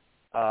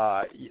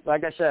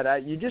like I said,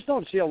 you just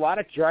don't see a lot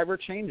of driver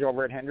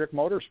changeover at Hendrick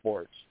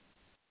Motorsports.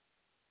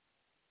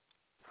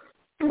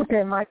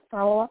 Okay, Mike,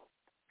 follow up.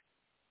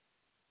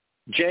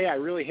 Jay, I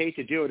really hate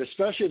to do it,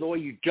 especially the way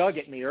you dug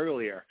at me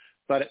earlier,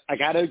 but I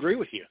got to agree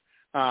with you.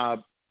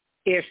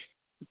 If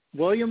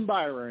William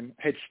Byron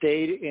had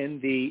stayed in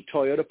the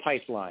Toyota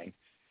pipeline,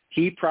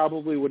 he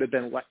probably would have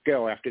been let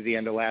go after the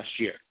end of last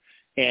year.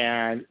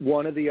 And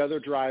one of the other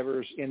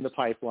drivers in the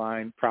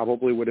pipeline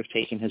probably would have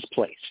taken his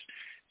place.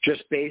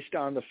 Just based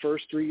on the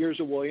first 3 years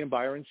of William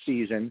Byron's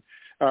season,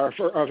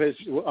 of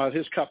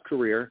his Cup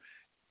career,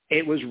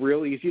 it was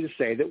real easy to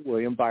say that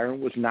William Byron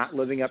was not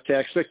living up to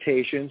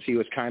expectations. He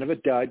was kind of a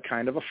dud,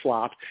 kind of a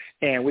flop,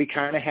 and we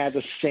kind of had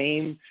the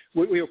same –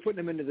 we were putting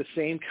him into the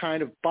same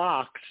kind of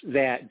box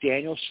that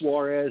Daniel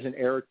Suarez and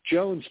Eric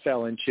Jones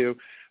fell into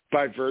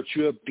by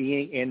virtue of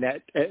being in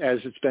that, as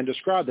it's been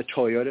described, the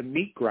Toyota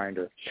meat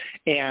grinder.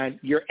 And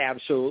you're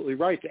absolutely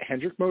right that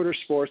Hendrick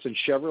Motorsports and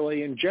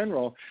Chevrolet in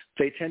general,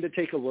 they tend to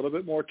take a little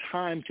bit more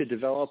time to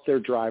develop their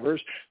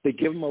drivers. They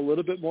give them a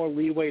little bit more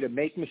leeway to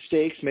make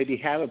mistakes, maybe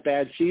have a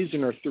bad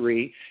season or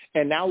 3.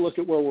 And now look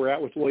at where we're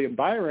at with William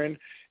Byron.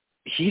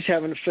 He's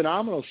having a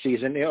phenomenal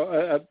season.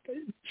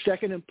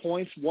 Second in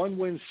points, 1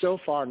 win so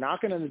far,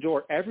 knocking on the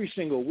door every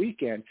single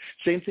weekend.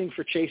 Same thing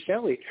for Chase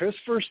Elliott. His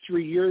first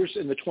 3 years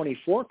in the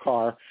 24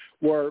 car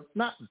were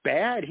not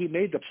bad. He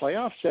made the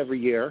playoffs every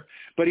year,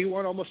 but he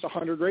won almost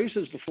 100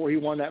 races before he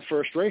won that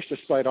first race,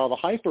 despite all the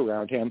hype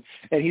around him.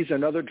 And he's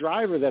another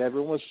driver that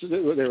everyone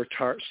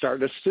was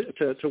starting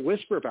to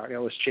whisper about.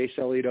 Was Chase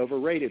Elliott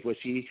overrated? Was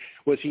he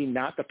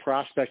not the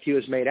prospect he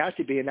was made out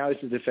to be? And now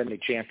he's the defending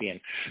champion.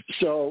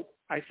 So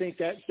I think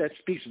that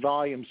speaks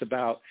volumes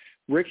about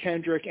Rick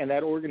Hendrick and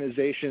that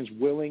organization's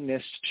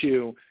willingness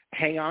to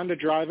hang on to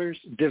drivers,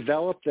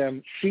 develop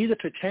them, see the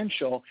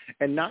potential,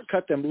 and not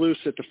cut them loose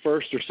at the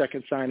first or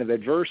second sign of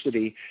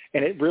adversity.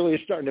 And it really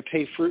is starting to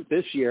pay fruit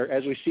this year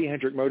as we see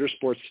Hendrick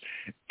Motorsports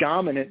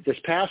dominant this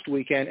past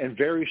weekend and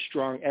very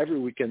strong every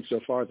weekend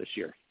so far this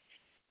year.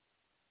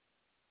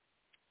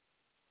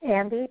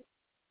 Andy?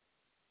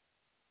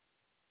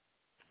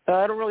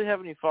 I don't really have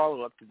any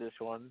follow-up to this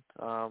one.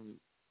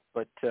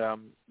 But,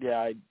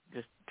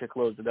 just to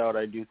close it out,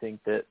 I do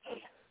think that,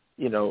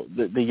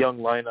 the young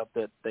lineup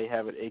that they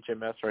have at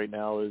HMS right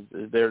now is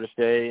there to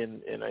stay,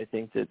 and I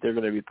think that they're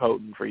going to be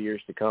potent for years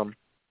to come.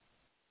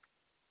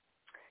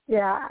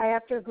 Yeah, I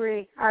have to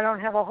agree. I don't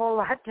have a whole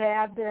lot to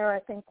add there.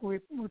 I think we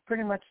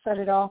pretty much said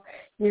it all.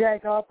 You guys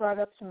all brought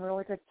up some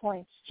really good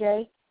points.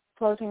 Jay,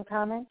 closing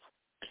comments?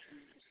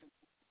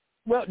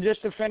 Well,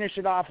 just to finish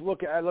it off,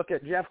 I look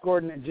at Jeff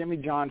Gordon and Jimmy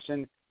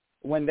Johnson.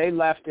 When they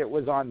left, it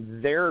was on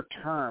their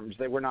terms.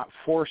 They were not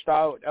forced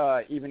out,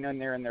 even in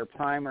their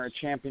prime or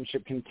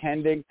championship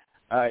contending.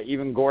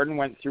 Even Gordon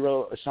went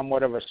through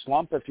somewhat of a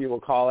slump, if you will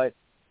call it.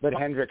 But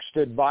Hendrick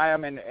stood by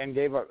him and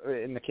gave,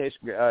 in the case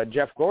of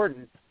Jeff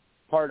Gordon,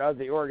 part of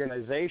the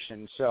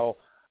organization. So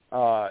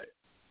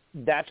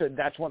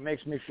that's what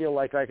makes me feel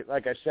like I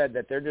said,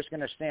 that they're just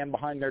going to stand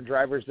behind their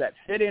drivers that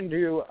fit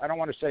into, I don't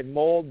want to say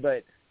mold,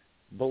 but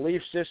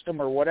belief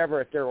system or whatever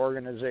at their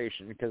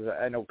organization, because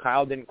I know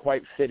Kyle didn't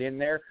quite fit in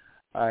there.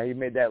 He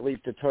made that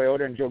leap to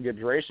Toyota and Joe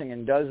Gibbs Racing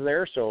and does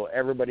there, so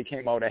everybody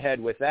came out ahead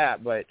with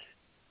that. But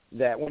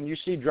that when you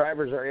see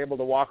drivers are able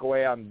to walk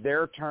away on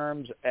their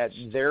terms at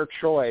their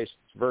choice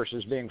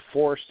versus being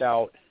forced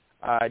out,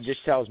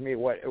 just tells me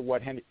what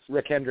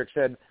Rick Hendrick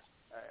said.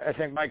 I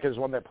think Mike is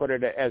one that put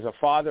it as a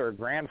father or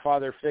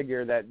grandfather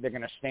figure, that they're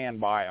going to stand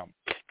by him.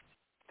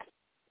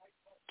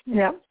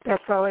 Yeah,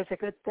 that's always a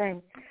good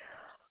thing.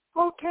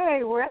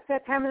 Okay, we're at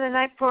that time of the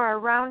night for our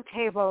round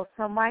table.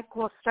 So, Mike,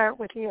 we'll start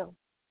with you.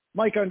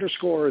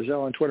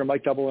 Mike_Rizzo on Twitter,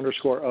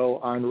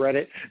 Mike_O on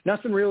Reddit.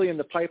 Nothing really in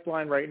the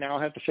pipeline right now.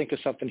 I'll have to think of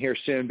something here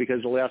soon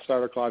because the last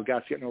article I've got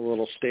is getting a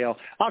little stale.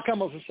 I'll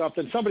come up with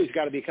something. Somebody's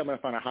got to be coming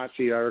up on a hot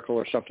seat article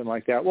or something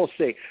like that. We'll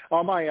see.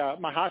 All my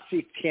hot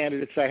seat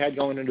candidates I had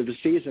going into the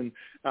season,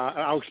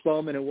 Alex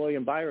Bowman and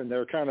William Byron,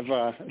 they're kind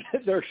of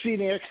they're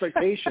exceeding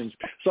expectations.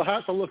 So I'll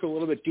have to look a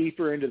little bit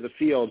deeper into the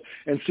field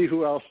and see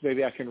who else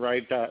maybe I can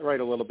write a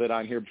little bit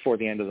on here before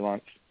the end of the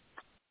month.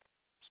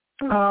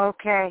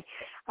 Okay.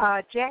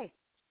 Jay.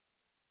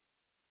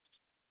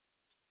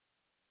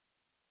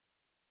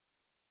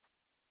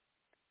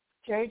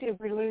 Jay, did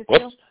we lose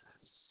you?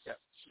 Yeah.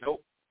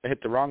 Nope. I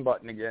hit the wrong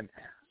button again.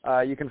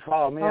 You can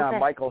follow me on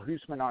Michael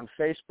Huesman on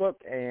Facebook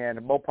and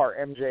Mopar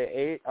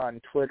MJ8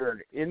 on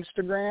Twitter and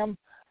Instagram.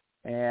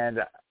 And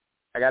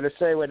I got to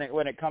say, when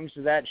it comes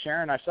to that,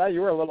 Sharon, I saw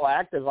you were a little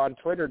active on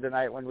Twitter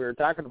tonight when we were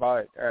talking about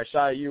it. I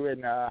saw you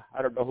and I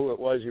don't know who it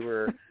was. You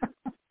were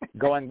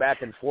going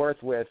back and forth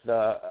with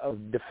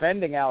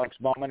defending Alex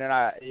Bowman, and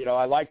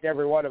I liked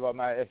every one of them.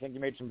 I think you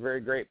made some very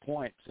great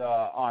points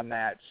on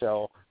that.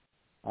 So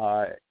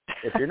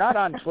if you're not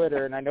on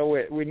Twitter, and I know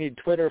we need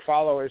Twitter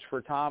followers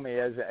for Tommy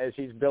as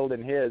he's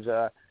building his,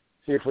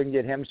 see if we can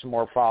get him some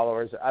more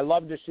followers. I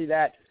love to see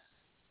that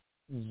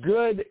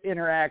good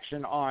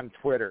interaction on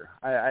Twitter.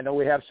 I know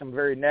we have some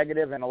very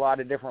negative in a lot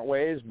of different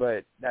ways,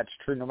 but that's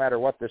true no matter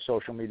what the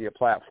social media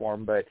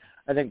platform. But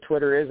I think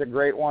Twitter is a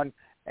great one.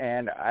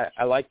 And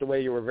I like the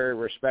way you were very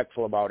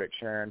respectful about it,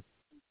 Sharon.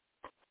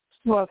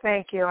 Well,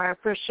 thank you. I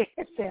appreciate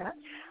that.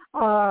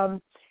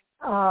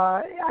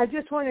 I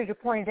just wanted to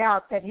point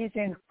out that he's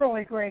in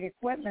really great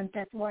equipment.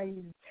 That's why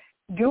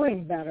he's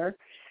doing better.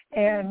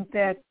 And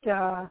that,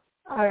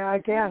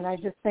 I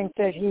just think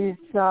that he's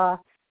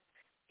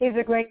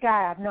a great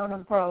guy. I've known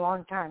him for a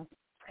long time.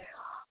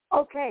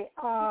 Okay,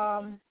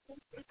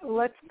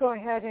 let's go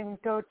ahead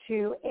and go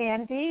to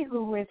Andy,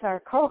 who is our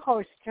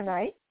co-host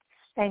tonight.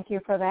 Thank you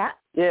for that.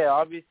 Yeah,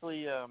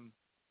 obviously,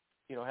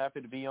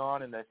 happy to be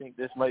on, and I think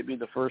this might be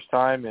the first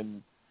time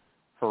in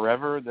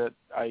forever that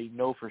I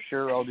know for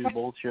sure I'll do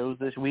both shows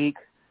this week.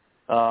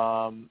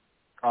 I'll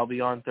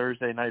be on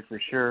Thursday night for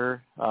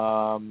sure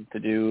to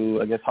do,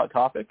 I guess, Hot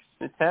Topics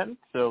at 10,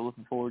 so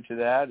looking forward to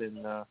that,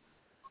 and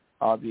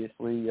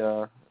obviously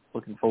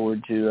looking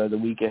forward to the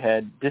week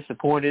ahead.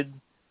 Disappointed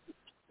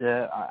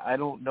that I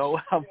don't know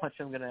how much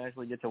I'm going to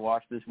actually get to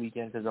watch this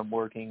weekend because I'm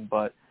working,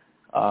 but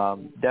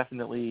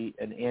definitely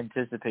an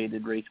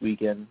anticipated race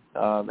weekend.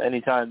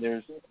 Anytime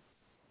there's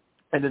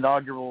an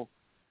inaugural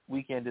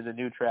weekend at a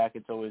new track,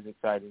 it's always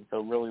exciting. So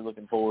really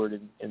looking forward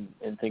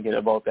and thinking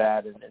about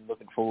that and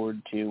looking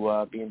forward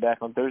to being back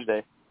on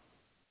Thursday.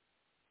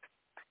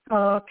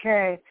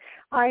 Okay.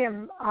 I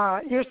am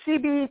your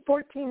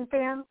CB14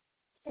 fan,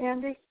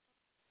 Andy?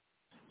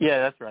 Yeah,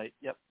 that's right.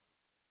 Yep.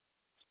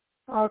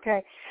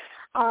 Okay.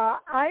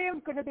 I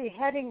am going to be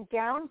heading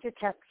down to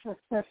Texas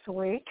this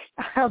week,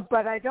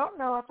 but I don't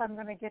know if I'm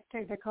going to get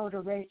to Dakota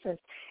races.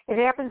 It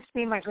happens to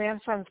be my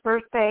grandson's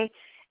birthday,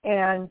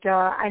 and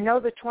I know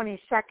the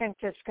 22nd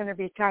is going to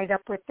be tied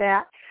up with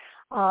that,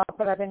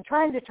 but I've been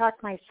trying to talk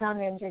my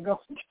son into going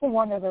to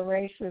one of the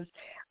races.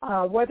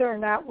 Whether or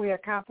not we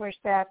accomplish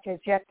that is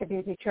yet to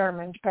be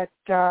determined, but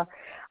I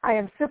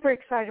am super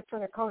excited for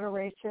the Dakota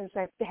races.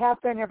 I have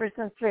been ever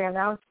since they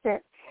announced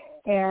it,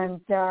 and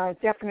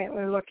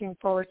definitely looking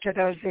forward to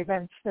those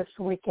events this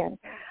weekend.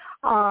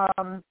 I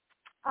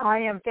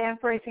am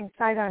Fan4Racing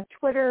site on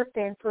Twitter,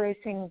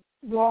 Fan4Racing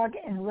blog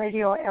and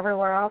radio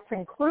everywhere else,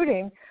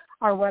 including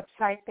our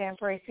website,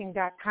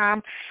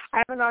 Fan4Racing.com. I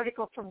have an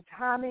article from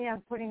Tommy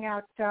I'm putting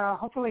out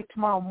hopefully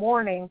tomorrow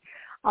morning,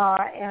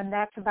 and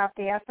that's about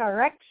the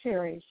SRX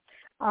Series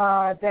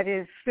that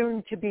is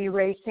soon to be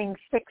racing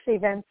 6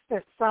 events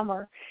this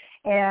summer.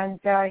 and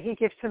he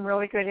gives some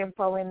really good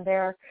info in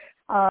there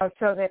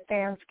so that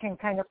fans can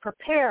kind of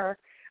prepare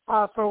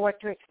for what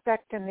to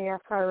expect in the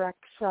FRX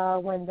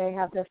when they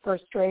have their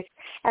first race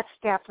at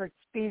Stafford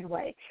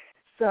Speedway.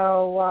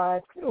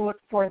 So look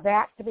for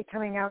that to be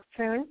coming out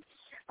soon.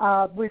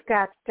 We've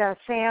got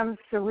Sam's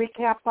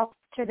recap up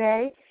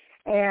today,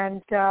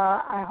 and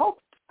I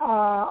hope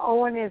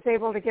Owen is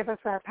able to give us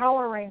our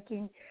power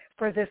ranking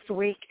for this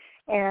week,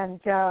 and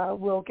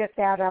we'll get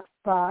that up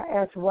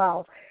as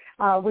well.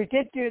 We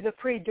did do the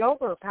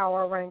pre-Dover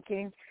power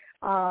ranking,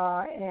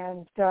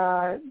 and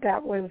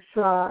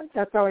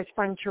that's always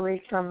fun to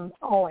read from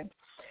Owen.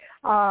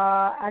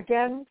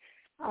 Again,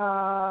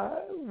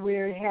 we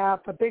have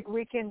a big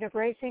weekend of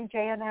racing.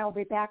 Jay and I will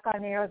be back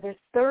on air this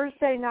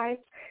Thursday night.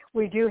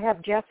 We do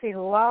have Jesse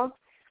Love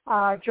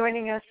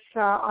joining us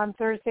on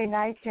Thursday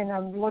night, and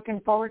I'm looking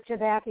forward to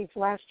that. He's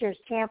last year's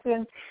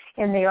champion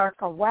in the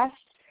ARCA West,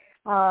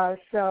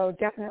 so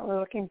definitely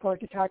looking forward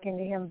to talking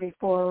to him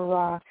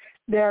before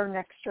their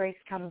next race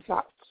comes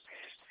up.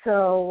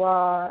 So,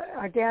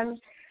 again,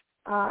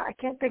 I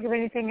can't think of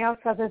anything else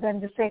other than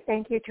to say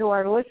thank you to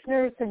our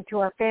listeners and to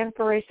our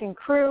Fan4Racing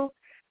Crew.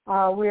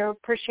 We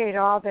appreciate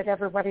all that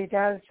everybody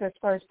does as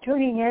far as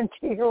tuning in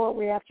to hear what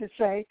we have to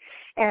say,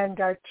 and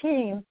our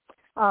team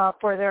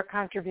for their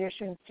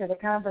contributions to the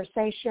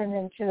conversation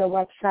and to the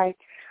website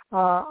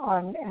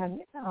on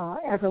an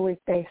every week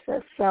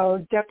basis.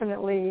 So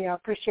definitely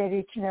appreciate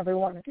each and every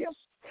one of you.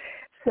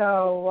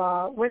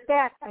 So with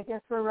that, I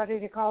guess we're ready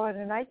to call it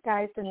a night,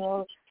 guys, and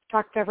we'll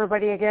talk to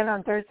everybody again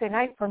on Thursday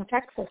night from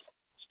Texas.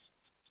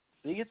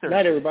 See you Thursday.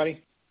 Night,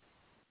 everybody.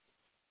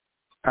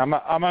 I'm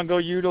gonna go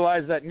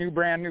utilize that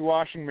brand new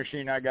washing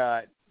machine I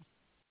got.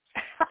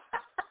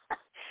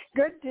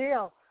 Good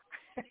deal.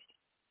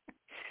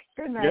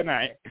 Good night. Good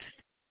night.